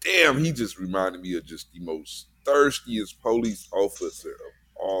 damn, he just reminded me of just the most thirstiest police officer of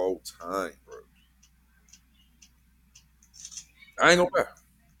all time, bro. I ain't gonna lie.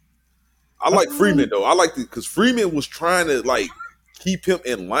 I like Freeman though. I like it because Freeman was trying to like keep him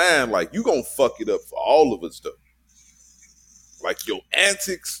in line. Like you gonna fuck it up for all of us though. Like your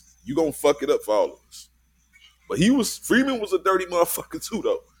antics, you gonna fuck it up for all of us. But Freeman was a dirty motherfucker too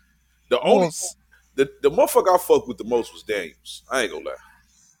though. The Well, only the motherfucker I fucked with the most was Daniels. I ain't gonna lie.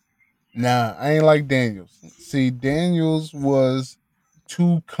 nah, I ain't like Daniels. See, Daniels was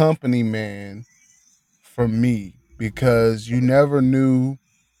too company man for me because you never knew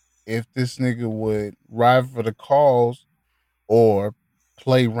if this nigga would ride for the cause or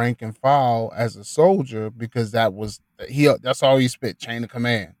play rank and file as a soldier because that's all he spit, chain of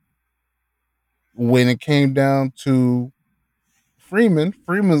command. When it came down to Freeman's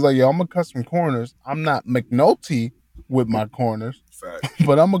like, yo, I'm gonna cut some corners. I'm not McNulty with my corners, Fact.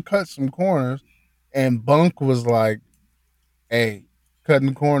 but I'm gonna cut some corners. And Bunk was like, hey,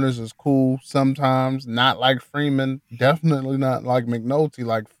 cutting corners is cool sometimes, not like Freeman, definitely not like McNulty.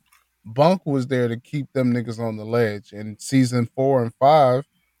 Like Bunk was there to keep them niggas on the ledge. And season 4 and 5,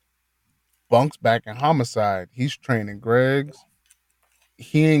 Bunk's back in homicide. He's training Greg's.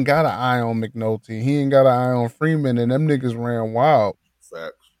 He ain't got an eye on McNulty. He ain't got an eye on Freeman, and them niggas ran wild.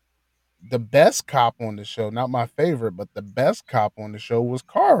 Facts. The best cop on the show, not my favorite, but the best cop on the show was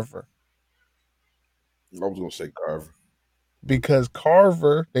Carver. I was gonna say Carver. Because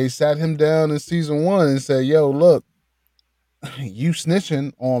Carver, they sat him down in season 1 and said, yo, look, you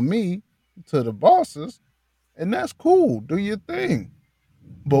snitching on me to the bosses, and that's cool. Do your thing.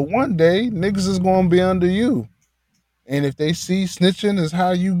 But one day, niggas is gonna be under you. And if they see snitching is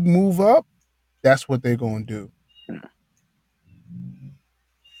how you move up, that's what they're gonna do.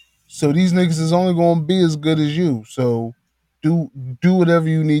 So these niggas is only gonna be as good as you. So do whatever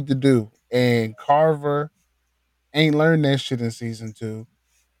you need to do. And Carver ain't learned that shit in season 2.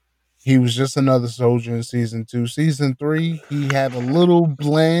 He was just another soldier in season 2. Season 3, he had a little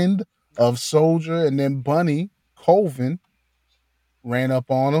blend of soldier, and then Bunny Colvin ran up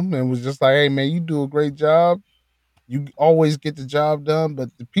on him and was just like, hey man, you do a great job. You always get the job done,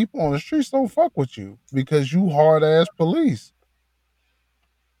 but the people on the streets don't fuck with you because you hard ass police.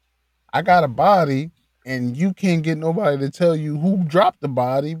 I got a body and you can't get nobody to tell you who dropped the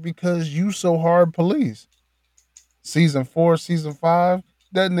body because you so hard police. Season 4, season 5,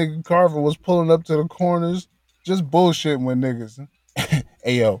 that nigga Carver was pulling up to the corners, just bullshitting with niggas.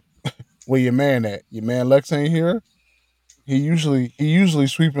 Hey yo, where your man at? Your man Lex ain't here. He usually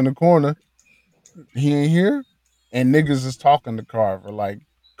sweeping the corner. He ain't here, and niggas is talking to Carver. Like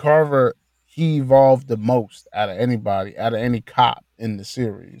Carver, he evolved the most out of anybody, out of any cop in the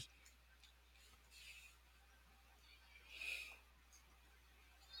series.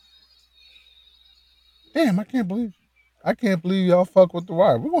 Damn, I can't believe y'all fuck with the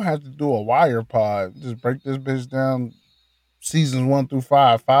wire. We're gonna have to do a wire pod. Just break this bitch down seasons 1 through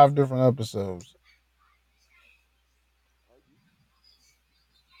 5, 5 different episodes.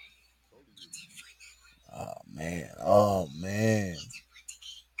 Oh man. Oh man.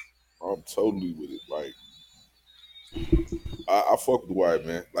 I'm totally with it. Like I fuck with the Wire,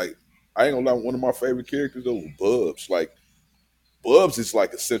 man. Like I ain't gonna lie, one of my favorite characters though was Bubs. Like Bubs is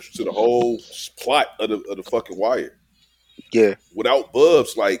like essential to the whole plot of the fucking Wire. Yeah. Without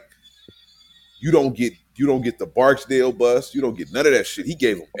Bubs, like you don't get the Barksdale bus. You don't get none of that shit. He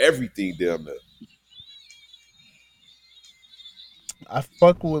gave him everything down there. I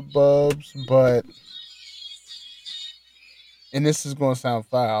fuck with Bubs, but and this is gonna sound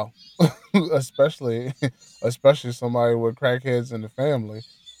foul, especially especially somebody with crackheads in the family.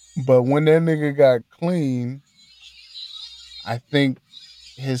 But when that nigga got clean, I think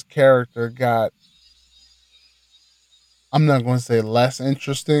his character got, I'm not gonna say less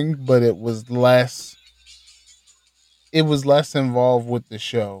interesting, but it was less involved with the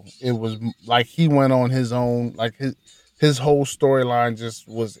show. It was like he went on his own, like his whole storyline just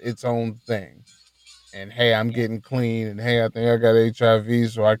was its own thing. And hey, I'm getting clean, and hey, I think I got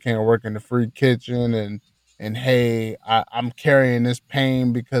HIV, so I can't work in the free kitchen, and hey, I'm carrying this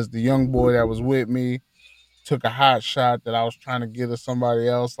pain because the young boy that was with me took a hot shot that I was trying to get to somebody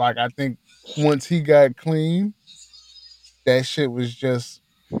else. Like I think once he got clean, that shit was just,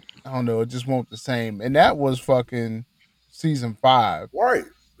 I don't know, it just won't the same. And that was fucking season 5. Right.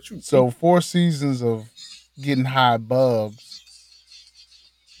 But So 4 seasons of getting high bubs.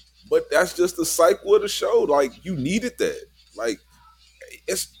 but that's just the cycle of the show. Like you needed that. Like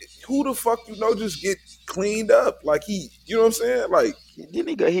it's who the fuck just get cleaned up. Like you know what I'm saying? Like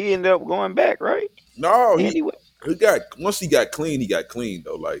He ended up going back, right? no, Andy went. he got once he got clean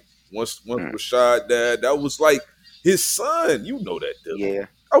though. Like once Mm, Rashad died, that was like his son. You know that, Dylan. yeah,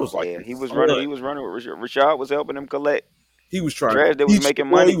 I was like yeah. his He was running. son. He was running with Rashad was helping him collect He was trying to trash that was teach the making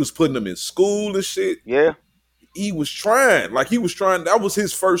boy. He money. was putting him in school and shit. Yeah. He was trying. Like he was trying. That was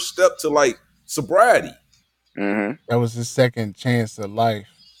his first step to like sobriety. Mm-hmm. That was his second chance at life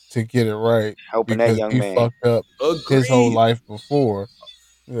to get it right Helping that because young he man. fucked up his whole Agreed. life before.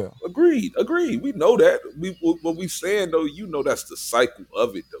 Yeah. Agreed. Agreed. We know that. What we saying though, that's the cycle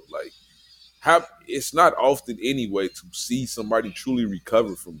of it though. Like how it's not often anyway to see somebody truly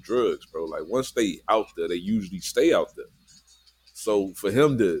recover from drugs, bro. Like once they out there, they usually stay out there. So for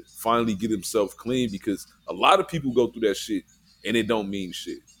him to finally get himself clean, because a lot of people go through that shit and it don't mean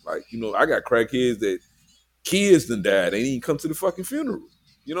shit. Like, I got crackheads that kids done died. They didn't even come to the fucking funeral.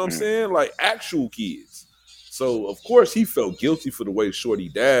 You know what I'm Mm. saying? Like actual kids. So of course he felt guilty for the way Shorty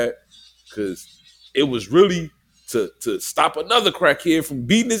died, because it was really to stop another crackhead from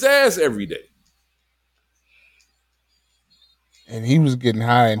beating his ass every day. And he was getting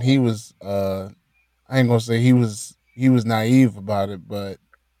high, and he was I ain't gonna say he was naive about it, but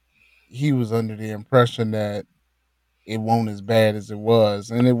he was under the impression that it won't as bad as it was,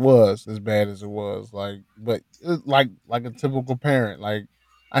 and it was as bad as it was. Like, but like a typical parent, like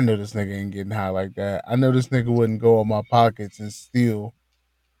I know this nigga ain't getting high like that. I know this nigga wouldn't go in my pockets and steal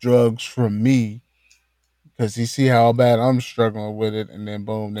drugs from me because he see how bad I'm struggling with it, and then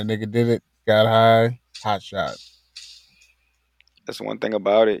boom, the nigga did it, got high, hot shot. That's one thing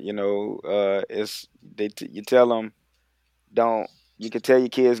about it. It's you tell them don't. You can tell your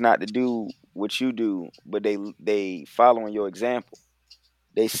kids not to do what you do, but they following your example.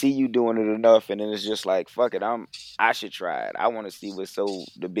 They see you doing it enough, and then it's just like fuck it. I should try it. I want to see what's so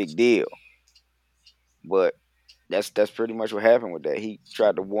the big deal. But that's pretty much what happened with that. He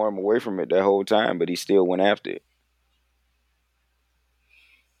tried to warn him away from it that whole time, but he still went after it.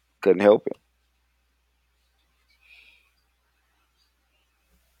 Couldn't help it.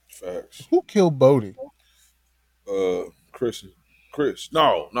 Facts. Who killed Bodie? Chris.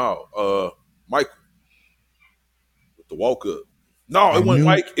 No. Mike with the walk up. No, I it wasn't knew.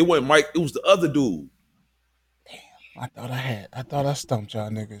 Mike. It wasn't Mike. It was the other dude. I thought I stumped y'all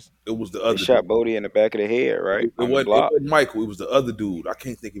niggas. It was the They other shot dude. Bodie in the back of the head, right It on the wasn't. It block. wasn't Michael. It was the other dude. I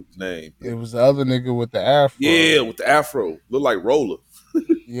can't think of his name. It was the other nigga with the afro. Yeah, with the afro, look like Roller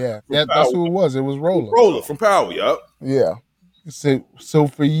Yeah, from that's Power. who it was. It was Roller. Roller from Power. Yup. Yeah. So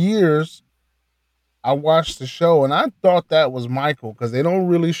for years, I watched the show and I thought that was Michael because they don't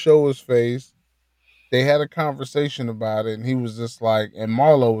really show his face. They had a conversation about it, and he was just like, and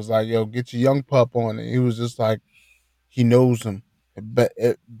Marlo was like, "Yo, get your young pup on it." He was just like, he knows him, but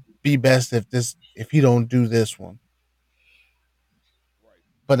it be best if he don't do this one.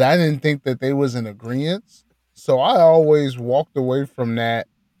 But I didn't think that they was in agreement. So I always walked away from that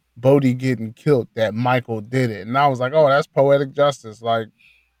Bodie getting killed, that Michael did it. And I was like, oh, that's poetic justice. Like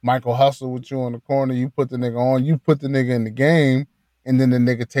Michael hustled with you on the corner, you put the nigga on, you put the nigga in the game, and then the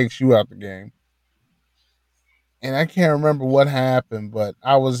nigga takes you out the game. And I can't remember what happened, but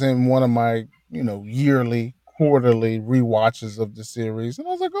I was in one of my, yearly, quarterly rewatches of the series, and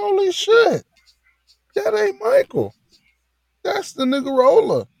I was like, holy shit, that ain't Michael. That's the nigga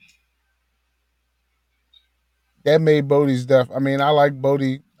Roller. That made Bodie's death. I mean, I like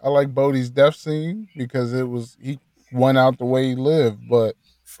Bodie's death scene because it was went out the way he lived. But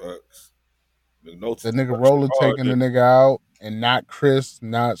Facts. The notes the was nigga punching Roller hard taking there. the nigga out and not Chris,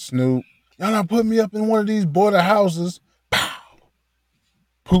 not Snoop. Y'all not putting me up in one of these border houses. Pow!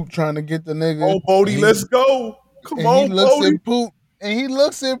 Poop trying to get the nigga. Oh, Bodie, And let's go. Come he on, looks Bodie. at Poop and he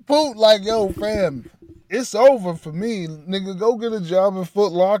looks at Poop like, yo, fam, it's over for me. Nigga, go get a job in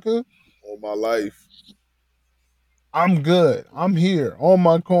Foot Locker. On my life. I'm good. I'm here on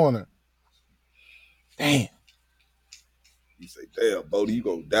my corner. Damn. You say, damn, Bodie, you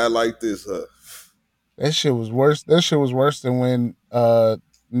gonna die like this, huh? That shit was worse. That shit was worse than when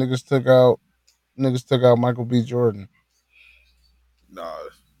niggas took out Michael B. Jordan. Nah,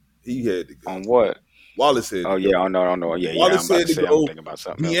 he had to go. On what? Wallace had Oh to go. yeah, I know. Yeah, I'm Wallace about had to to say I'm go. thinking about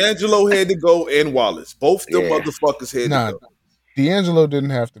something else. D'Angelo had to go, and Wallace. Both them Yeah. motherfuckers had Nah, to go. D'Angelo didn't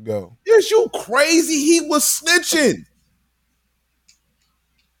have to go. Is you crazy? He was snitching.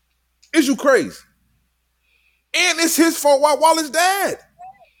 Is you crazy? And it's his fault why Wallace died.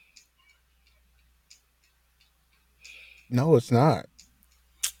 No, it's not.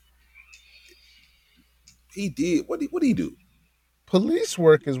 He did. What did he do? Police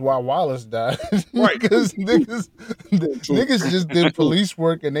work is why Wallace died. Right. Because niggas just did police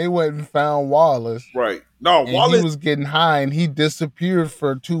work and they went and found Wallace. Right. No, And Wallace he was getting high and he disappeared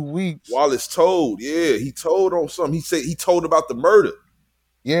for 2 weeks. Wallace told. Yeah, he told on something. He said he told about the murder.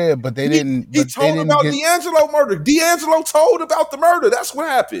 Yeah, but they didn't. He But they told didn't about get. D'Angelo murder. D'Angelo told about the murder. That's what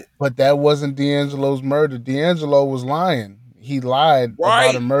happened. But that wasn't D'Angelo's murder. D'Angelo was lying. He lied Right.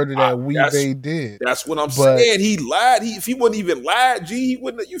 about a murder that Weebay did. That's what I'm But- saying. He lied. If he wouldn't even lied, G, he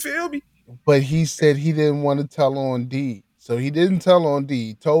wouldn't. You feel me? But he said he didn't want to tell on D. So he didn't tell on D.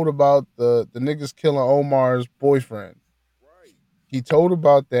 He told about the niggas killing Omar's boyfriend. Right. He told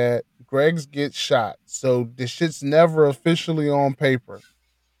about that. Greg's gets shot. So the shit's never officially on paper.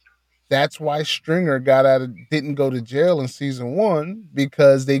 That's why Stringer didn't go to jail in season 1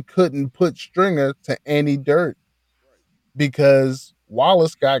 because they couldn't put Stringer to any dirt. Because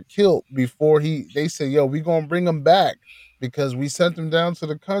Wallace got killed before they said, yo, we gonna bring him back because we sent him down to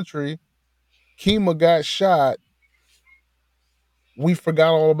the country. Kima got shot. We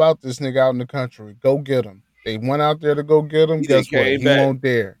forgot all about this nigga out in the country. Go get him. They went out there to go get him. He Guess didn't what? came He back. won't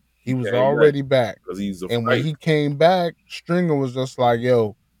dare. He was came already back. Because he's a And when fighter. he came back, Stringer was just like,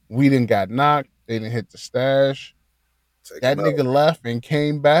 yo, we didn't got knocked. They didn't hit the stash. Take That him out. nigga left and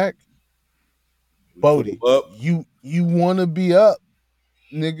came back. We put Bodie, him up. you want to be up,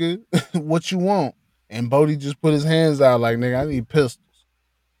 nigga. What you want? And Bodie just put his hands out like, nigga, I need pistols.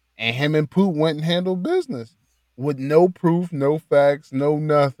 And him and Poop went and handled business with no proof, no facts, no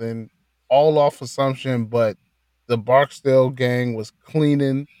nothing, all off assumption. But the Barksdale gang was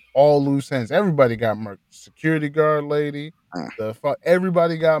cleaning all loose ends. Everybody got murked. Security guard lady,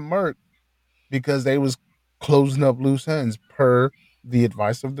 everybody got murked because they was closing up loose ends per the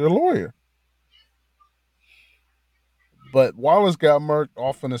advice of their lawyer. But Wallace got murked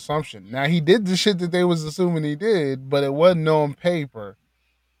off an assumption. Now he did the shit that they was assuming he did, but it wasn't on paper.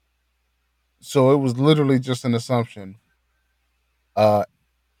 So it was literally just an assumption.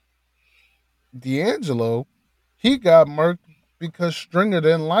 D'Angelo, he got murked because Stringer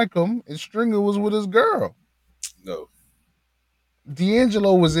didn't like him, and Stringer was with his girl. No.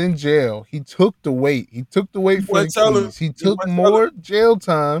 D'Angelo was in jail. He took the weight. He took the weight for the wasn't telling. keys. He He took wasn't more jail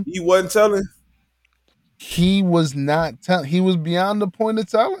time. He wasn't telling. He was not telling. He was beyond the point of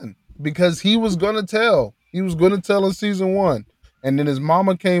telling because he was going to tell. He was going to tell in season 1. And then his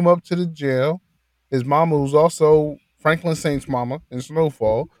mama came up to the jail. His mama, who's also Franklin Saint's mama in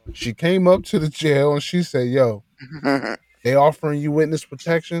Snowfall, she came up to the jail and she said, yo, they offering you witness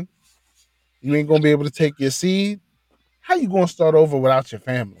protection. You ain't going to be able to take your seed. How you going to start over without your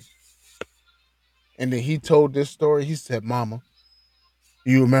family? And then he told this story. He said, mama,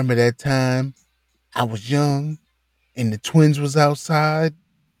 you remember that time I was young and the twins was outside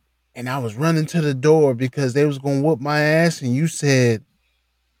and I was running to the door because they was going to whoop my ass. And you said,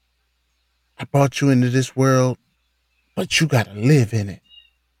 I brought you into this world, but you got to live in it.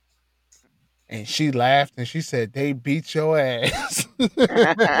 And she laughed and she said, they beat your ass.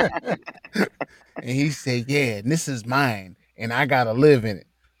 And he said, yeah, and this is mine and I got to live in it.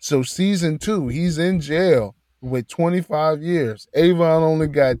 So season 2, he's in jail with 25 years. Avon only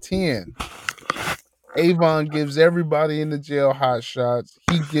got 10. Avon gives everybody in the jail hot shots.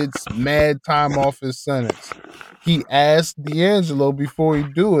 He gets mad time off his sentence. He asked D'Angelo before he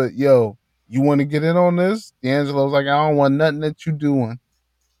do it, yo, you want to get in on this? D'Angelo's like, I don't want nothing that you doing.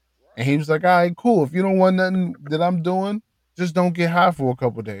 And he was like, all right, cool. If you don't want nothing that I'm doing, just don't get high for a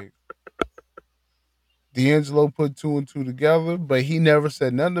couple days. D'Angelo put two and two together, but he never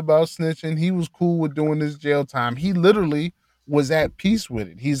said nothing about snitching. He was cool with doing his jail time. He literally was at peace with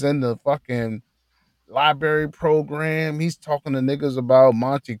it. He's in the fucking library program. He's talking to niggas about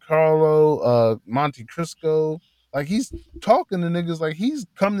Monte Carlo, Monte Cristo. Like he's talking to niggas like he's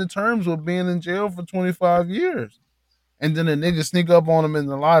come to terms with being in jail for 25 years. And then a nigga sneak up on him in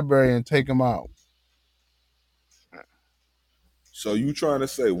the library and take him out. So you trying to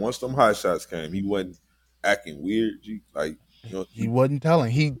say once them hot shots came, he wasn't acting weird? G? Like He wasn't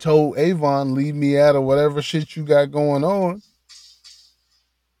telling. He told Avon, leave me out of whatever shit you got going on.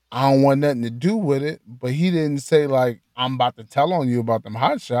 I don't want nothing to do with it. But he didn't say like, I'm about to tell on you about them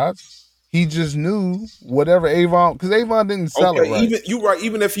hot shots. He just knew whatever Avon, because Avon didn't sell it okay, right. even you right.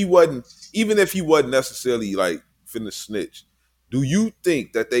 Even if he wasn't necessarily like finna snitch, do you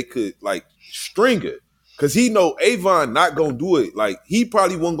think that they could like string it? Because he know Avon not gonna do it. Like he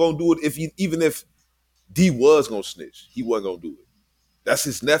probably wasn't gonna do it if he even if D was gonna snitch, he wasn't gonna do it. That's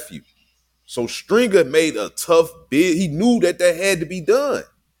his nephew. So Stringer made a tough bid. He knew that had to be done.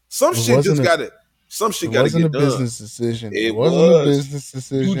 Some It shit just wasn't a, gotta it get wasn't a done. business decision. It It wasn't a was. business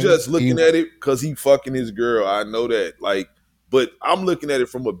decision. You just looking at it because he fucking his girl. I know that. Like, but I'm looking at it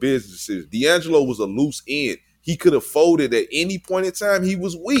from a business decision. D'Angelo was a loose end. He could have folded at any point in time. He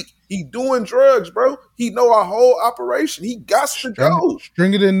was weak. He doing drugs, bro. He know our whole operation. He got to go.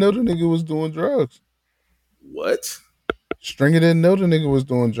 Stringer didn't know the nigga was doing drugs. What? Stringer didn't know the nigga was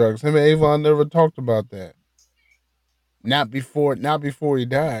doing drugs. Him and Avon never talked about that. Not before he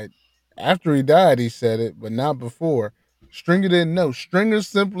died. After he died, he said it, but not before. Stringer didn't know. Stringer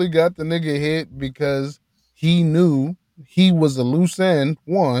simply got the nigga hit because he knew he was a loose end.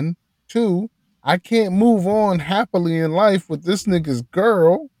 One, two, I can't move on happily in life with this nigga's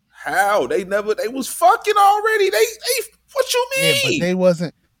girl. How? They was fucking already. They what you mean? Yeah, but they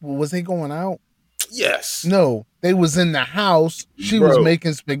wasn't. Was they going out? Yes. No, they was in the house. She was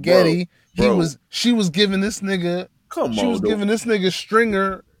making spaghetti. She was giving this nigga. She was giving this nigga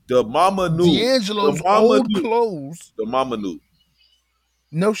Stringer. The mama knew. D'Angelo's old clothes. The mama knew.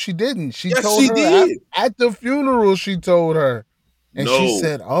 No, she didn't. She yes, told she her did. At the funeral. She told her, and no. she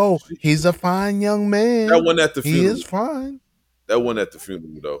said, "Oh, he's a fine young man. That wasn't at the funeral. He is fine." That wasn't at the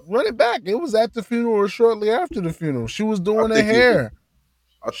funeral though. Run it back. It was at the funeral or shortly after the funeral. She was doing her hair.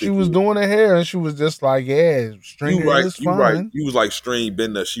 She was doing her hair, and she was just like, "Yeah, Stringer is fine." Right. You was like, String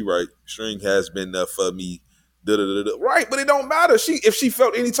been there. She right. String has been there for me. Da-da-da-da. Right, but it don't matter. If she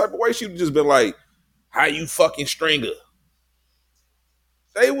felt any type of way, she would just been like, "How you fucking Stringer?"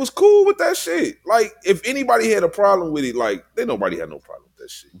 They was cool with that shit. Like, if anybody had a problem with it, like, nobody had no problem with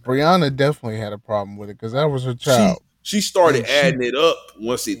that shit. Brianna definitely had a problem with it because that was her child. She started adding it up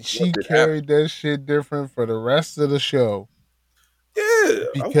once it. She carried that shit different for the rest of the show. Yeah,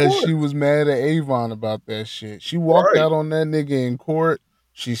 because she was mad at Avon about that shit. She walked out on that nigga in court.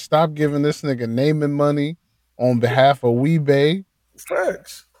 She stopped giving this nigga naming money on behalf of WeBay.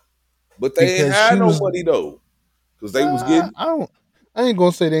 Facts, but they ain't had no money though, because they was getting. I ain't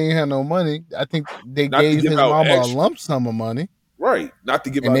gonna say they ain't had no money. I think they gave his mama a lump sum of money, right? Not to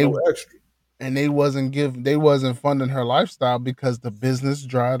give out no extra, and they wasn't funding her lifestyle because the business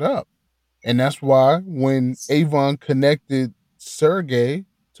dried up, and that's why when Avon connected Sergey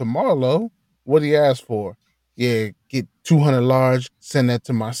to Marlo, what he asked for? Yeah, get 200 large, send that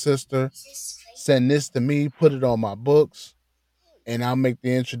to my sister, send this to me, put it on my books, and I'll make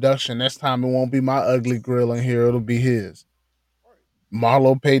the introduction. Next time it won't be my ugly grill in here, it'll be his.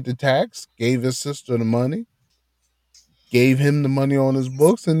 Marlo paid the tax, gave his sister the money, gave him the money on his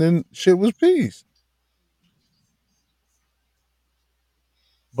books, and then shit was peace.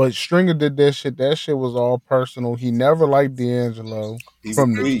 But Stringer did that shit. That shit was all personal. He never liked D'Angelo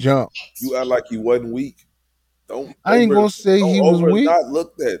from the jump. You act like he wasn't weak. I ain't gonna say he was weak. Not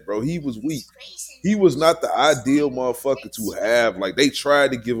looked at, bro. He was weak. He was not the ideal motherfucker to have. Like, they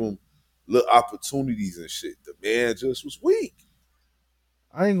tried to give him little opportunities and shit. The man just was weak.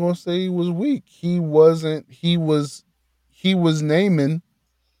 I ain't gonna say he was weak. He wasn't. He was naming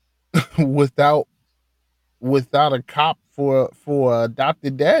without a cop for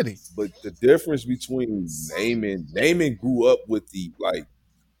adopted daddy. But the difference between naming grew up with the like.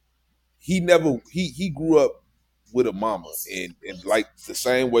 He grew up with a mama and like the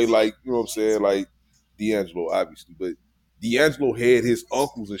same way, like, you know what I'm saying, like D'Angelo, obviously, but D'Angelo had his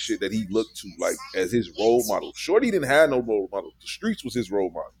uncles and shit that he looked to like as his role model. Shorty didn't have no role model. The streets was his role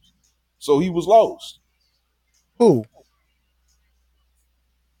model. So he was lost. Who?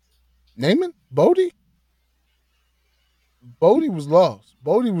 Naaman? Bodie? Bodie was lost.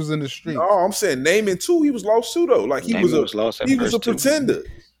 Bodie was in the streets. No, I'm saying Naaman too. He was lost too though. Like he was a pretender.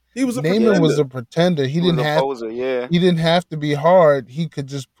 He was a Naaman was pretender. a pretender. He was a poser, yeah. He didn't have to be hard. He could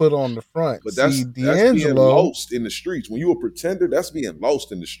just put on the front. But See, that's being D'Angelo, lost in the streets. When you a pretender, that's being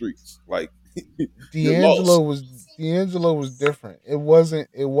lost in the streets. Like you're D'Angelo lost. was D'Angelo was different. It wasn't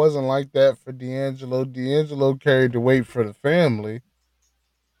like that for D'Angelo. D'Angelo carried the weight for the family,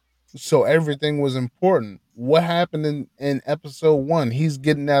 so everything was important. What happened in episode 1? He's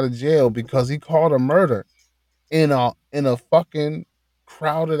getting out of jail because he caught a murder in a fucking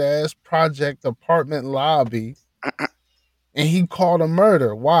crowded ass project apartment lobby, and he caught a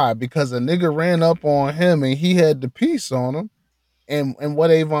murder. Why? Because a nigga ran up on him and he had the piece on him. And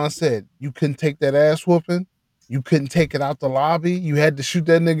what Avon said, you couldn't take that ass whooping. You couldn't take it out the lobby. You had to shoot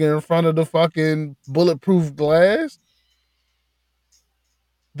that nigga in front of the fucking bulletproof glass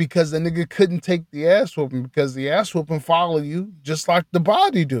because the nigga couldn't take the ass whooping because the ass whooping follow you just like the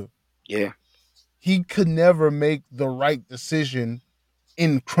body do. Yeah. He could never make the right decision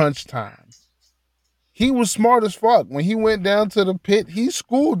in crunch time. He was smart as fuck. When he went down to the pit, he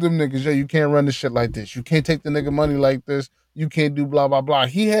schooled them niggas. Yo, you can't run this shit like this. You can't take the nigga money like this. You can't do blah, blah, blah.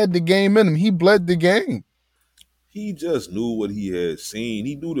 He had the game in him. He bled the game. He just knew what he had seen.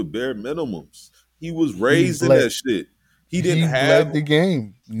 He knew the bare minimums. He was He raised in bled, that shit. He he didn't have, bled the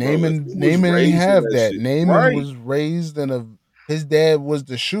game. bro. He was Naaman ain't raised in have that that. shit. Naaman Right. was raised his dad was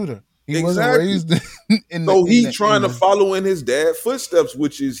the shooter. He wasn't Exactly. raised in So he the trying to follow in his dad's footsteps,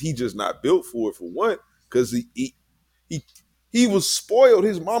 which is he just not built for it for one, because he was spoiled.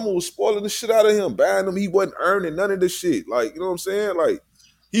 His mama was spoiling the shit out of him, buying him. He wasn't earning none of the shit. Like, you know what I'm saying? Like,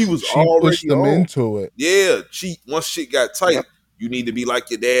 he was she pushed already them on. into it. Yeah, once shit got tight, Yep. you need to be like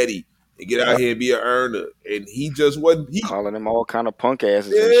your daddy and get out Yep. here and be an earner. And he just wasn't. Calling him all kind of punk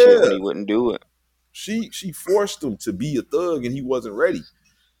asses and shit when Yeah, he wouldn't do it. she forced him to be a thug, and he wasn't ready.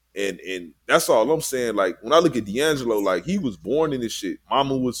 And that's all I'm saying. Like, when I look at D'Angelo, like, he was born in this shit.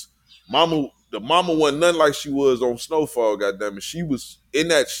 The mama wasn't nothing like she was on Snowfall, goddamn it. She was in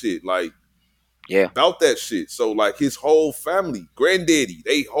that shit, like, Yeah. about that shit. So, like, his whole family, granddaddy,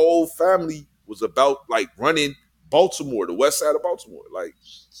 they whole family was about, like, running Baltimore, the west side of Baltimore. Like,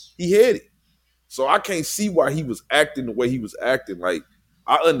 he had it. So I can't see why he was acting the way he was acting. Like,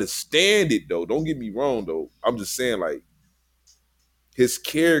 I understand it, though. Don't get me wrong, though. I'm just saying, like, his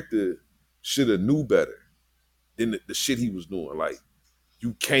character should have knew better than the shit he was doing. Like,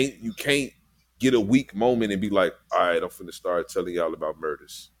 you can't get a weak moment and be like, all right, I'm finna start telling y'all about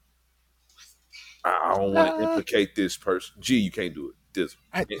murders. I don't want to implicate this person. Gee, you can't do it.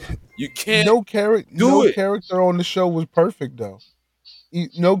 You can't No character on the show was perfect though.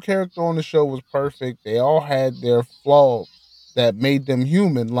 No character on the show was perfect. They all had their flaws that made them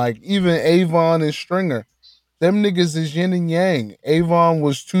human. Like even Avon and Stringer. Them niggas is yin and yang. Avon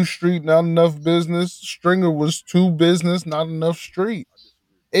was too street, not enough business. Stringer was too business, not enough street.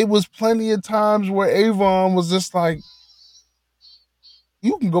 It was plenty of times where Avon was just like,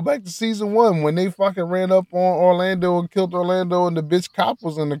 you can go back to season 1 when they fucking ran up on Orlando and killed Orlando and the bitch cop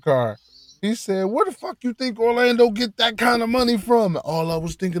was in the car. He said, where the fuck you think Orlando get that kind of money from? All I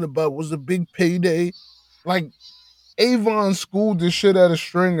was thinking about was a big payday. Like, Avon schooled the shit out of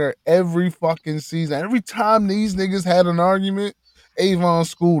Stringer every fucking season. Every time these niggas had an argument, Avon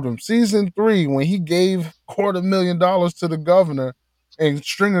schooled him. Season 3, when he gave $250,000 to the governor and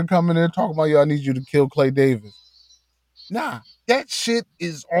Stringer coming in talking about, yo, I need you to kill Clay Davis. Nah, that shit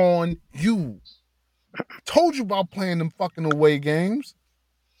is on you. Told you about playing them fucking away games.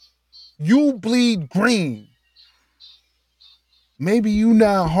 You bleed green. Maybe you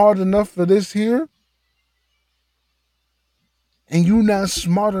not hard enough for this here. And you not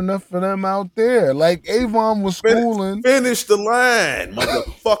smart enough for them out there. Like Avon was schooling. Finish the line,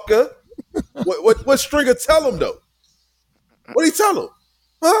 motherfucker. What Stringer tell him though? What he tell him?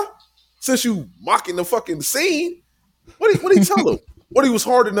 Huh? Since you mocking the fucking scene, what he tell him? What he was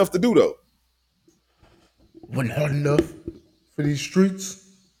hard enough to do though? Wasn't hard enough for these streets.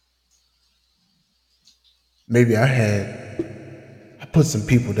 Maybe I put some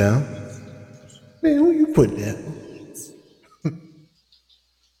people down. Man, who you put down?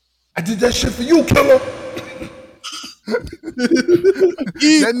 I did that shit for you, killer.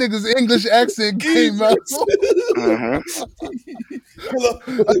 That nigga's English accent came out.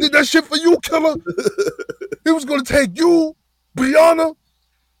 I did that shit for you, killer. He was gonna take you, Brianna,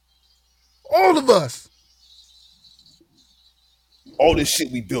 all of us. All this shit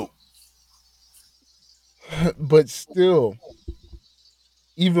we built. But still,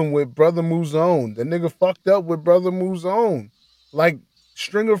 even with Brother Muzone, the nigga fucked up with Brother Muzone. Like,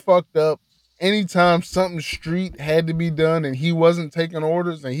 Stringer fucked up anytime something street had to be done and he wasn't taking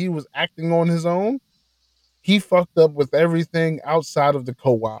orders and he was acting on his own. He fucked up with everything outside of the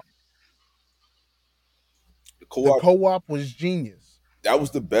co-op. The The co-op, co-op was genius. that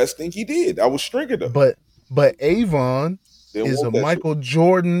was the best thing he did. I was stringing them. But Avon Didn't is want a that shit. Michael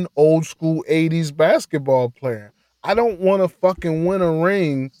Jordan old school 80s basketball player. I don't want to fucking win a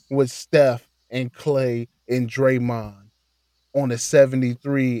ring with Steph and Clay and Draymond on a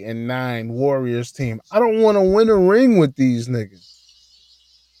 73 and 9 Warriors team. I don't want to win a ring with these niggas.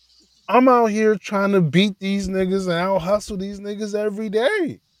 I'm out here trying to beat these niggas and out hustle these niggas every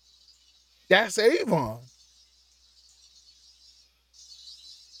day. That's Avon.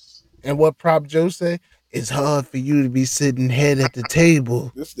 And what Prop Joe say? It's hard for you to be sitting head at the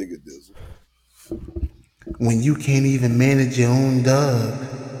table This nigga Dizzle. when you can't even manage your own dog.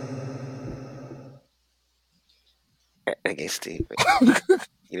 That get stupid.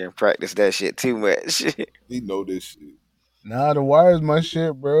 You didn't practice that shit too much. He know this shit. Nah, The Wire's my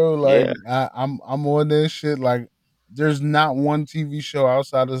shit, bro. Like Yeah. I'm on this shit. Like there's not one TV show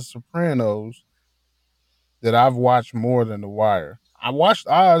outside of The Sopranos that I've watched more than The Wire. I watched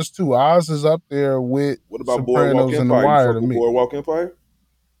Oz too. Oz is up there with What about Boardwalk Sopranos and The Empire? You Wire fuck to with me. Boardwalk Empire?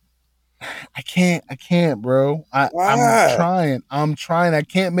 I can't, bro. I'm Why? trying. I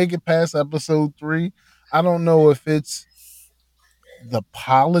can't make it past episode 3. I don't know if it's the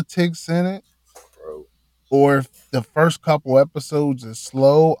politics in it Bro. or if the first couple episodes is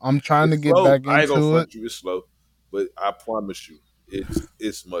slow. I'm trying to It's get slow. back I ain't gonna into it. front you. It's slow, but I promise you,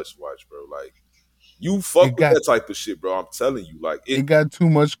 it's must watch, bro. Like you fuck It with got that type of shit, bro. I'm telling you, like it got too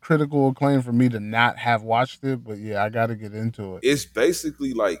much critical acclaim for me to not have watched it, but yeah, I got to get into it. it's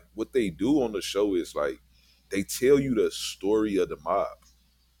basically like what they do on the show is like they tell you the story of the mob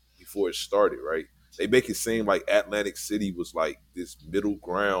before it started, right? They make it seem like Atlantic City was like this middle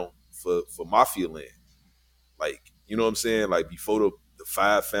ground for mafia land. Like, you know what I'm saying? Like before the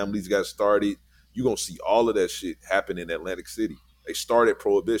five families got started, you're gonna see all of that shit happen in Atlantic City. They started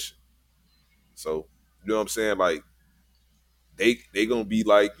prohibition. So, you know what I'm saying? Like they gonna be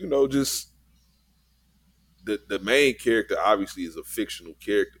like, just the main character obviously is a fictional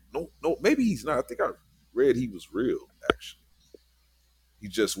character. No, maybe he's not. I think I read he was real, actually. He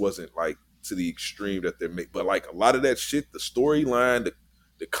just wasn't like to the extreme that they're making. But like a lot of that shit, the storyline,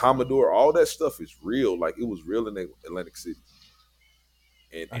 the Commodore, all that stuff is real. Like it was real in Atlantic City.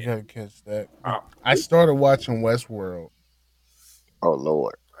 I And gotta catch that. I, I started watching Westworld. Oh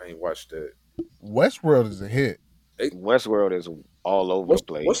Lord. I ain't watched that. Westworld is a hit. They, Westworld is all over the what's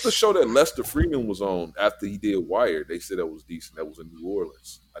the place. show that Lester Freeman was on after he did Wired? They said that was decent. That was in New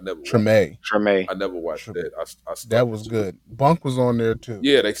Orleans. I never watched. Treme. Treme. I never watched Treme. that. I That started was to. good. Bunk was on there too.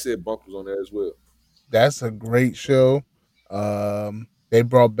 Yeah, they said Bunk was on there as well. That's a great show. They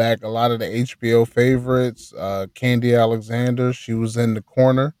brought back a lot of the HBO favorites. Candy Alexander, she was in The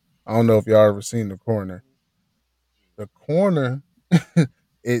Corner. I don't know if y'all ever seen The Corner. The Corner,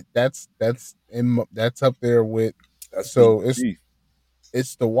 that's up there with. That's So BG.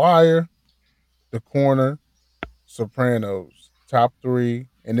 it's The Wire, The Corner, Sopranos, top 3,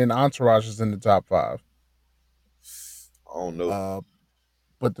 and then Entourage is in the top 5. I don't know.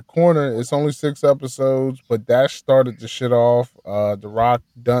 But The Corner, it's only 6 episodes, but that started the shit off. The Rock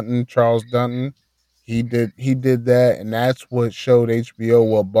Charles Dunton, he did that, and that's what showed HBO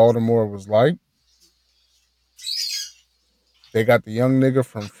what Baltimore was like. They got the young nigga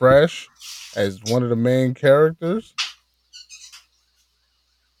from Fresh as one of the main characters.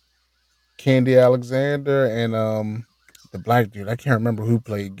 Candy Alexander and the black dude. I can't remember who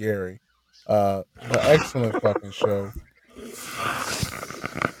played Gary. But excellent fucking show.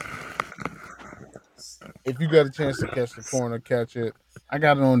 If you got a chance to catch The Corner, catch it. I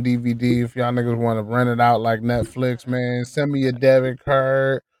got it on DVD. If y'all niggas want to rent it out like Netflix, man, send me a debit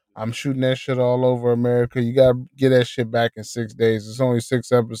card. I'm shooting that shit all over America. You gotta get that shit back in 6 days. It's only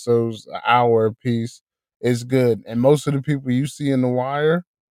 6 episodes, an hour a piece. It's good. And most of the people you see in The Wire,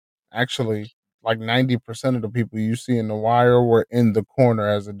 actually, like 90% of the people you see in The Wire were in The Corner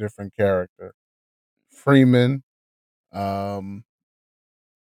as a different character. Freeman, um,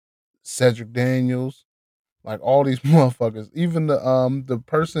 Cedric Daniels, like all these motherfuckers. Even the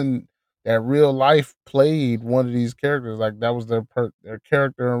person that real life played one of these characters, like that was their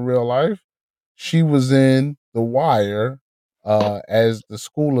character in real life. She was in The Wire as the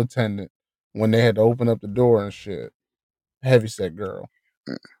school attendant when they had to open up the door and shit. Heavyset girl.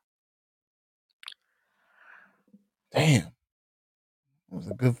 Damn. It was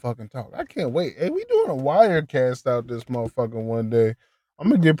a good fucking talk. I can't wait. Hey, we doing a wire cast out this motherfucker one day. I'm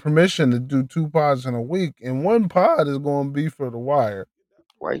gonna get permission to do 2 pods in a week, and one pod is gonna be for The Wire.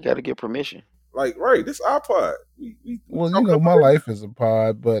 Why you gotta get permission? Like, right, this our pod. We Well, you talking know, about my it. life is a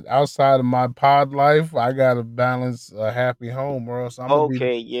pod, but outside of my pod life, I gotta balance a happy home, or else I'm gonna be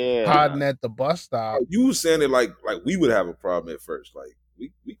Okay, yeah. podding at the bus stop. Oh, you was saying it like we would have a problem at first. Like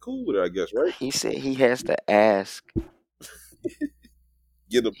we cool with it, I guess, right? He said he has to ask.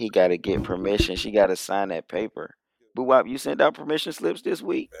 Get a He got to get permission. She got to sign that paper. Boo Wop, you sent out permission slips this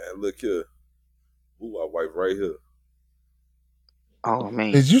week? man. Look here, ooh, our wife right here. Oh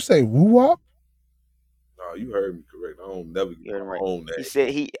man, Did you say woo wop? No, you heard me correct. I don't never get you heard him my right. own He name. said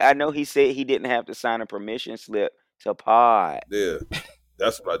he. I know he said he didn't have to sign a permission slip to pod. Yeah,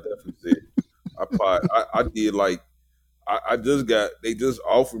 that's what I definitely said. I did like I just got they just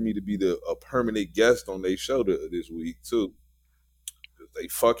offered me to be a permanent guest on their show this week too. 'Cause they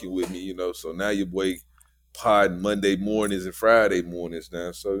fucking with me, you know. So now your boy pod Monday mornings and Friday mornings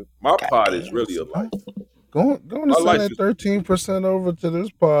now. So my God pod is damn. really a life. Going to My send life that is 13% over to this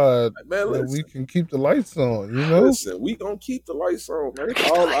pod man. that we Listen, can keep the lights on. You know, listen. We gonna keep the lights on, man. Keep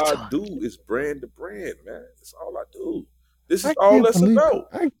the All lights I on. do is brand to brand, man. That's all I do. This is I all can't that's believe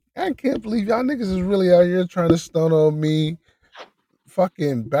about. I can't believe y'all niggas is really out here trying to stun on me.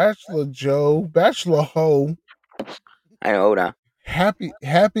 Fucking Bachelor Joe, Bachelor Ho, Hey, hold on. happy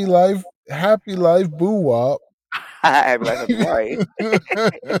life Boo Wop. Happy life after party.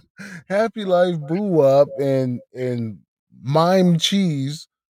 Happy life Boo Wop and mime Cheese.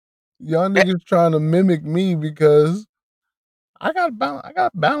 Y'all niggas trying to mimic me because I got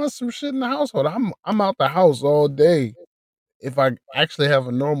to balance some shit in the household. I'm out the house all day. If I actually have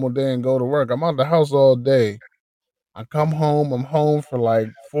a normal day and go to work, I'm out the house all day. I come home, I'm home for like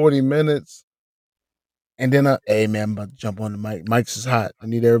 40 minutes. And then hey man, I'm about to jump on the mic. Mike's is hot. I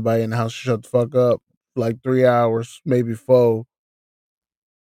need everybody in the house to shut the fuck up for like 3 hours, maybe four.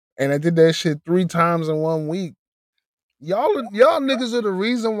 And I did that shit 3 times in 1 week. Y'all niggas are the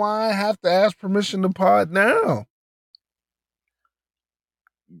reason why I have to ask permission to pod now.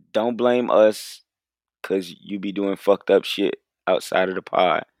 Don't blame us because you be doing fucked up shit outside of the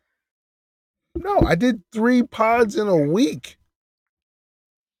pod. No, I did 3 pods in a week.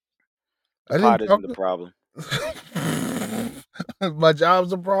 The I didn't pod isn't talk. the problem. My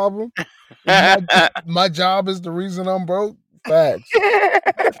job's a problem. My job is the reason I'm broke. Facts.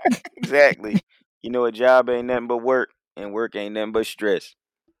 Exactly. You know, a job ain't nothing but work, and work ain't nothing but stress.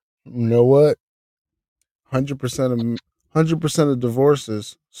 You know what? 100% of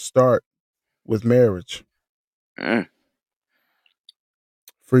divorces start with marriage. Mm.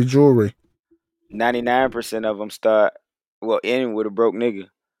 Free jewelry. 99% of them start, well, ending with a broke nigga.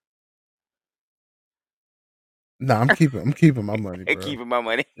 Nah, I'm keeping my money, And bro. keeping my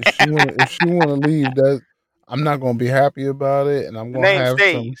money. If she wanna leave, that I'm not gonna be happy about it, and The name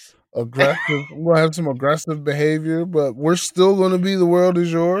stays. I'm gonna have some aggressive behavior, but we're still gonna be the world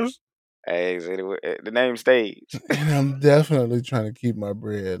is yours. Hey, so the name stays. And I'm definitely trying to keep my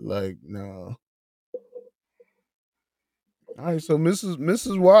bread. Like, no. All right, so Mrs.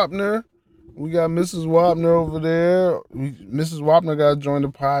 Wapner, we got Mrs. Wapner over there. Mrs. Wapner got to join the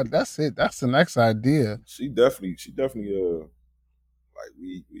pod. That's it. That's the next idea. She definitely like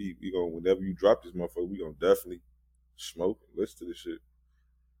we gonna whenever you drop this motherfucker, we gonna definitely smoke and listen to this shit.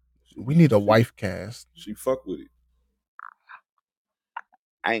 We need a wife cast. She fuck with it.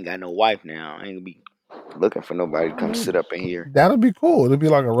 I ain't got no wife now. I ain't gonna be looking for nobody to come sit up in here. That'll be cool. It'll be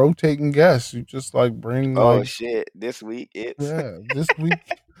like a rotating guest. You just like bring Oh like shit! This week it's yeah. This week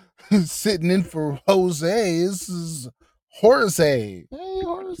sitting in for Jose. This is Jorge. Hey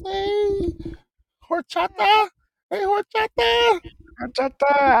Jorge. Horchata. Hey Horchata.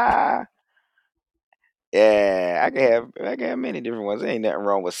 Ta-ta. Yeah, I can have many different ones. There ain't nothing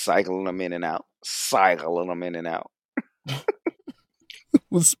wrong with cycling them in and out. Cycling them in and out.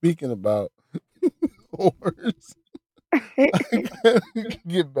 Was speaking about horse. I gotta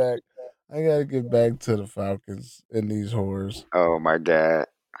get back. I gotta get back to the Falcons and these whores. Oh my god.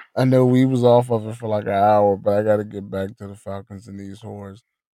 I know we was off of it for like an hour, but I gotta get back to the Falcons and these whores.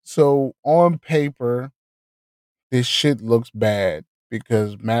 So on paper, this shit looks bad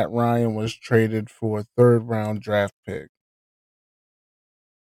because Matt Ryan was traded for a third round draft pick.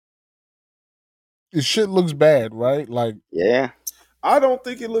 This shit looks bad, right? Like, Yeah. I don't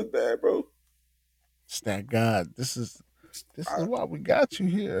think it looked bad, bro. stat God, this I, is why we got you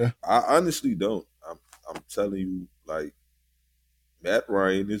here. I honestly don't. I'm telling you, like Matt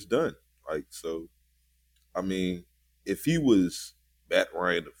Ryan is done. Like so, I mean, if he was Matt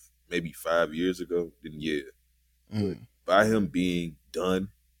Ryan of maybe 5 years ago, then yeah. But Mm. by him being done,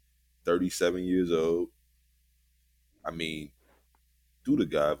 37 years old, I mean, do the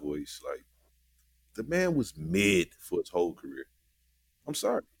guy voice, like the man was mid for his whole career. I'm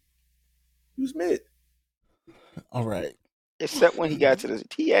sorry. He was mid. All right. Except when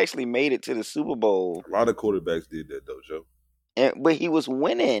he actually made it to the Super Bowl, A lot of quarterbacks did that though, Joe. but he was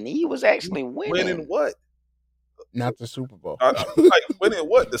winning. He was actually Winning winning. what? Not the Super Bowl. Like winning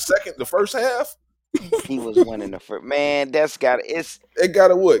what? The first half? He was winning the first. Man, that's got it's It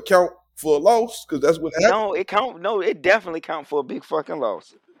gotta what? Count for a loss? Because that's what happened. no. It count. No, it definitely count for a big fucking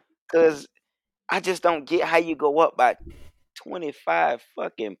loss. Cause I just don't get how you go up by 25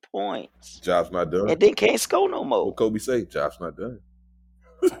 fucking points Job's not done. and then can't score no more. What Kobe say? Job's not done.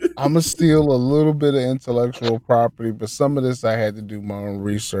 I'm gonna steal a little bit of intellectual property, but some of this I had to do my own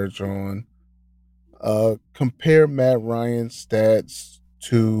research on. Compare Matt Ryan's stats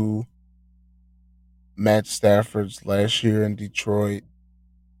to Matt Stafford's last year in Detroit.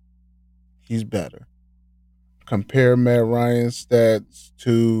 He's better. Compare Matt Ryan's stats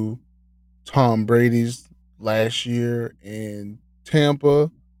to Tom Brady's last year in Tampa.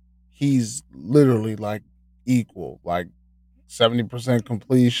 He's literally like equal, like 70%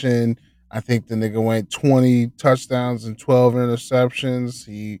 completion. I think the nigga went 20 touchdowns and 12 interceptions.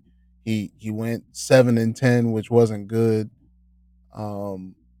 He went 7-10, which wasn't good.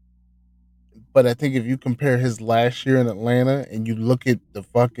 But I think if you compare his last year in Atlanta and you look at the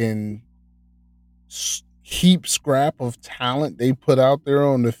fucking heap scrap of talent they put out there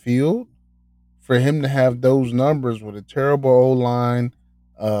on the field, for him to have those numbers with a terrible O line,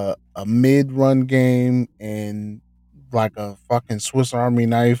 a mid run game, and like a fucking Swiss Army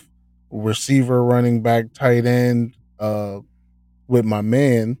knife receiver, running back, tight end, with my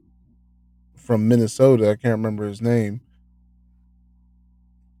man from Minnesota, I can't remember his name.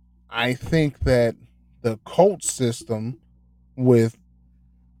 I think that the Colts system with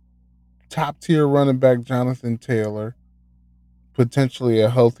top tier running back Jonathan Taylor, potentially a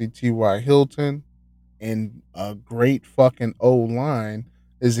healthy T.Y. Hilton, and a great fucking O line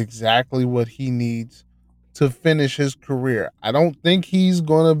is exactly what he needs to finish his career. I don't think he's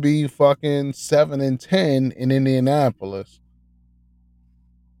gonna be fucking 7-10 in Indianapolis.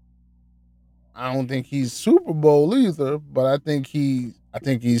 I don't think he's Super Bowl either, but I think he's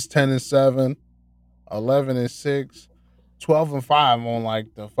 10-7, 11-6, 12-5 on like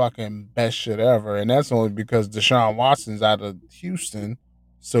the fucking best shit ever. And that's only because Deshaun Watson's out of Houston,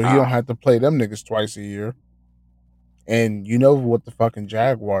 so he don't have to play them niggas twice a year. And you know what the fucking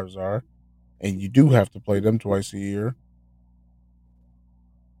Jaguars are, and you do have to play them twice a year.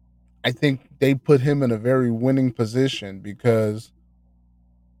 I think they put him in a very winning position because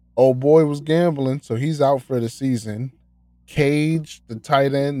old boy was gambling, so he's out for the season. Cage, the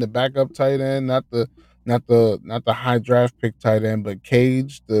tight end, the backup tight end, not the high draft pick tight end, but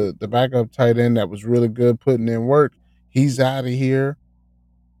Cage, the backup tight end that was really good putting in work, he's out of here.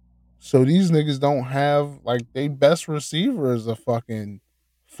 So these niggas don't have like they best receiver is a fucking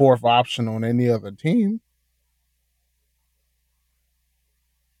fourth option on any other team.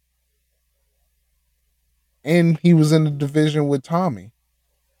 And he was in the division with Tommy.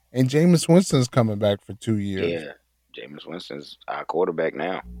 And Jameis Winston's coming back for 2 years. Yeah, Jameis Winston's our quarterback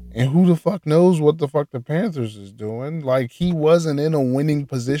now. And who the fuck knows what the fuck the Panthers is doing? Like he wasn't in a winning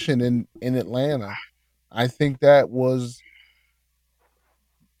position in Atlanta. I think that was,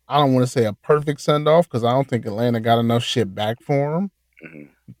 I don't want to say a perfect send off because I don't think Atlanta got enough shit back for him,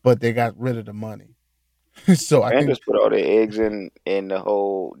 but they got rid of the money. So I think Panthers put all their eggs in the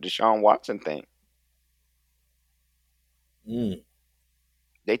whole Deshaun Watson thing.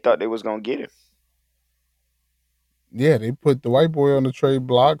 They thought they was gonna get him. yeah, they put the white boy on the trade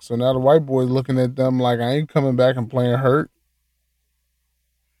block. So now the white boy's looking at them like I ain't coming back and playing hurt.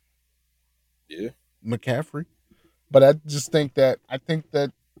 Yeah. McCaffrey. But I think that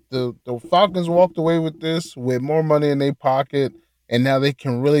the Falcons walked away with this with more money in their pocket, and now they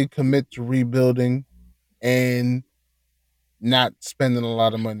can really commit to rebuilding and not spending a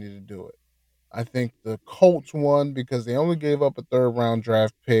lot of money to do it. I think the Colts won because they only gave up a third round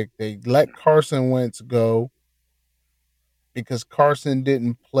draft pick. They let Carson Wentz go because Carson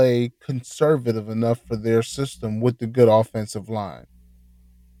didn't play conservative enough for their system with the good offensive line.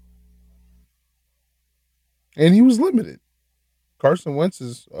 And he was limited. Carson Wentz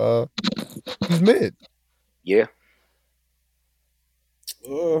is he's mid. Yeah.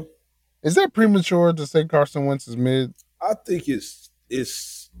 Is that premature to say Carson Wentz is mid? I think it's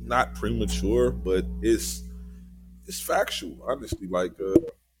not premature, but it's factual. Honestly, like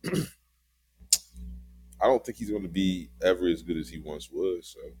I don't think he's going to be ever as good as he once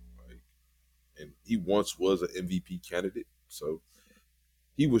was. So, like, and he once was an MVP candidate. So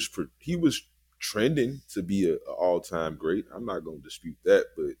he was trending to be an all-time great. I'm not going to dispute that,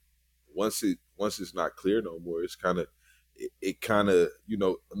 but once it's not clear no more, it kind of,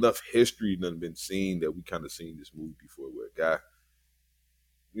 enough history done been seen that we kind of seen this movie before where a guy,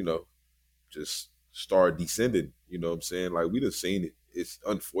 you know, just start descending. You know what I'm saying? Like we done seen it. It's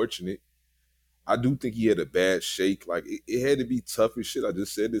unfortunate. I do think he had a bad shake. Like it had to be tough as shit. I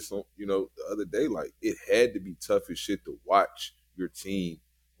just said this on, the other day. Like it had to be tough as shit to watch your team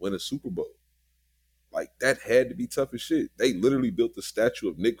win a Super Bowl. Like that had to be tough as shit. They literally built the statue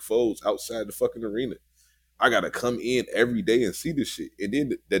of Nick Foles outside the fucking arena. I gotta come in every day and see this shit. And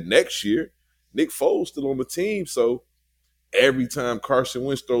then the next year, Nick Foles still on the team. So every time Carson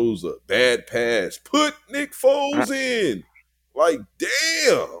Wentz throws a bad pass, put Nick Foles in. Like,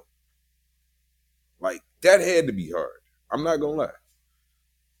 damn. Like, that had to be hard. I'm not gonna lie.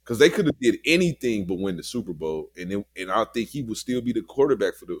 Because they could have did anything but win the Super Bowl. And I think he would still be the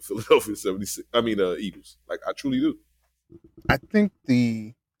quarterback for the Philadelphia 76. Eagles. Like, I truly do. I think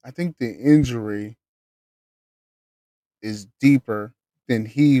the injury is deeper than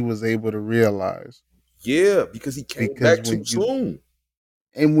he was able to realize. Yeah, because he came back too soon.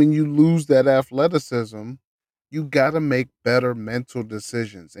 And when you lose that athleticism, you got to make better mental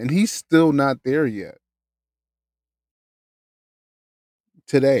decisions. And he's still not there yet.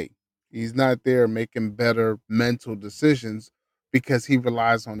 Today, he's not there making better mental decisions because he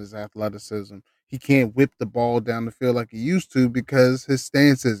relies on his athleticism. He can't whip the ball down the field like he used to because his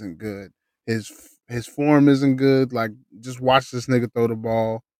stance isn't good. His form isn't good. Like, just watch this nigga throw the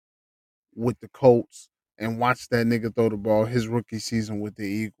ball with the Colts and watch that nigga throw the ball his rookie season with the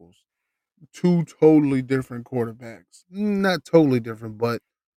Eagles. Two totally different quarterbacks. Not totally different, but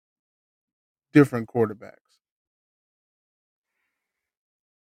different quarterbacks.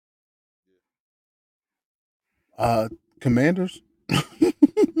 Commanders. I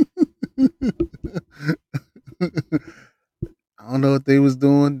don't know what they was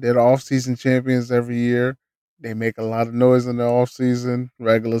doing. They're the off-season champions every year. They make a lot of noise in the off-season,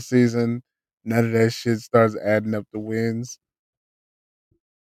 regular season. None of that shit starts adding up the wins.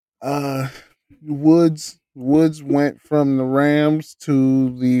 Uh, Woods went from the Rams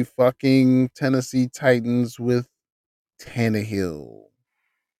to the fucking Tennessee Titans with Tannehill,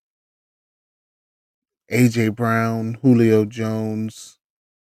 AJ Brown, Julio Jones.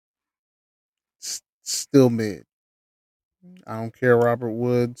 Still mid. I don't care, Robert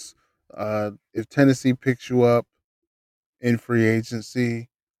Woods. If Tennessee picks you up in free agency,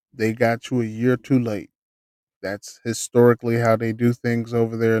 they got you a year too late. That's historically how they do things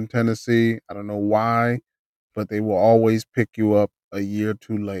over there in Tennessee. I don't know why, but they will always pick you up a year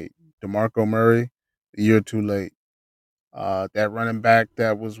too late. DeMarco Murray, a year too late. That running back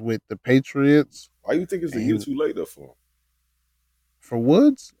that was with the Patriots. Why you think it's a year too late though for him? For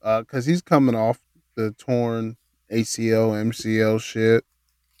Woods? Because he's coming off the torn ACL, MCL shit.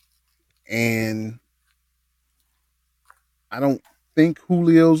 And I don't think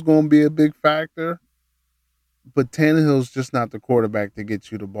Julio's going to be a big factor. But Tannehill's just not the quarterback to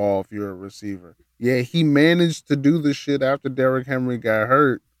get you the ball if you're a receiver. Yeah, he managed to do the shit after Derrick Henry got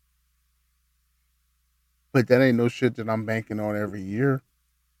hurt. But that ain't no shit that I'm banking on every year.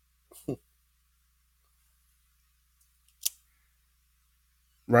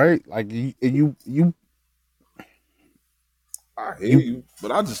 Right? Like you I hear you,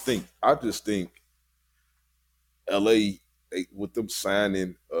 but I just think LA with them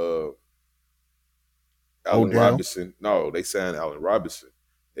signing Allen Odell. Robinson. No, they signed Allen Robinson.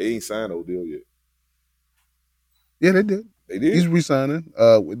 They ain't signed Odell yet. Yeah, they did. They did. He's re-signing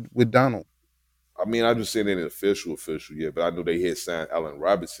with Donald. I mean, I just saying it official yet, but I know they had signed Allen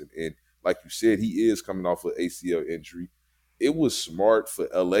Robinson, and like you said, he is coming off an ACL injury. It was smart for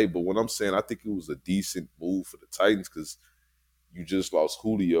LA, but what I'm saying, I think it was a decent move for the Titans because you just lost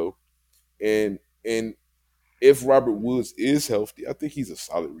Julio, and if Robert Woods is healthy, I think he's a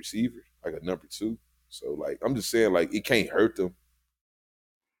solid receiver, like a number 2. So, like, I'm just saying, like, it can't hurt them.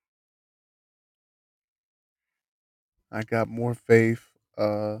 I got more faith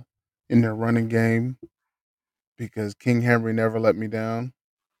in their running game because King Henry never let me down.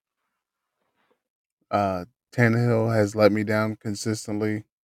 Tannehill has let me down consistently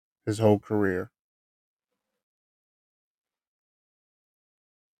his whole career.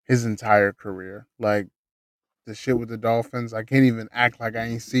 His entire career. Like, the shit with the Dolphins, I can't even act like I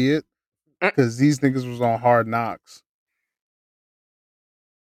ain't see it because these niggas was on Hard Knocks.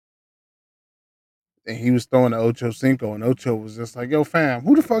 And he was throwing to Ocho Cinco, and Ocho was just like, yo, fam,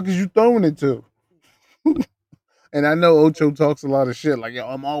 who the fuck is you throwing it to? And I know Ocho talks a lot of shit, like, yo,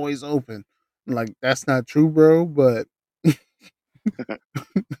 I'm always open. I'm like, that's not true, bro, but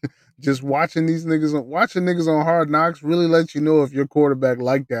just watching niggas on Hard Knocks really lets you know if your quarterback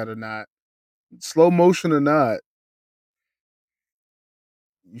like that or not. Slow motion or not.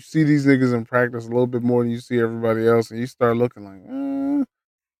 you see these niggas in practice a little bit more than you see everybody else, and you start looking like,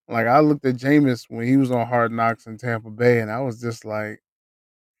 like I looked at Jameis when he was on Hard Knocks in Tampa Bay, and I was just like,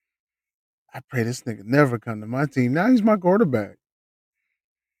 I pray this nigga never come to my team. Now he's my quarterback.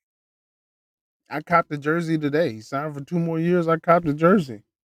 I copped the jersey today. He signed for 2 more years. I copped the jersey.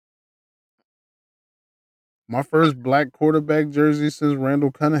 My first black quarterback jersey since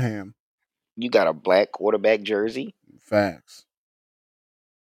Randall Cunningham. You got a black quarterback jersey? Facts.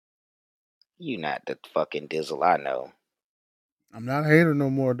 You not the fucking Dizzle I know. I'm not a hater no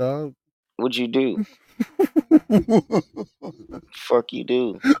more, dog. What'd you do? Fuck you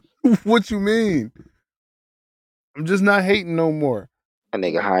do. What you mean? I'm just not hating no more. A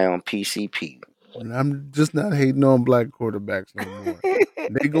nigga high on PCP. I'm just not hating on black quarterbacks no more.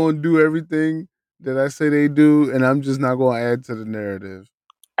 They gonna do everything that I say they do, and I'm just not gonna add to the narrative.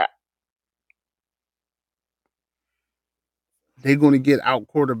 They gonna get out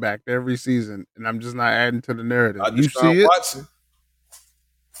quarterbacked every season, and I'm just not adding to the narrative. You Deshaun see it? Watson.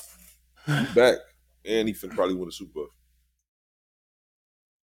 He back. And he finna probably win a Super Bowl.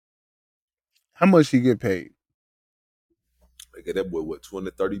 How much he get paid? Like that boy, what,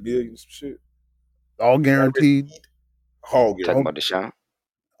 230 million, some shit? All guaranteed. All Talking guaranteed. about Deshaun.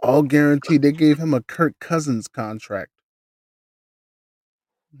 All guaranteed. They gave him a Kirk Cousins contract.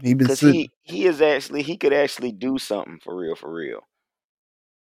 He been Cause sitting. he could actually do something for real, for real.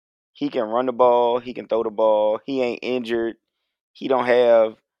 He can run the ball, he can throw the ball, he ain't injured, he don't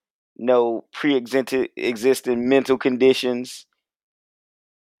have no existing mental conditions.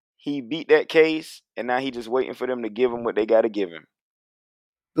 He beat that case, and now he just waiting for them to give him what they got to give him.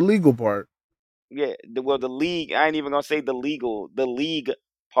 The legal part. Yeah, the league. I ain't even gonna say the league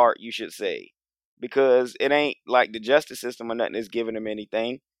part. You should say, because it ain't like the justice system or nothing is giving him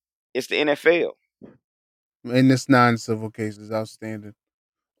anything. It's the NFL. And this 9 civil cases outstanding.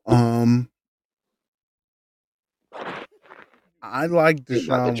 I like He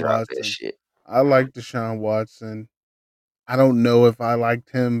about to Deshaun drop that Watson. shit. I like Deshaun Watson. I don't know if I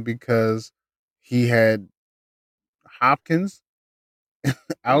liked him because he had Hopkins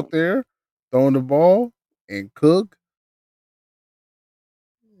out there throwing the ball and Cook.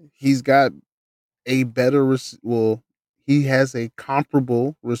 He's got a better he has a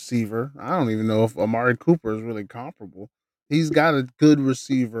comparable receiver. I don't even know if Amari Cooper is really comparable. He's got a good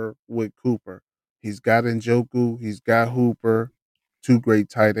receiver with Cooper. He's got Njoku. He's got Hooper. 2 great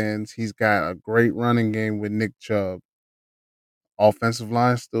tight ends. He's got a great running game with Nick Chubb. Offensive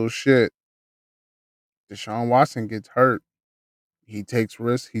line still shit. Deshaun Watson gets hurt. He takes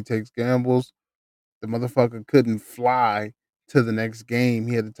risks. He takes gambles. The motherfucker couldn't fly to the next game.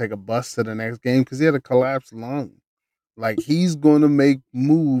 He had to take a bus to the next game because he had a collapsed lung. Like, he's going to make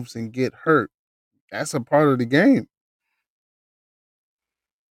moves and get hurt. That's a part of the game.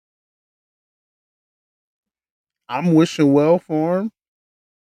 I'm wishing well for him.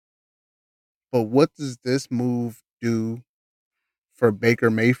 But what does this move do for Baker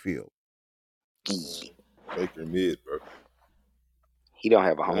Mayfield? Baker mid, bro. He don't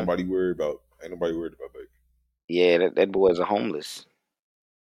have a Ain't home. nobody worried about Baker. Yeah, that boy is a homeless.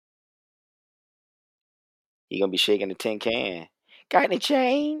 He gonna be shaking the tin can. Got any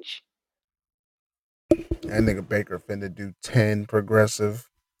change? That nigga Baker finna do 10 Progressive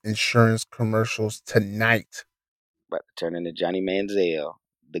insurance commercials tonight. About to turn into Johnny Manziel,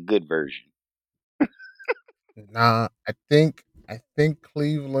 the good version. Nah, I think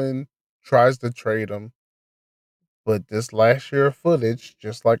Cleveland tries to trade him. But this last year of footage,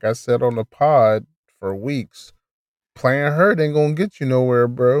 just like I said on the pod for weeks, playing hurt ain't gonna get you nowhere,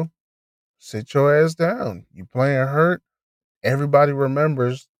 bro. Sit your ass down. You playing hurt, everybody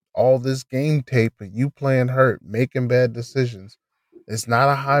remembers all this game tape of you playing hurt, making bad decisions. It's not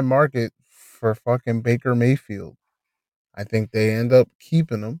a high market for fucking Baker Mayfield. I think they end up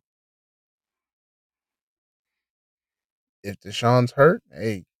keeping him. If Deshaun's hurt,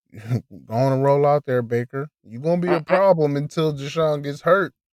 hey, go on and roll out there, Baker. You're gonna be a problem until Deshaun gets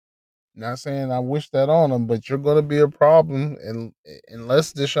hurt. Not saying I wish that on him, but you're gonna be a problem and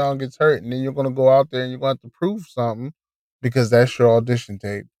unless Deshaun gets hurt, and then you're gonna go out there and you're gonna have to prove something because that's your audition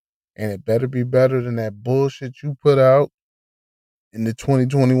tape. And it better be better than that bullshit you put out in the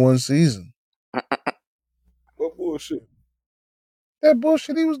 2021 season. What bullshit? That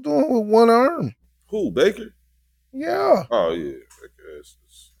bullshit he was doing with one arm. Who, Baker? Yeah. Oh yeah,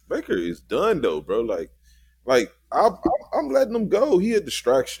 Baker is done though, bro. Like I'm letting him go. He a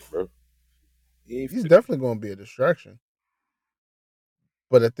distraction, bro. He's definitely gonna be a distraction.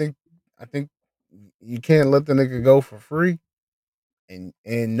 But I think you can't let the nigga go for free.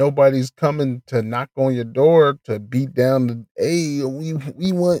 and nobody's coming to knock on your door to beat down the hey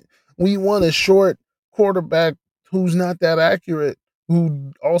we want a short quarterback who's not that accurate,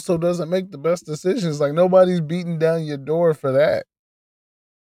 who also doesn't make the best decisions. Like nobody's beating down your door for that.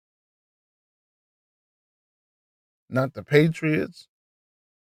 Not the Patriots,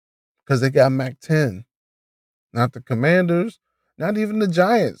 because they got Mac 10. Not the Commanders, not even the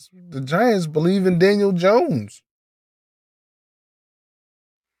Giants. The Giants believe in Daniel Jones.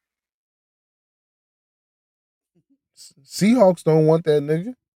 Seahawks don't want that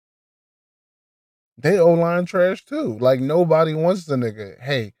nigga. They O-line trash too. Like nobody wants the nigga.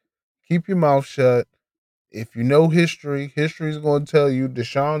 Hey, keep your mouth shut. If you know history's going to tell you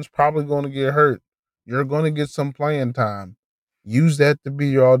Deshaun's probably going to get hurt. You're going to get some playing time. Use that to be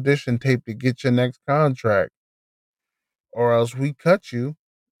your audition tape to get your next contract. Or else we cut you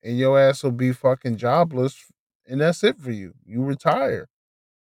and your ass will be fucking jobless and that's it for you. You retire.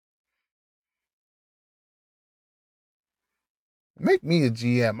 Make me a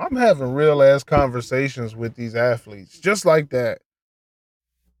GM. I'm having real ass conversations with these athletes just like that.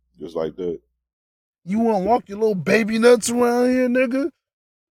 Just like that. You want to walk your little baby nuts around here, nigga?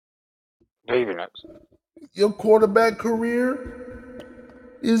 Baby nuts. Your quarterback career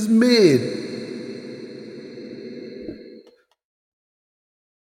is mid.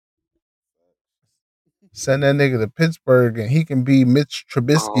 Send that nigga to Pittsburgh and he can be Mitch Oh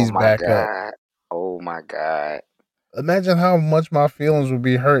Trubisky's my backup. god. Oh my god. Imagine how much my feelings would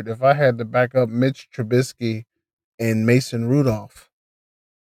be hurt if I had to back up Mitch Trubisky and Mason Rudolph.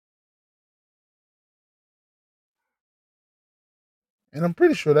 And I'm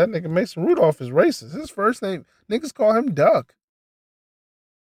pretty sure that nigga Mason Rudolph is racist. His first name, niggas call him Duck.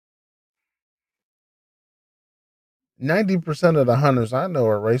 90% of the hunters I know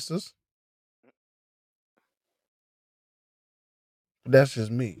are racist. But that's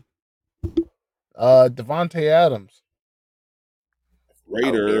just me. Devante Adams.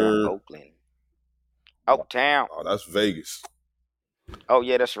 Oh, they're in Raider. Oakland. Oaktown. Oh, that's Vegas. Oh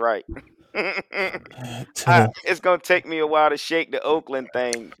yeah, that's right. To It's gonna take me a while to shake the Oakland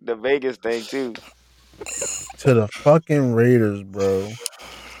thing, the Vegas thing too. the fucking Raiders, bro.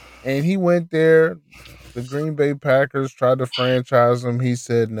 And he went there. The Green Bay Packers tried to franchise him. He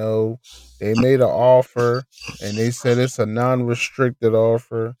said no. They made an offer and they said it's a non-restricted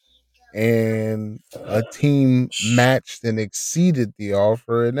offer. And a team matched and exceeded the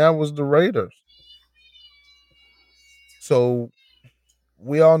offer, and that was the Raiders. So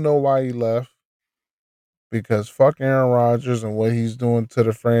we all know why he left, because fuck Aaron Rodgers and what he's doing to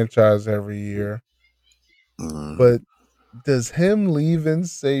the franchise every year. But does him leaving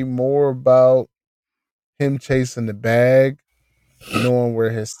say more about him chasing the bag, knowing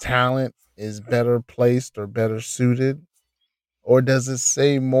where his talent is better placed or better suited? Or does it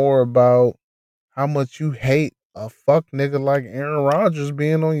say more about how much you hate a fuck nigga like Aaron Rodgers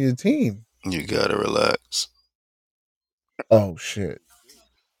being on your team? You gotta relax. Oh shit.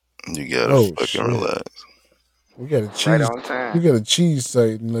 You gotta Oh fucking shit. relax. We got a Right cheese. on time. We got a cheese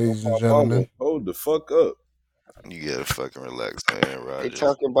Satan, ladies and gentlemen. Hold the fuck up. You gotta fucking relax, man, Aaron They Rodgers.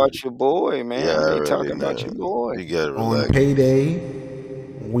 talking about your boy, man. Yeah, I They already talking about know. your boy. You gotta On relax. payday,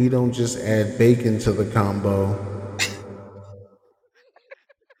 we don't just add bacon to the combo.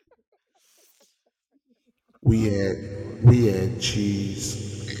 We add cheese.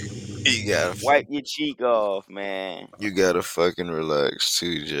 Wipe your cheek off, man. You gotta fucking relax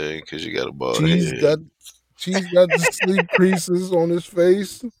too, Jay, because you got a bald Cheese head. got the sleep creases on his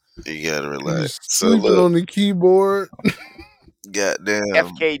face. You gotta relax. He's So sleeping look, on the keyboard. goddamn,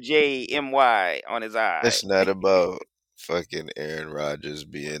 FKJMY on his eye. it's not about fucking Aaron Rodgers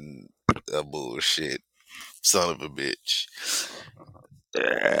being a bullshit son of a bitch.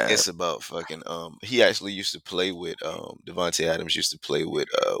 It's about fucking he actually used to play with Devante Adams used to play with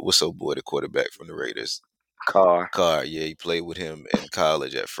what's up boy, the quarterback from the Raiders. Car. Yeah, he played with him in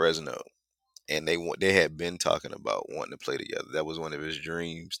college at Fresno. And they had been talking about wanting to play together. That was one of his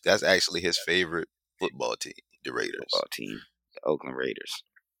dreams. That's actually his favorite football team, the Raiders. Football team, the Oakland Raiders.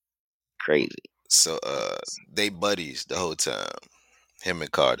 Crazy. So they buddies the whole time. Him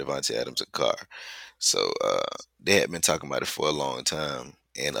and Carr, Devante Adams and Carr. So they had been talking about it for a long time.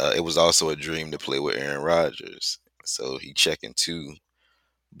 And it was also a dream to play with Aaron Rodgers. So he checking 2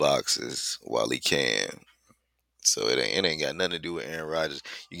 boxes while he can. So it ain't got nothing to do with Aaron Rodgers.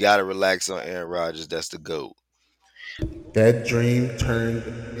 You gotta relax on Aaron Rodgers. That's the GOAT. That dream turned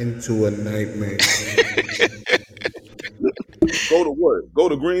into a nightmare. Go to what? Go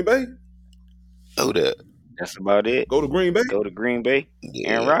to Green Bay? Oh, that. That's about it. Go to Green Bay? Go to Green Bay. Yeah.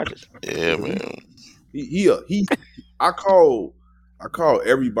 Aaron Rodgers. Yeah, man. He I called I call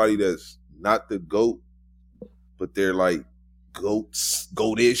everybody that's not the GOAT, but they're like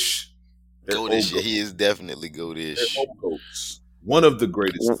goatish. They're old Goatish. goats. He is definitely They're goatish. old goats. One of the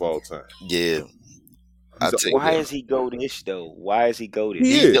greatest of all time. Yeah, I He's an take old Why that. is he goatish though? Why is he goated?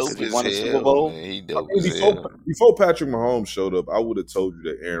 He He is. Because dope he as won a Super hell, Bowl. man. He I dope mean, as hell. before Patrick Mahomes showed up, I would have told you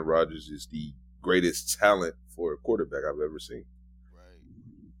that Aaron Rodgers is the greatest talent for a quarterback I've ever seen. Right.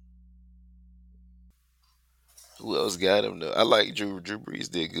 Who else got him though? I like Drew. Drew Brees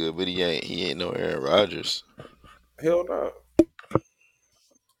did good, but he ain't no Aaron Rodgers. Hell no. Who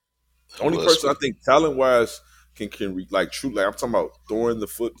Only else? person I think talent wise can like truly, like I'm talking about throwing the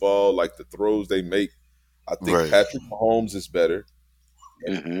football, like the throws they make. I think Right. Patrick Mahomes is better,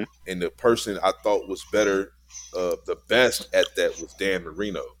 Mm-hmm. and the person I thought was better, the best at that was Dan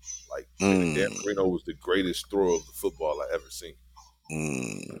Marino. Like I think Dan Marino was the greatest thrower of the football I ever seen.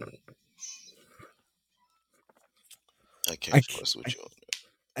 Mm. I I can't c- fuss with you.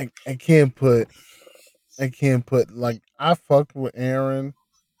 I can't put like I fucked with Aaron,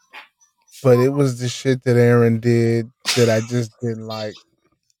 but it was the shit that Aaron did that I just didn't like.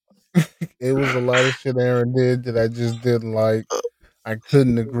 It was a lot of shit Aaron did that I just didn't like. I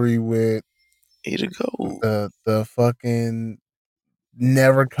couldn't agree with He the goat. the fucking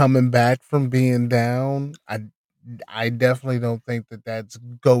never coming back from being down. I definitely don't think that that's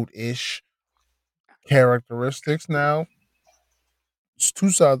goat-ish characteristics. Now it's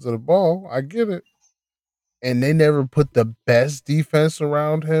two sides of the ball. I get it, and they never put the best defense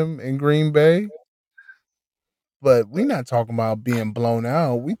around him in Green Bay. But we not talking about being blown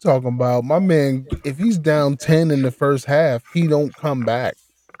out. We talking about my man. If he's down 10 in the first half, he don't come back.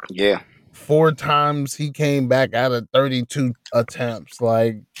 Yeah. 4 times he came back out of 32 attempts.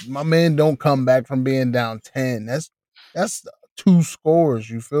 Like my man don't come back from being down 10. That's two scores.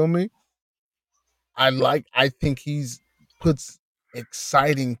 You feel me? I think he's puts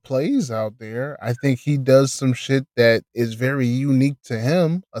exciting plays out there. I think he does some shit that is very unique to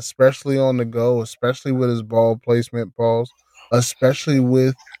him, especially on the go, especially with his ball placement balls, especially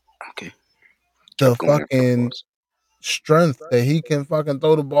with Okay. the Kept going. fucking strength that he can fucking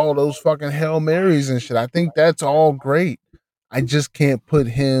throw the ball, those fucking Hail Marys and shit. I think that's all great. I just can't put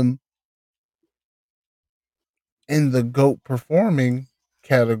him in the GOAT performing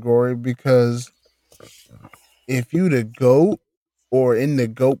category because if you the GOAT or in the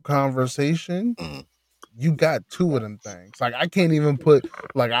GOAT conversation, Mm. you got two of them things. Like I can't even put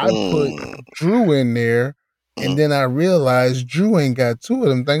like I put Mm. Drew in there and then I realized Drew ain't got two of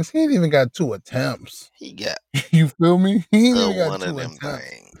them things. He ain't even got two attempts. He got You feel me? He ain't even got one of two them attempts.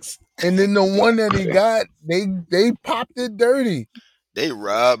 things. And then the one that he got, they popped it dirty. They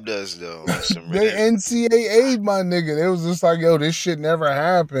robbed us though on some They real. NCAA'd my nigga. They was just like, yo, this shit never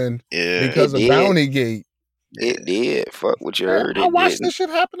happened Yeah, because It of did. Bounty Gate. It did. Fuck what you Man, heard. I It watched didn't. this shit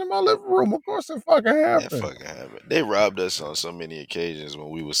happen in my living room. Of course it fucking that happened. fucking happened. They robbed us on so many occasions when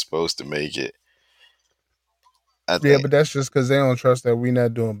we were supposed to make it. I Yeah, think. but that's just because they don't trust that we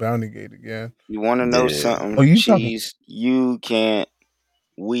not doing Bounty Gate again. You want to know Yeah. Oh, something, you talking? Cheese? You can't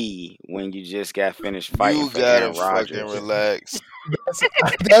when you just got finished fighting You for gotta Aaron fucking Rodgers. relax,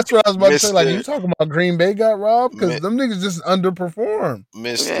 That's what I was about to say. Like, you Mister. talking about Green Bay got robbed? Because Mi- them niggas just underperform. Yeah.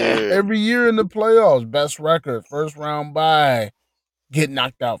 Mister. Every year in the playoffs, best record, first round bye, get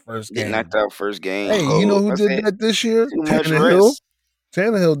knocked out first Get game. knocked out first game. Hey, you know who I did said that this year? too much Tannehill. rest.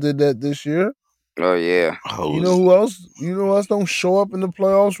 Tannehill did that this year. Oh yeah. You know Hose. who else? You know who else don't show up in the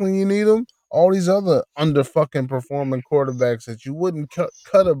playoffs when you need them? All these other under fucking performing quarterbacks that you wouldn't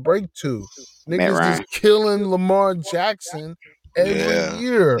cut a break to. Matt Niggas Ryan. just killing Lamar Jackson every Yeah,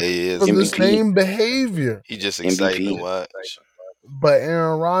 year he for is, the man. MVP. same behavior. He just exciting to MVP watch. But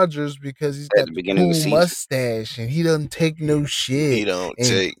Aaron Rodgers, because he's at got the the beginning of the cool season. mustache and he doesn't take no He shit. don't And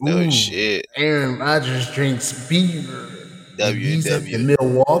take no shit. Aaron Rodgers drinks beer. And he's at the WW.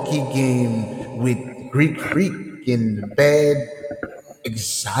 Milwaukee game with Greek Freak and Bad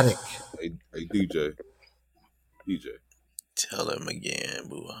Exotic. Hey DJ. Tell him again,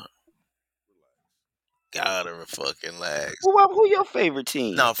 boo. Gotta fucking relax. Who your favorite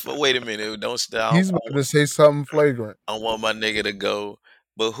team? No, wait a minute. Don't stop. He's about to say something flagrant. I want my nigga to go.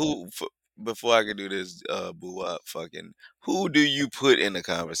 But before I can do this, boo up, fucking, who do you put in the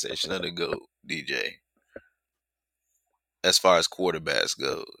conversation of the GOAT, DJ? As far as quarterbacks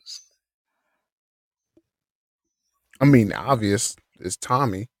goes. I mean, obvious is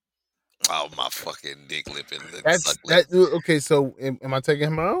Tommy. Oh, my fucking dick lipping, That's suck lip. that. Okay, so am I taking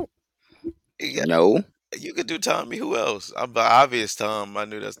him out? No. You could do Tommy. Who else? I'm the obvious Tom. I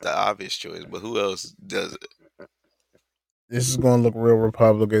knew that's the obvious choice, but who else does it? This is going to look real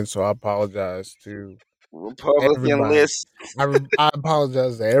Republican, so I apologize to Republican Everybody. list. I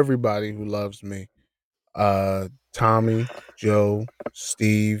apologize to everybody who loves me. Tommy, Joe,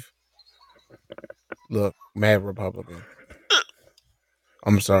 Steve. Look, mad Republican.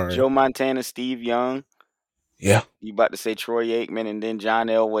 I'm sorry. Joe Montana, Steve Young. Yeah. You about to say Troy Aikman and then John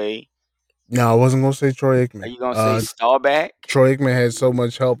Elway. No, I wasn't gonna say Troy Are Aikman. you gonna say Staubach? Troy Aikman had so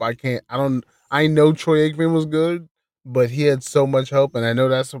much help. I know Troy Aikman was good, but he had so much help, and I know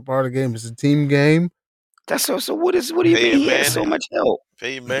that's a part of the game. It's a team game. That's so. What do you mean he had so much help?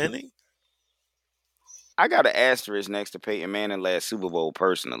 Peyton Manning. I got an asterisk next to Peyton Manning last Super Bowl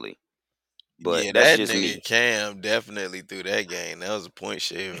personally, but Yeah, that's that just nigga me. Cam definitely threw that game. That was a point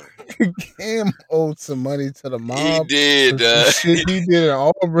shaver. Cam owed some money to the He mob. did. for some shit he did in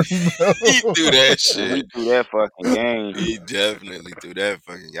Auburn, bro. He threw that He shit. threw that fucking game. He definitely threw that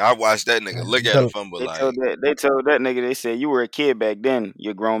fucking. I watched that nigga look at The- a fumble They like told that nigga. They said you were a kid back then.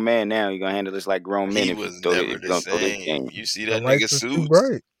 You're a grown man now. You're gonna handle this like grown men he if you was throw never if the you don't throw this same. game. You see The that nigga lights was too suits?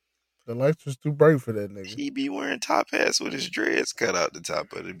 bright. The lights was too bright for that nigga. He be wearing top hats with his dreads cut out the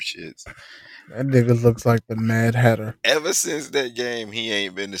top of them shits. That nigga looks like the Mad Hatter. Ever since that game, he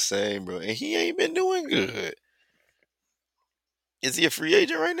ain't been the same, bro, and he ain't been doing good. Is he a free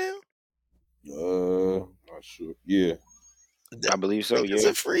agent right now? Not sure. Yeah. I believe so. He's Yeah,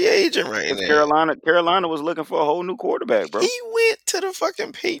 a free agent right because now. Carolina was looking for a whole new quarterback, bro. He went to the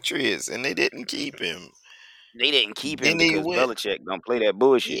fucking Patriots and they didn't keep him. They didn't keep him Then he because went. Belichick don't play that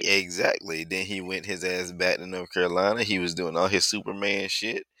bullshit. Exactly. Then he went his ass back to North Carolina. He was doing all his Superman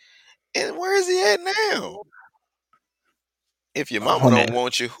shit. And where is he at now? If your mama Oh, don't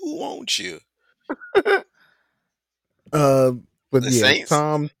want you, who wants you? But The yeah, Saints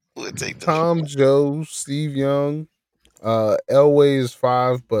Tom, would take the Joe, Steve Young, Elway is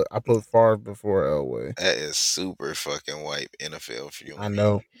 5, but I put Favre before Elway. That is super fucking white NFL for you. I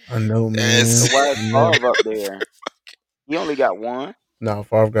know, man. That's- So why is I know. Favre up there? He only got one. No,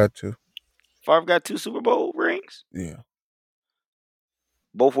 Favre got 2. Favre got 2 Super Bowl rings. Yeah,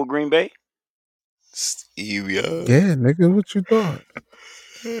 Both with Green Bay. Steve Young. yeah, nigga, what you thought?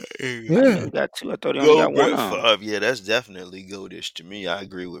 I Yeah, knew he got 2. I thought he only Go got one. Brett on. Favre. Yeah, that's definitely goatish to me. I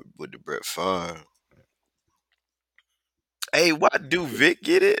agree with the Brett Favre. Hey, why do Vic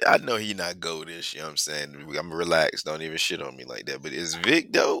get it? I know he not goatish. You know what I'm saying? I'm relaxed. Don't even shit on me like that. But is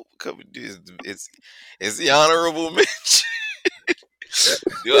Vic dope? It's the honorable mention.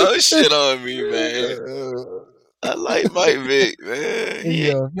 Don't shit on me, man. I like Mike Vick, man.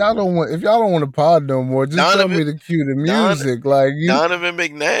 Yo, if y'all don't want to pod no more, just tell me to cue the music. Like you, Donovan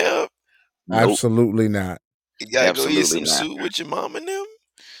McNabb. absolutely not. You gotta go eat Absolutely some not. soup with your mom and them.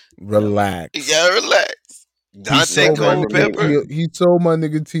 Relax. You gotta relax. He Dante sold my Culpepper. nigga- He sold my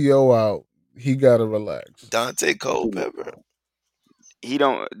nigga T.O. out. He gotta relax. Dante Culpepper. He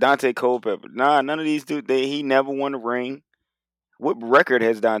don't. Dante Culpepper. Nah, none of these dudes. He never won a ring. What record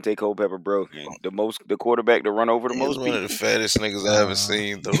has Dante Culpepper broken? The quarterback to run over the He's most one of the people. fattest niggas I ever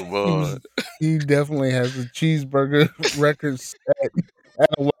seen throw the ball. He definitely has the cheeseburger records at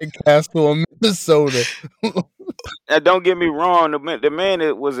a White Castle in Minnesota. Now, don't get me wrong. The man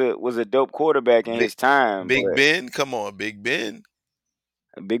that was a dope quarterback in his time. Big but Ben, come on, Big Ben.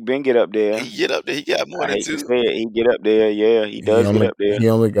 Big Ben get up there. He get up there. He got more I than hate to 2. say it. He get up there. Yeah, he does get up there. He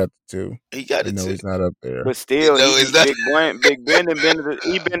only got the 2. He got it No, too. he's not up there. But still, No, it's not. Big Ben and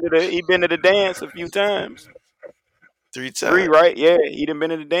he been to the dance a few times. 3 times. 3, right? Yeah, he done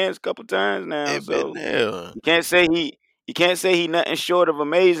been to the dance a couple times now. Ain't So been there. you can't say he nothing short of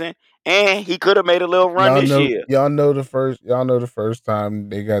amazing. And he could have made a little run this year. Y'all know the first time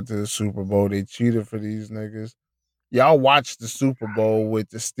they got to the Super Bowl, they cheated for these niggas. Y'all watched the Super Bowl with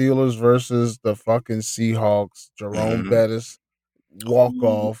the Steelers versus the fucking Seahawks. Jerome Bettis walk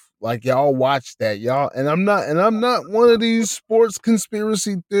off. Like y'all watched that, y'all. And I'm not one of these sports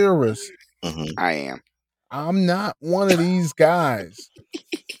conspiracy theorists. I am. I'm not one of these guys.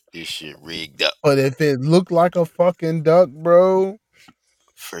 This shit rigged up But if it looked like a fucking duck, bro,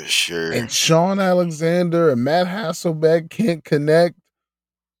 for sure. and Sean Alexander and Matt Hasselbeck can't connect,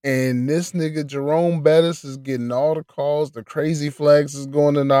 and this nigga Jerome Bettis is getting all the calls, the crazy flags is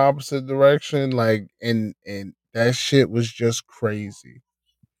going in the opposite direction, like, and that shit was just crazy.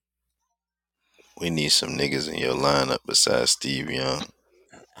 We need some niggas in your lineup besides Steve Young.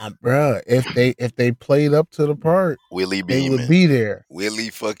 Bruh, if they played up to the part, Willie they Beeman. would be there. Willie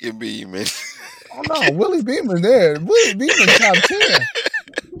fucking Beeman. Oh no, Willie Beeman there. Willie Beeman top 10.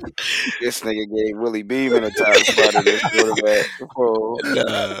 This nigga gave Willie Beeman a top spot in this quarterback.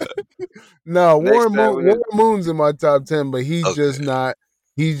 No, Next Warren Moon's in my top 10, but he's just not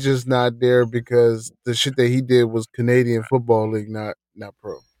there because the shit that he did was Canadian Football League, not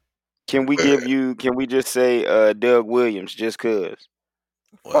pro. Can we just say Doug Williams just cause?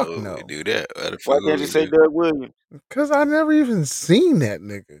 Fuck Why no. we do that? Why can't you say Doug Williams? Cause I never even seen that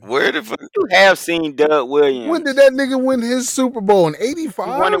nigga. Where the fuck? You have seen Doug Williams. When did that nigga win his Super Bowl in He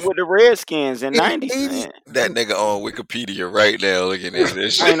won '85? it with the Redskins in '90s. 80. Man. That nigga on Wikipedia right now looking at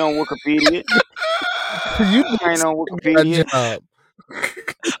this I shit. ain't on Wikipedia. You I ain't on that Wikipedia. job.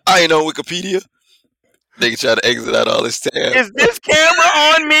 I ain't on Wikipedia. Nigga try to exit out all his tabs. Is this camera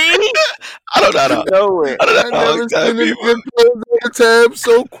on me? I don't know how You to. know it. I don't I know how never to seen a people. nigga close the tab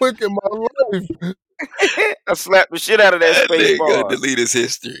so quick in my life. I slapped the shit out of that That space nigga bar. delete his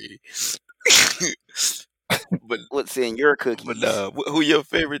history. but What's in your cookies? but who your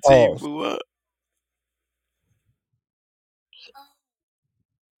favorite team? Pause. Boo?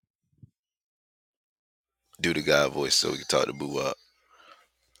 Do the guy voice so we can talk to Boo up.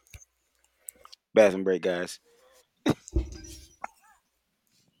 Bathroom break, guys.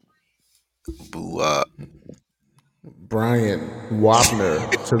 Boo up. Brian Wapner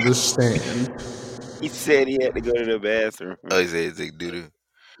to the stand. He said he had to go to the bathroom. Oh, he said it's do the.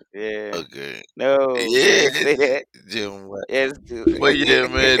 Yeah. Okay. No. Yeah. Can't say that. Jim what? Yes, dude. But yeah,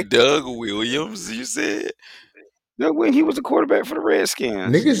 man, Doug Williams, you said? No, when he was the quarterback for the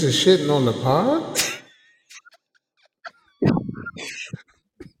Redskins. Niggas is shitting on the pod?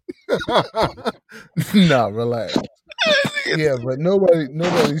 Nah, relax. Yeah, but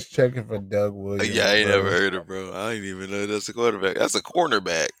nobody's checking for Doug Williams. Yeah, I ain't bro. never heard of bro. I didn't even know that's a quarterback. That's a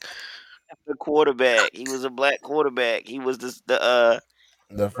cornerback. The quarterback. He was a black quarterback. He was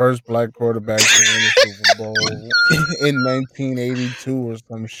the first black quarterback to win a Super Bowl in 1982 or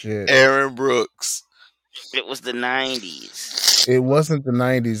some shit. Aaron Brooks. It was the 90s. It wasn't the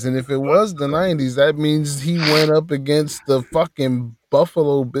 90s, and if it was the 90s, that means he went up against the fucking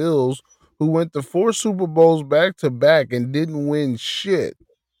Buffalo Bills, who went to 4 Super Bowls back to back and didn't win shit.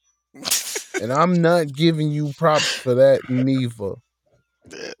 And I'm not giving you props for that neither.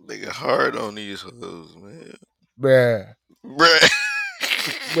 That nigga hard on these hoes, man. Bruh,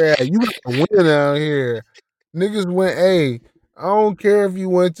 you got to win out here. Niggas went, hey, I don't care if you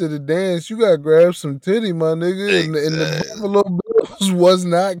went to the dance, you got to grab some titty, my nigga. And the Buffalo Bills was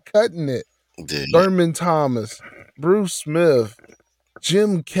not cutting it. Dude. Thurman Thomas, Bruce Smith,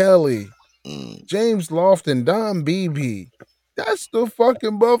 Jim Kelly, James Lofton, Don Beebe. That's the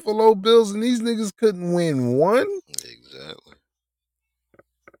fucking Buffalo Bills, and these niggas couldn't win one. Exactly.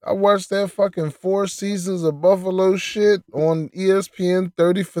 I watched that fucking 4 seasons of Buffalo shit on ESPN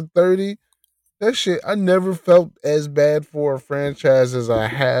 30 for 30. That shit, I never felt as bad for a franchise as I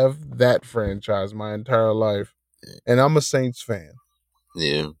have that franchise my entire life. And I'm a Saints fan.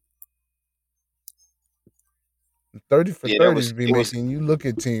 Yeah. 30 for 30s be it was- making you look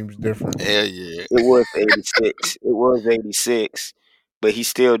at teams different. Hell yeah. It was 86. It was 86. But he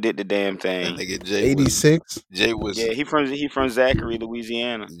still did the damn That thing. nigga Jay 86? Jay was Yeah, he from Zachary,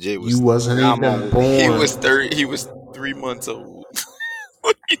 Louisiana. Jay was You wasn't even born. he was 3 months old.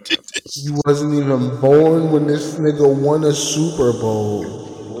 When he did this You wasn't even born when this nigga won a Super Bowl.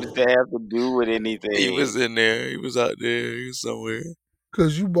 What does that have to do with anything? He was in there. He was out there. He was somewhere.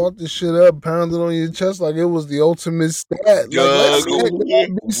 Cause you bought this shit up, pounded on your chest like it was the ultimate stat. Doug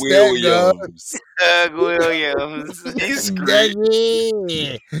Williams. Doug Williams. He's great.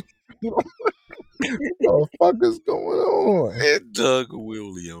 What the fuck is going on? And Doug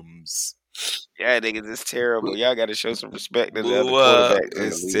Williams. Y'all niggas is terrible. Y'all got to show some respect to the other Boo up quarterbacks in the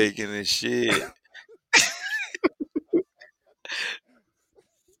is league. taking the shit.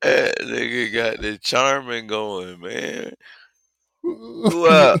 That nigga got the charming going, man. Boo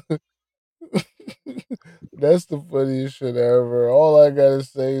up. That's the funniest shit ever. All I gotta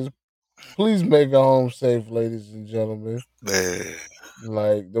say is, please make it home safe, ladies and gentlemen. Man.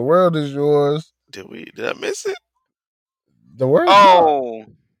 Like, the world is yours. Did I miss it? The world. Oh,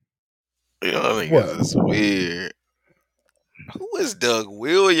 You know, I think What? this is weird. Who is Doug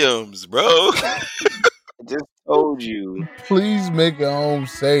Williams, bro? I just told you. Please make it home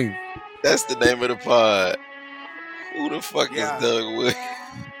safe. That's the name of the pod. Who the fuck Yeah. is Doug Williams?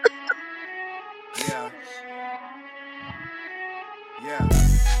 Yeah. Yeah.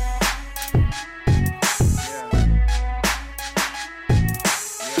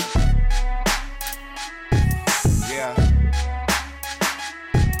 Yeah.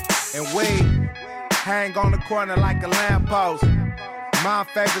 And we hang on the corner like a lamppost. My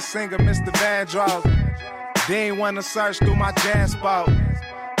favorite singer, Mr. Vandross. Dean wanna search through my jam spot.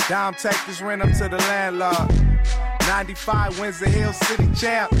 Dom take this rent up to the landlord. 95 wins the Hill City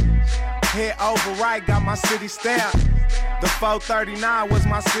champ. Hit over right, got my city stamp. The 439 was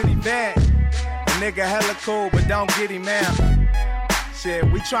my city van. A nigga hella cool, but don't get him out. Shit,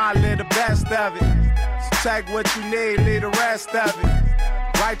 we tryna live the best of it. So take what you need, leave the rest of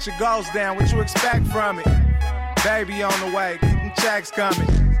it. Write your goals down, what you expect from it. Baby on the way, keep them checks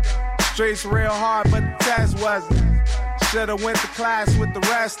coming. Streets real hard, but the test wasn't. Should've went to class with the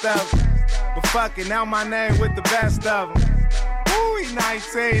rest of them. But fuck it, now my name with the best of them. Ooh, he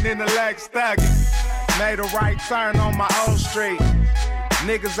 19 in the Lex thuggin'. Made a right turn on my old street.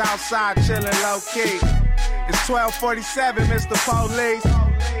 Niggas outside chillin' low-key. It's 12:47, Mr. Police.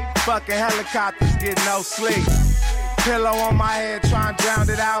 Fucking helicopters get no sleep. Pillow on my head, trying to drown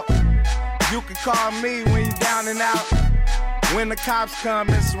it out. You can call me when you down and out. When the cops come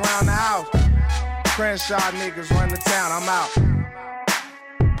and surround the house. Crenshaw niggas run the town, I'm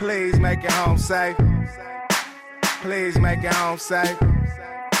out. Please make it home safe. Please make it home safe.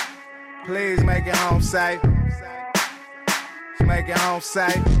 Please make it home safe. Make it home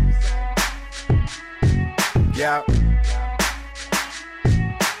safe. Yep.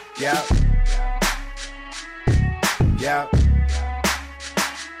 Yep. Yep.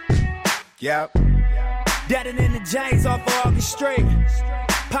 Yep. Deadin' in the James off of August Street.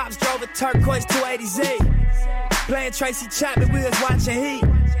 Pops drove a turquoise 280Z. Playing Tracy Chapman, we was watching Heat.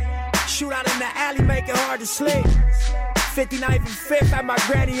 Shootout in the alley, make it hard to sleep. 59th and 5th at my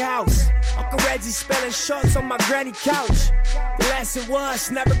granny house. Uncle Reggie spelling shorts on my granny couch. The lesson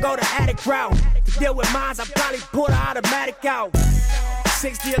was never go the attic route. To deal with mines, I probably pull the automatic out.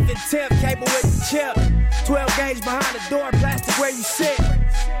 60th and 10th, cable with the chip. 12 gauge behind the door, plastic where you sit.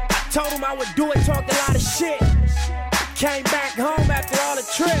 I told him I would do it, talk a lot of shit. Came back home after all the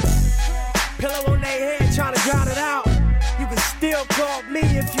trips. Pillow on their head, trying to drown it out. You can still call me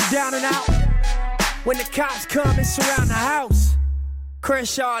if you down and out. When the cops come and surround the house.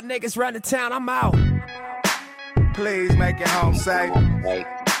 Crenshaw niggas run the town, I'm out. Please make it home safe.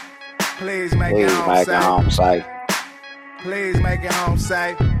 Please make Please it home make it safe. home safe. Please make it home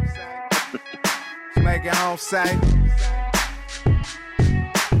safe. Make it home safe.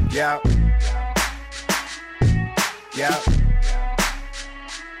 Yep. Yep.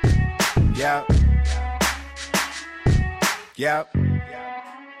 Yep. Yep.